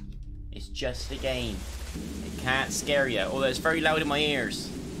 Remember that. It's just a game. It can't scare you, although it's very loud in my ears.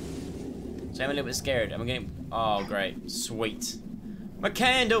 So I'm a little bit scared. I'm getting... Oh, great. Sweet. My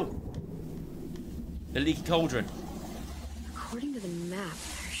candle! The leaky cauldron. According to the map,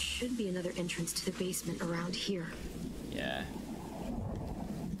 there should be another entrance to the basement around here. Yeah.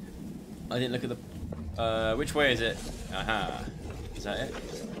 I didn't look at the... which way is it? Aha. Is that it?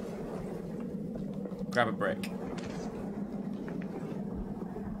 Grab a brick.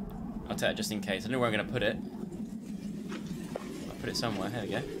 I'll take it just in case. I don't know where I'm going to put it. I'll put it somewhere. Here we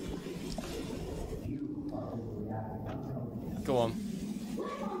go. Go on.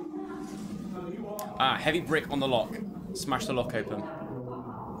 Ah, heavy brick on the lock. Smash the lock open.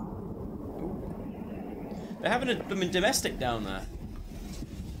 Ooh. They're having a blooming domestic down there.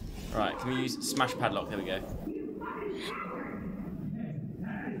 Right, can we use smash padlock? There we go.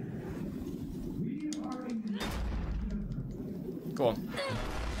 Go on.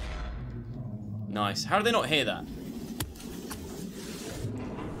 Nice. How do they not hear that?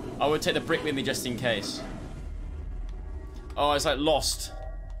 I would take the brick with me just in case. Oh, it's like lost.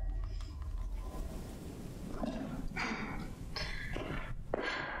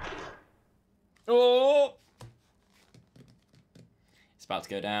 Oh! It's about to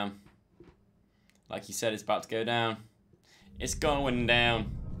go down. Like you said, it's about to go down. It's going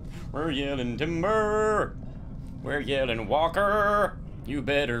down. We're yelling timber. We're yelling Walker. You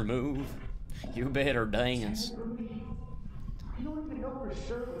better move. You better dance. You don't even know for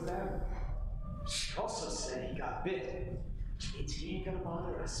sure it was that. She also said he got bit. He ain't gonna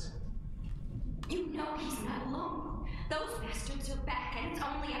bother us. You know he's not alone. Those bastards are back, and it's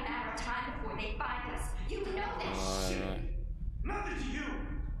only a matter of time before they find us. You know that shit. Right. Nothing to you.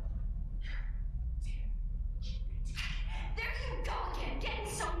 There you go again,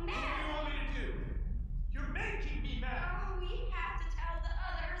 getting so mad. What do you want me to do? You're making me mad. Oh, we have to tell the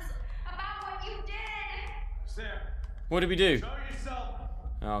others about what you did. Sam. What did we do? Show yourself.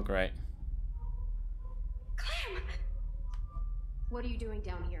 Oh, great. Clem! What are you doing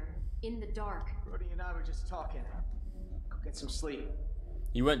down here? In the dark? Brody and I were just talking. Go get some sleep.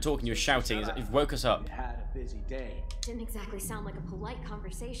 You weren't talking, you were shouting. You've woke us up. You had a busy day. Didn't exactly sound like a polite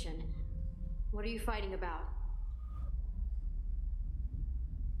conversation. What are you fighting about?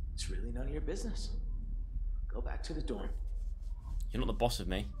 It's really none of your business. Go back to the dorm. You're not the boss of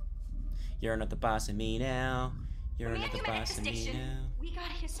me. You're not the boss of me now. You're not the boss of me now. We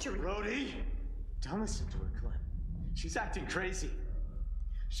got history. Brody! Don't listen to her, Clem. She's acting crazy.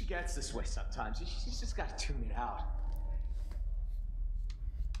 She gets this way sometimes. She's just got to tune it out.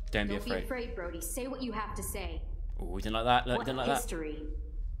 Don't be Don't afraid. be afraid, Brody. Say what you have to say. Oh, we didn't like that. Look, What didn't like that. history?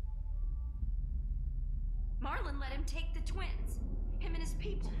 Marlon let him take the twins. Him and his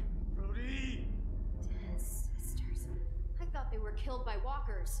people. Brody! His sisters. I thought they were killed by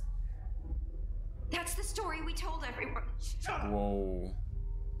walkers. That's the story we told everyone. Shut up! Whoa.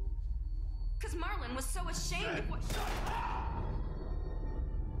 Because Marlon was so ashamed of what...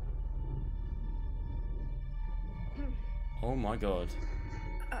 Oh my god.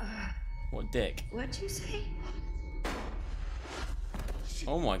 What dick? What'd you say?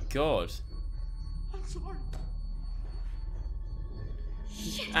 Oh my god. I'm sorry.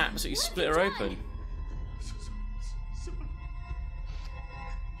 He absolutely split her open. Sorry.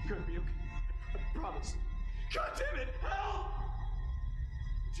 You're gonna be okay. I promise. God damn it! Help!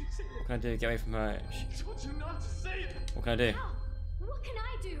 What can I do? Get away from her. I told you not to say it. What can I do? What can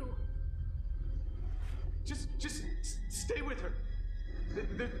I do? Just stay with her.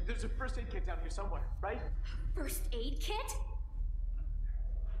 There's a first aid kit down here somewhere, right? First aid kit?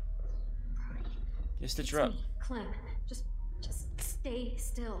 Just stitch her up. Clem, just stay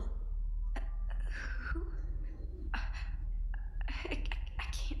still. Who? I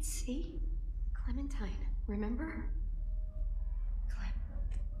can't see. Clementine, remember? Clem,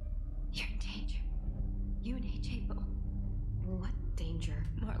 you're in danger. You and AJ both. What danger?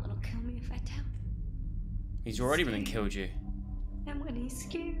 Marlon will kill me if I tell. He's already been killed you. And when he's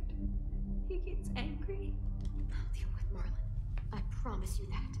scared, he gets angry. I'll deal with Marlon. I promise you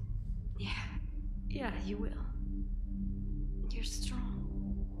that. Yeah, you will. You're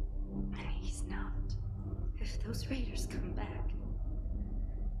strong. And he's not. If those raiders come back,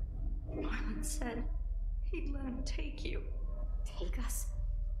 Marlon said he'd let him take you. Take us?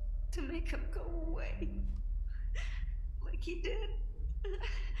 To make him go away. Like he did.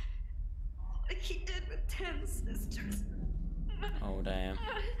 Like he did with 10 sisters. Oh, damn.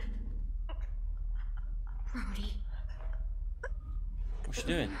 Brody. What's she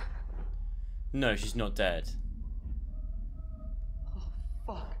doing? No, she's not dead. Oh,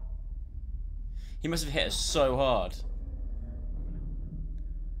 fuck. He must have hit her so hard.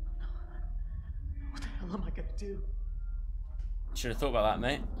 What the hell am I gonna do? Should have thought about that,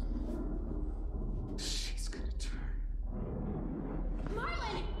 mate. She's gonna turn.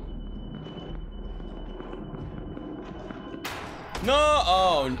 Marlon! No!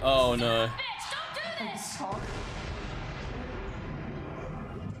 Oh no. I'm sorry.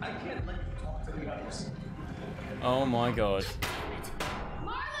 I can't let you talk to the others. Oh my god.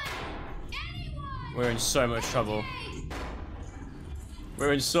 We're in so much trouble.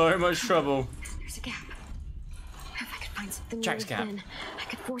 We're in so much trouble. There's a gap. If I could find something Jack's really gap. thin, I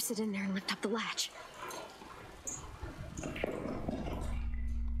could force it in there and lift up the latch. Can't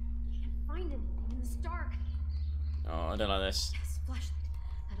find anything in this dark. Oh, I don't like this. Yes, flashlight.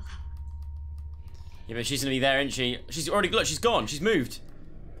 That'll help. Yeah, but she's gonna be there, isn't she? She's already, look, she's gone. She's moved.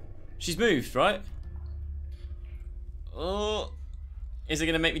 She's moved, right? Oh. Is it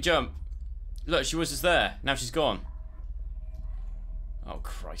gonna make me jump? Look, she was just there. Now she's gone. Oh,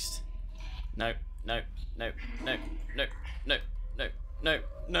 Christ. No, no, no, no, no, no, no, no,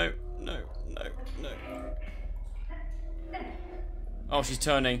 no, no, no, no. Oh, she's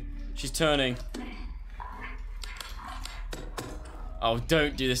turning. She's turning. Oh,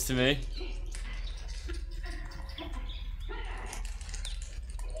 don't do this to me.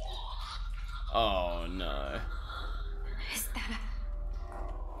 Oh, no. Is that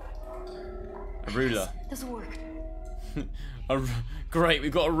A ruler. Doesn't work. Great,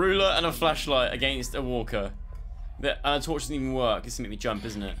 we've got a ruler and a flashlight against a walker. And a torch doesn't even work. It's gonna make me jump,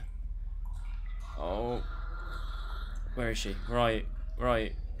 isn't it? Oh. Where is she? Where are you? Where are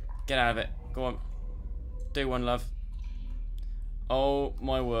you? Get out of it. Go on. Do one, love. Oh,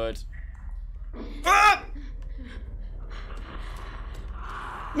 my word. Ah!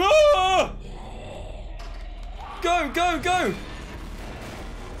 No! Go, go, go!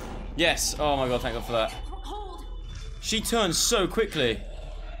 Yes. Oh my god, thank god for that. She turns so quickly.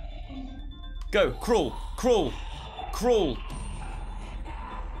 Go, crawl, crawl, crawl.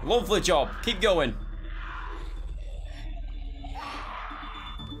 Lovely job. Keep going.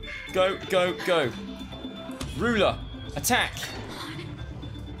 Go, go, go. Ruler, attack.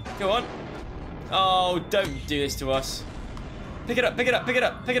 Go on. Oh, don't do this to us. Pick it up, pick it up, pick it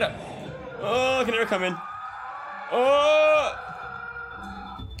up, pick it up. Oh, I can hear her coming. Oh!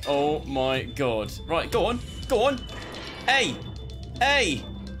 Oh my god. Right, go on, go on. A, A,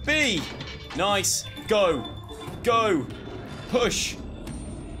 B. Nice. Go, go. Push.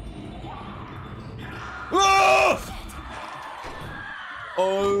 Oh!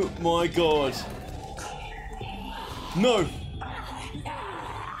 Oh my god. No.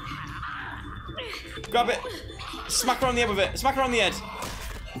 Grab it. Smack her on the head with it. Smack her on the head.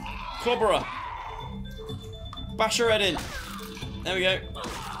 Clobber her. Bash her head in. There we go.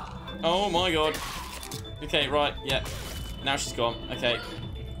 Oh my god. Okay, right, yeah. Now she's gone. Okay.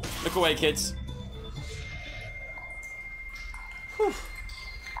 Look away, kids. Whew.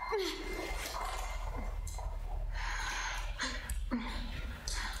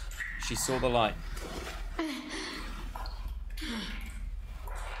 She saw the light.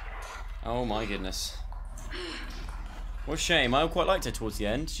 Oh my goodness. What a shame. I quite liked her towards the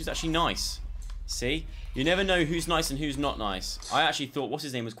end. She's actually nice. See? You never know who's nice and who's not nice. I actually thought what's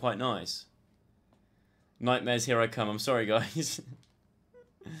his name was quite nice. Nightmares, here I come. I'm sorry, guys.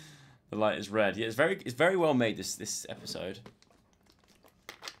 The light is red. Yeah, it's very well made, this episode.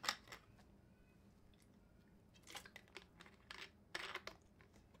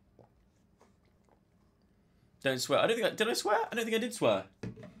 Don't swear. I don't think did I swear? I don't think I did swear.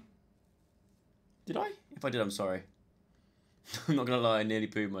 Did I? If I did, I'm sorry. I'm not gonna lie, I nearly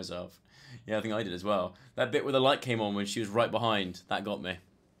pooed myself. Yeah, I think I did as well. That bit where the light came on when she was right behind, that got me.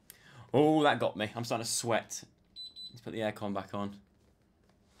 Oh, that got me. I'm starting to sweat. Let's put the aircon back on.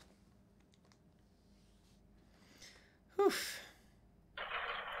 Whew.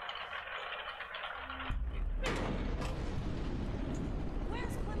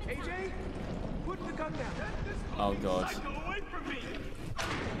 AJ, put the gun down. Oh god.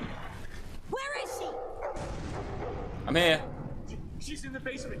 Where is she? I'm here. She's in the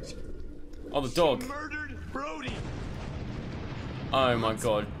basement. Oh, the dog. She murdered Brody. Oh my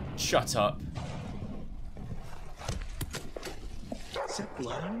god. Shut up. Is that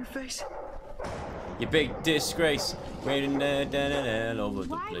blood on your face? You big disgrace. Waiting there, all over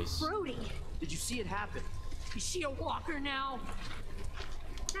the place. Brody? Did you see it happen? Is she a walker now?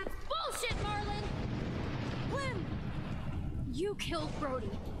 That's bullshit, Marlon! Clem! You killed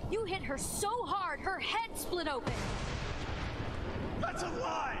Brody. You hit her so hard, her head split open. That's a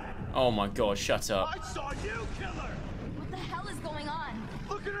lie! Oh my god, shut up. I saw you kill her! What the hell is going on?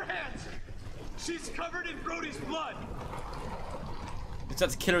 Look at her hands! She's covered in Brody's blood! It's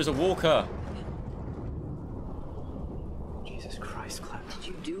that to kill her as a walker. Jesus Christ, Clem. What did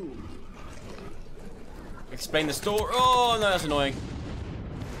you do? Explain the story. Oh no, that's annoying.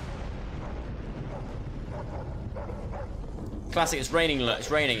 Classic, it's raining, look, it's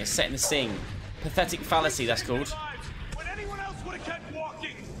raining, it's setting the scene. Pathetic fallacy, that's called. When anyone else would have kept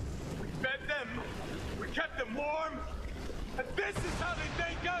walking, we fed them, we kept them warm, and this is how they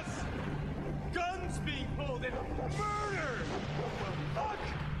thank us? Guns being pulled and murder! Well, fuck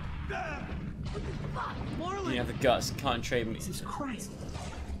them! Marlon! You don't have the guts, can't trade me. Jesus Christ.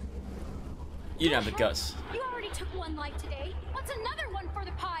 You don't have the guts. You already took one life today. What's another one for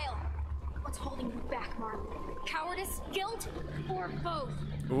the pile? What's holding you back, Marlon? Cowardice, guilt, or both?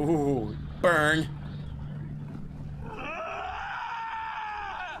 Ooh, burn.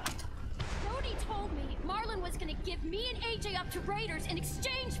 Brody told me Marlon was gonna give me and AJ up to Raiders in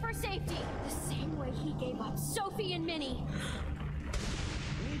exchange for safety. The same way he gave up Sophie and Minnie.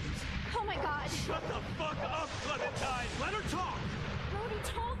 Oh my god. Shut the fuck up, Clementine! Let her talk! Brody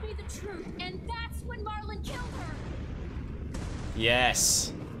told me the truth, and that's when Marlon killed her.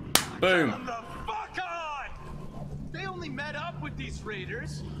 Yes. Boom. Come the fuck on! They only met up with these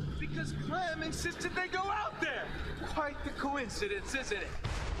raiders because Clem insisted they go out there. Quite the coincidence, isn't it?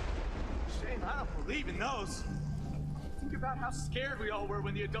 Shame I don't believe in those. Think about how scared we all were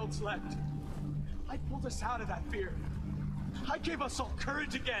when the adults left. I pulled us out of that fear. I gave us all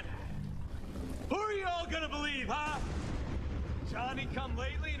courage again. Who are you all gonna believe, huh? Johnny come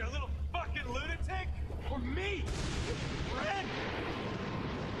lately and her little fucking lunatic? Or me? Friend?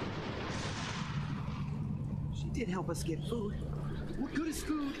 She did help us get food. What good is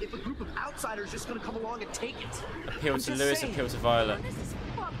food if a group of outsiders just gonna come along and take it? Appeal to Lewis, appeal to Violet. This is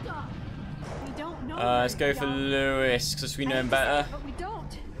fucked up. We don't know. Let's go for Lewis, because we know him better. But we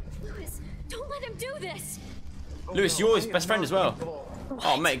don't. Lewis, don't let him do this. Lewis, you're his best friend as well.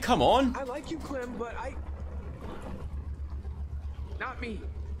 Oh, mate, come on. I like you, Clem, but not me.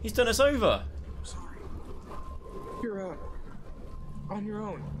 He's done us over. Sorry. You're, on your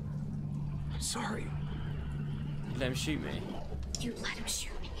own. I'm sorry. You let him shoot me. You let him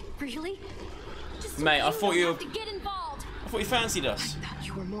shoot me? Really? Just Mate, I thought you... have to get involved. I thought you fancied us. I thought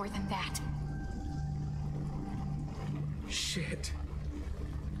you were more than that. Shit.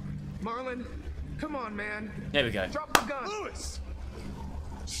 Marlon, come on, man. There we go. Drop the gun. Lewis!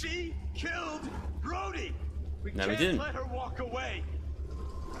 She killed Brody! We No, we can't didn't. let her walk away.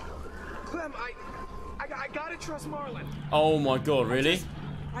 Clem, I gotta trust Marlon. Oh my god, really?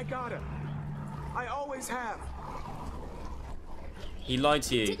 I gotta. I always have. He lied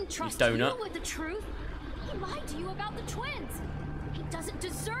to you, Didn't you trust donut. you with the truth. He lied to you about the twins. He doesn't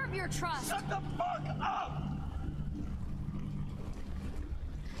deserve your trust. Shut the fuck up!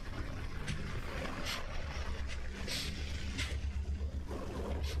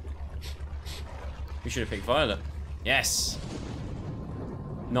 We should have picked Violet. Yes.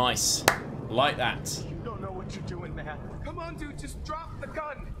 Nice. Like that. You don't know what you're doing, man. Come on, dude, just drop the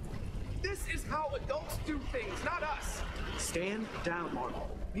gun. This is how adults do things, not us. Stand down, Marvel.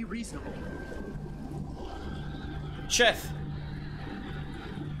 Be reasonable. Chef.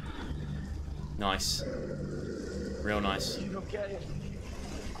 Nice. Real nice. You don't get it.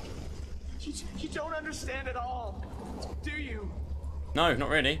 You don't understand at all, do you? No, not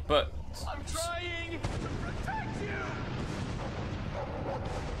really, but... I'm trying to protect you!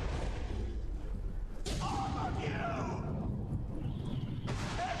 All of you!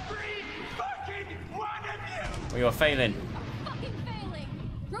 Every fucking one of you! We are failing. Fucking failing!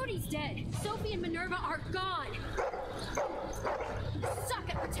 Brody's dead. Sophie and Minerva are gone. You suck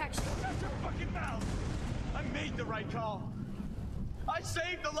at protection. Shut your fucking mouth! I made the right call. I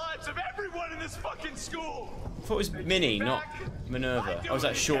saved the lives of everyone in this fucking school! I thought it was Minnie, not Minerva. Oh, was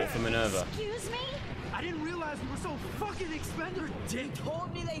that short for Minerva? Excuse me? I didn't realize we were so fucking expendable. They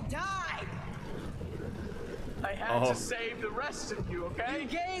told me they died! I had to save the rest of you, okay? You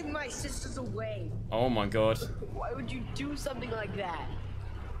gave my sisters away. Oh my god. Why would you do something like that?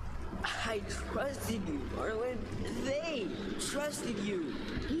 I trusted you, Marlon. They trusted you.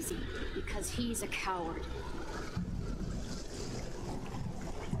 Easy, because he's a coward.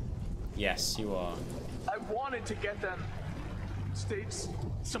 Yes, you are. I wanted to get them. Stage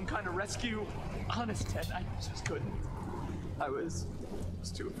some kind of rescue. Honest, Ted, I just couldn't. I was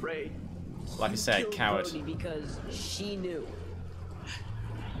too afraid. Like I said, Killed coward. Brody because she knew.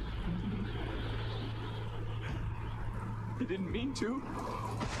 I didn't mean to.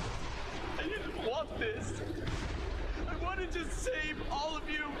 I didn't want this. I wanted to save all of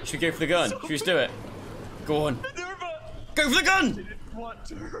you. Should we go for the gun? Should we just do it? Go on. Minerva! Go for the gun! I didn't want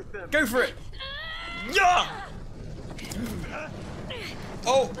to hurt them. Go for it! Yeah!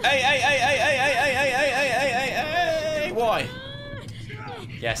 Oh, hey! Why?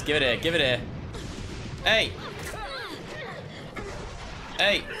 Yes, give it here, give it here. Hey!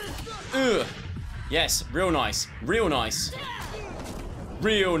 Hey! Ugh! Yes, real nice, real nice.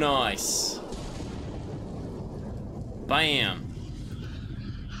 Real nice. Bam!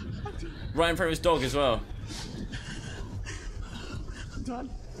 Right in front of his dog as well. I'm done.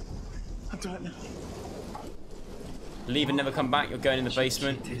 I'm done. Leave and never come back. You're going in the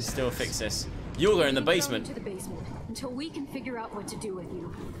basement. Still fix this. You're going in the basement. To the basement until we can figure out what to do with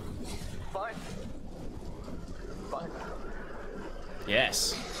you. Fine. Fine.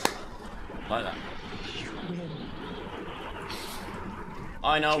 Yes. Like that. You win.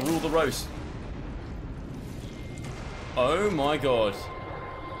 I now rule the roast. Oh my god.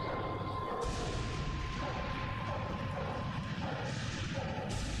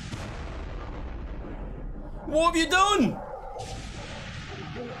 What have you done?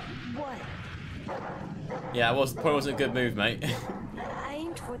 What? Yeah, it probably wasn't a good move, mate. I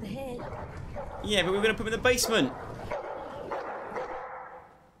aimed for the head. Yeah, but we were going to put him in the basement.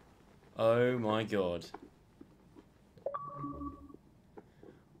 Oh my god.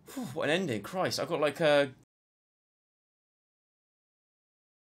 Whew, what an ending. Christ, I got like a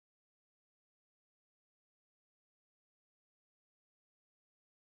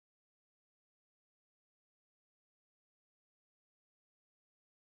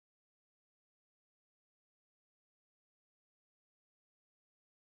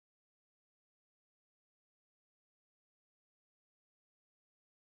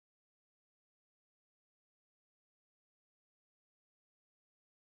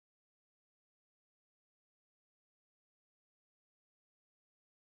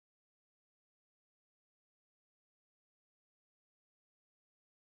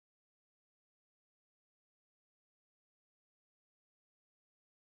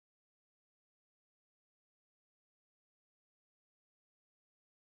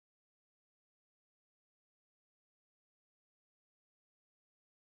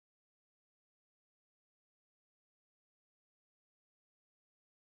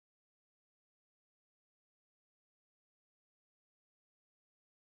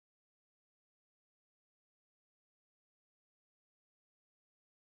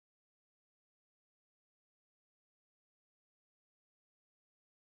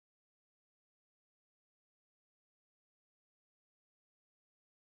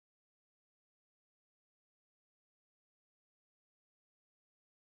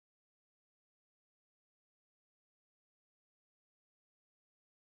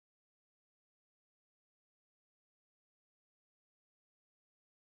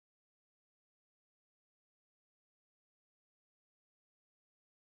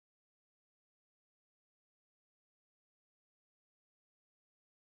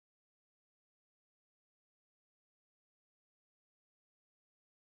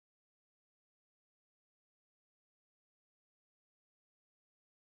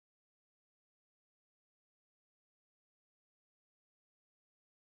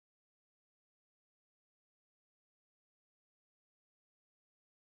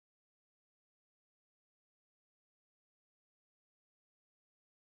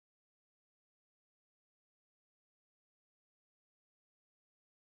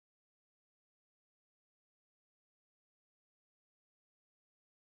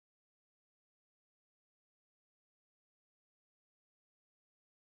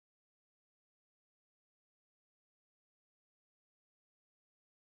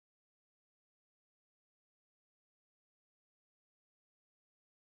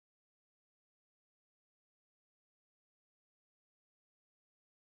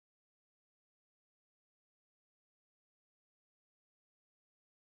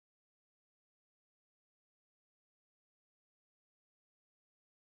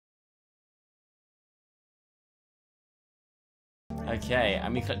Okay,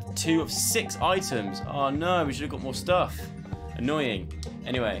 and we collected 2 of 6 items. Oh no, we should have got more stuff. Annoying.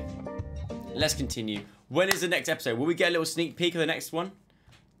 Anyway, let's continue. When is the next episode? Will we get a little sneak peek of the next one?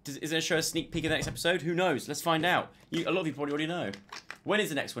 Is there a show a sneak peek of the next episode? Who knows? Let's find out. A lot of you probably already know. When is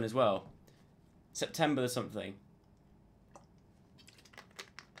the next one as well? September or something.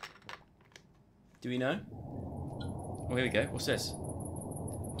 Do we know? Oh, here we go. What's this?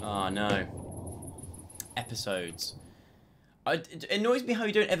 Oh, no. Episodes. It annoys me how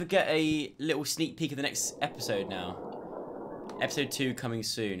you don't ever get a little sneak peek of the next episode now. Episode 2 coming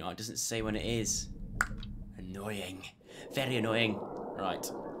soon. Oh, it doesn't say when it is. Annoying. Very annoying. Right.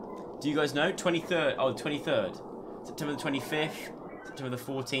 Do you guys know? 23rd. Oh, the 23rd. September the 25th. September the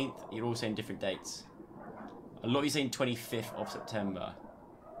 14th. You're all saying different dates. A lot of you saying 25th of September.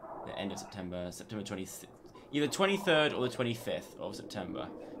 The end of September. September 26th. Either 23rd or the 25th of September.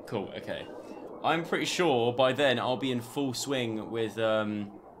 Cool, okay. I'm pretty sure by then I'll be in full swing with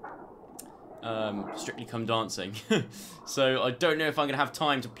Strictly Come Dancing. So I don't know if I'm going to have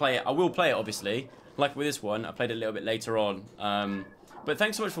time to play it. I will play it, obviously. Like with this one, I played it a little bit later on. But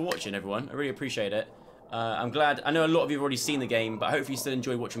thanks so much for watching, everyone. I really appreciate it. I'm glad. I know a lot of you have already seen the game, but hopefully you still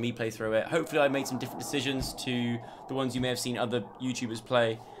enjoy watching me play through it. Hopefully I made some different decisions to the ones you may have seen other YouTubers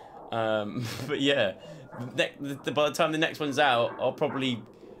play. But yeah, by the time the next one's out, I'll probably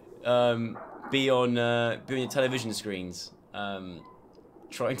be on your television screens,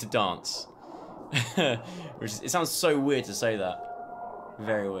 trying to dance. It sounds so weird to say that.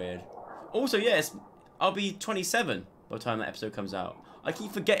 Very weird. Also, yes, I'll be 27 by the time that episode comes out. I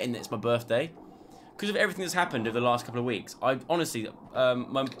keep forgetting that it's my birthday. Because of everything that's happened over the last couple of weeks, I honestly,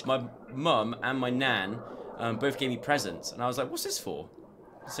 my mum and my nan both gave me presents, and I was like, "What's this for?"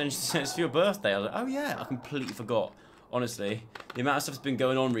 So it's for your birthday. I was like, "Oh yeah," I completely forgot. Honestly, the amount of stuff that's been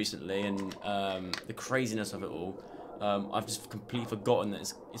going on recently and the craziness of it all, I've just completely forgotten that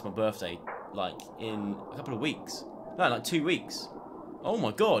it's my birthday. Like in a couple of weeks, no, like 2 weeks. Oh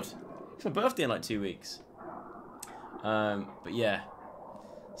my god, it's my birthday in like 2 weeks. But yeah.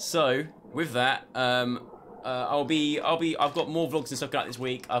 So with that, I've got more vlogs and stuff going out this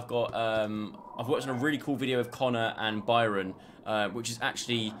week. I've watched a really cool video of Connor and Byron, which is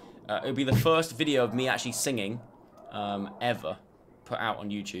actually it'll be the first video of me actually singing ever put out on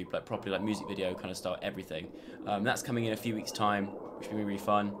YouTube, like properly, like music video kind of style, everything. That's coming in a few weeks' time, which will be really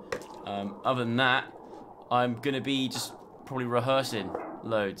fun. Other than that, I'm gonna be just probably rehearsing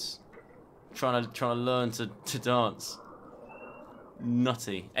loads, trying to learn to dance.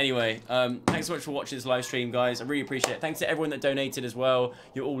 Nutty. Anyway, thanks so much for watching this live stream, guys. I really appreciate it. Thanks to everyone that donated as well.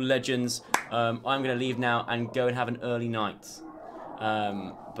 You're all legends. I'm going to leave now and go and have an early night.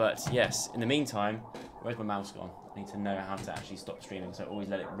 But yes, in the meantime, where's my mouse gone? I need to know how to actually stop streaming, so I always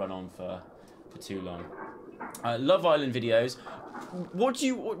let it run on for too long. Love Island videos. What do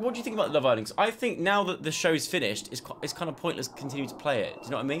you think about Love Island? 'Cause I think now that the show's finished, it's kind of pointless to continue to play it. Do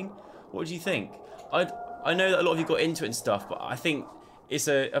you know what I mean? What do you think? I know that a lot of you got into it and stuff, but I think it's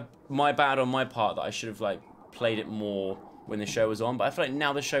my bad on my part that I should have like played it more when the show was on. But I feel like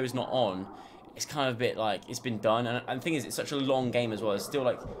now the show is not on, it's kind of a bit like it's been done. And the thing is, it's such a long game as well. There's still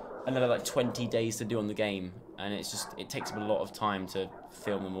like another like 20 days to do on the game, and it takes up a lot of time to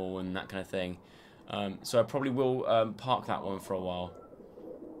film them all and that kind of thing. So I probably will park that one for a while.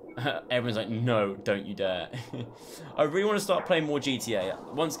 Everyone's like, no, don't you dare. I really want to start playing more GTA.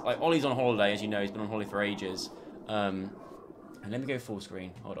 Once, like, Ollie's on holiday, as you know, he's been on holiday for ages. And let me go full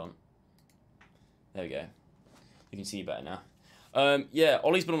screen. Hold on. There we go. You can see better now. Yeah,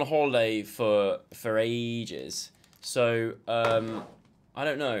 Ollie's been on a holiday for ages. So, I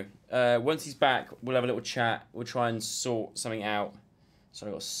don't know. Once he's back, we'll have a little chat. We'll try and sort something out. Sorry,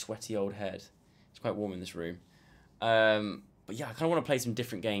 I've got a sweaty old head. It's quite warm in this room. But yeah, I kind of want to play some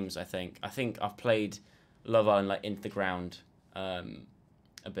different games, I think. I think I've played Love Island, like, into the ground a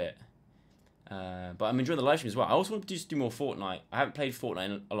bit. But I'm enjoying the live stream as well. I also want to just do more Fortnite. I haven't played Fortnite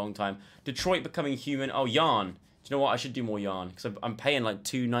in a long time. Detroit Becoming Human. Oh, Yarn. Do you know what? I should do more Yarn. Because I'm paying like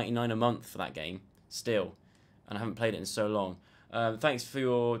 $2.99 a month for that game still. And I haven't played it in so long. Thanks for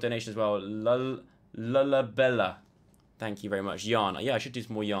your donation as well. Lullabella. Thank you very much. Yarn. Yeah, I should do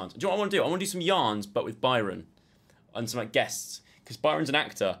some more yarns. Do you know what I want to do? I want to do some yarns, but with Byron. And some like guests, because Byron's an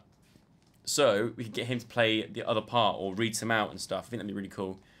actor, so we could get him to play the other part or read some out and stuff. I think that'd be really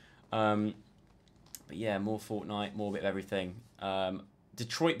cool. But yeah, more Fortnite, more bit of everything.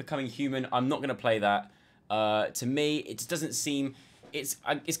 Detroit Becoming Human. I'm not gonna play that. To me, it just doesn't seem. It's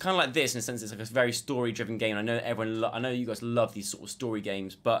kind of like this in a sense. It's like a very story-driven game. I know that I know you guys love these sort of story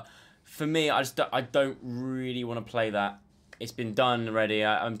games, but for me, I don't really want to play that. It's been done already.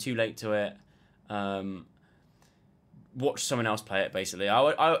 I'm too late to it. watch someone else play it. Basically,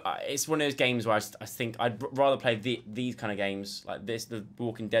 it's one of those games where I think I'd rather play these kind of games like this, the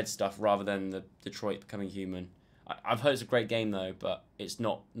Walking Dead stuff, rather than the Detroit Becoming Human. I've heard it's a great game though, but it's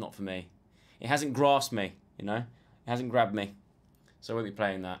not for me. It hasn't grasped me, you know. It hasn't grabbed me, so I won't be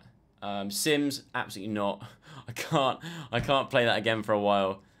playing that. Sims, absolutely not. I can't play that again for a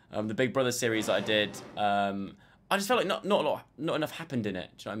while. The Big Brother series that I did, I just felt like not enough happened in it.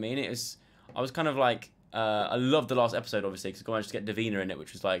 Do you know what I mean? I was kind of like, I loved the last episode obviously because I managed to get Davina in it,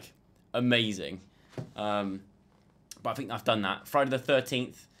 which was like amazing. But I think I've done that. Friday the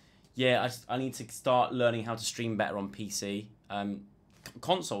 13th. Yeah, I need to start learning how to stream better on PC.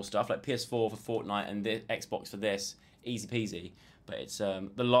 Console stuff like PS4 for Fortnite and the Xbox for this, easy peasy. But it's The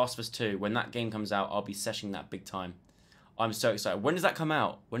Last of Us 2. When that game comes out, I'll be sessioning that big time. I'm so excited. When does that come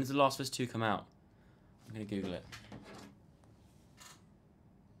out? When does The Last of Us 2 come out? I'm going to Google it.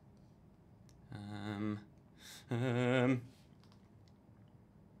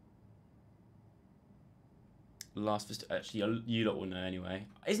 Last of Us 2. Actually, you lot will know anyway.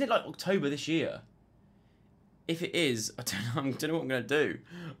 Isn't it like October this year? If it is, I don't know what I'm going to do.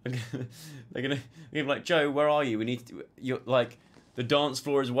 They're going to be like, Joe, where are you? We need to, you're like, the dance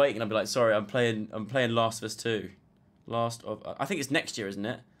floor is waiting. I'll be like, sorry, I'm playing Last of Us 2. I think it's next year, isn't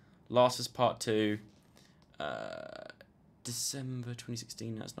it? Last of Us Part 2. December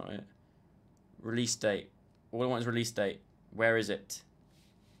 2016. That's not it. Release date. All I want is release date. Where is it?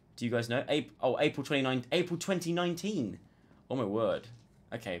 Do you guys know? April 2019. Oh my word.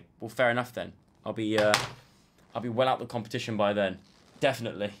 Okay, well fair enough then. I'll be well out the competition by then.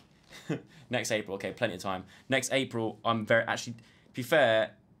 Definitely. Next April. Okay, plenty of time. Next April, actually, to be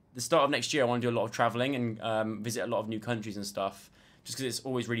fair, the start of next year I want to do a lot of traveling and visit a lot of new countries and stuff. Just because it's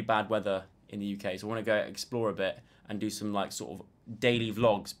always really bad weather in the UK, so I want to go explore a bit and do some like sort of daily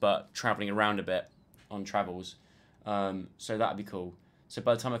vlogs, but traveling around a bit on travels. So that'd be cool. So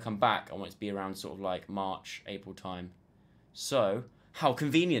by the time I come back, I want it to be around sort of like March, April time. So how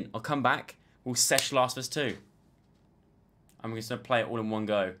convenient! I'll come back. We'll sesh Last of Us 2. I'm just gonna play it all in one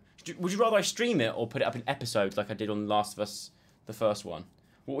go. Would you rather I stream it or put it up in episodes like I did on Last of Us, the first one?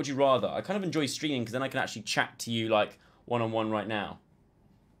 What would you rather? I kind of enjoy streaming because then I can actually chat to you like one-on-one right now.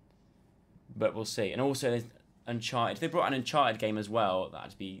 But we'll see. And also there's Uncharted. If they brought an Uncharted game as well,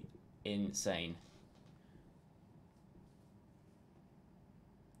 that'd be insane.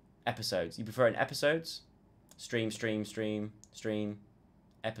 Episodes. You prefer in episodes? Stream,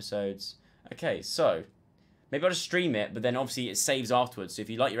 episodes. Okay, so maybe I'll just stream it, but then obviously it saves afterwards. So if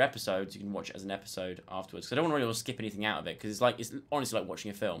you like your episodes, you can watch it as an episode afterwards. Because I don't want to really skip anything out of it, because it's honestly like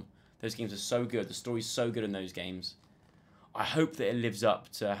watching a film. Those games are so good. The story's so good in those games. I hope that it lives up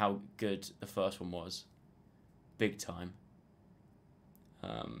to how good the first one was. Big time.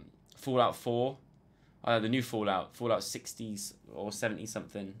 Fallout 4. The new Fallout 60s or 70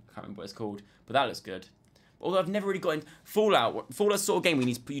 something. I can't remember what it's called, but that looks good. Although I've never really got in Fallout sort of game. You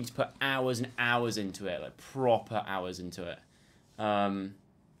need to put hours and hours into it, like proper hours into it.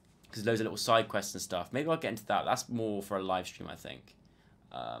 Because loads of little side quests and stuff. Maybe I'll get into that. That's more for a live stream, I think.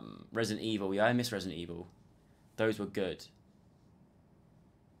 Resident Evil. Yeah, I miss Resident Evil. Those were good.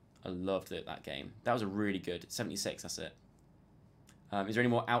 I loved it, that game. That was a really good 76. That's it. Is there any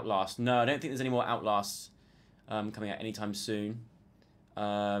more Outlast? No, I don't think there's any more Outlasts coming out anytime soon.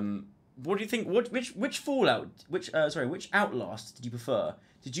 What do you think? Which Fallout? Which Outlast did you prefer?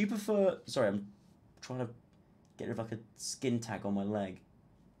 Did you prefer? Sorry, I'm trying to get rid of like a skin tag on my leg.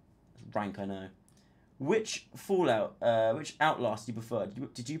 Rank, I know. Which Fallout? Which Outlast did you prefer?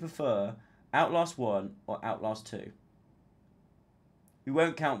 Did you prefer Outlast 1 or Outlast 2? We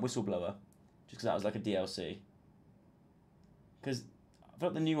won't count Whistleblower, just because that was like a DLC. Because I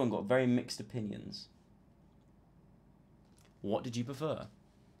felt the new one got very mixed opinions. What did you prefer?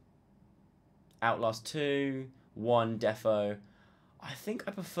 Outlast 2, 1, Defo. I think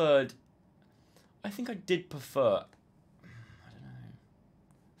I did prefer, I don't know,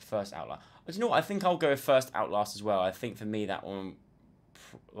 first Outlast. But you know what, I think I'll go with first Outlast as well. I think for me that one,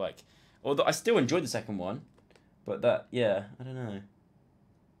 like, although I still enjoyed the second one, but that, yeah, I don't know.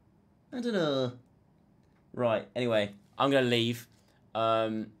 Right, anyway, I'm going to leave.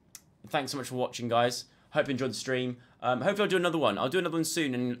 Thanks so much for watching, guys. Hope you enjoyed the stream. Hopefully I'll do another one. I'll do another one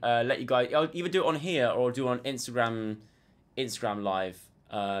soon and let you guys... I'll either do it on here or I'll do it on Instagram Live.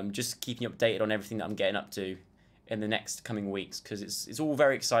 Just keeping you updated on everything that I'm getting up to in the next coming weeks, because it's all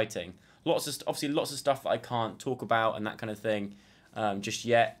very exciting. Obviously lots of stuff that I can't talk about and that kind of thing just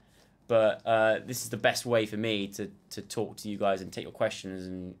yet. But this is the best way for me to talk to you guys and take your questions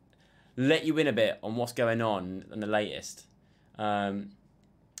and let you in a bit on what's going on and the latest. But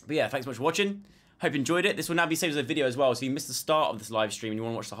yeah, thanks so much for watching. Hope you enjoyed it. This will now be saved as a video as well. So if you missed the start of this live stream and you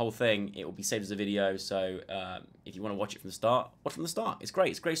want to watch the whole thing, it will be saved as a video. So if you want to watch it from the start, watch from the start. It's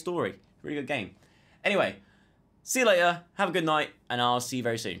great. It's a great story. Really good game. Anyway, see you later. Have a good night, and I'll see you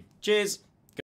very soon. Cheers.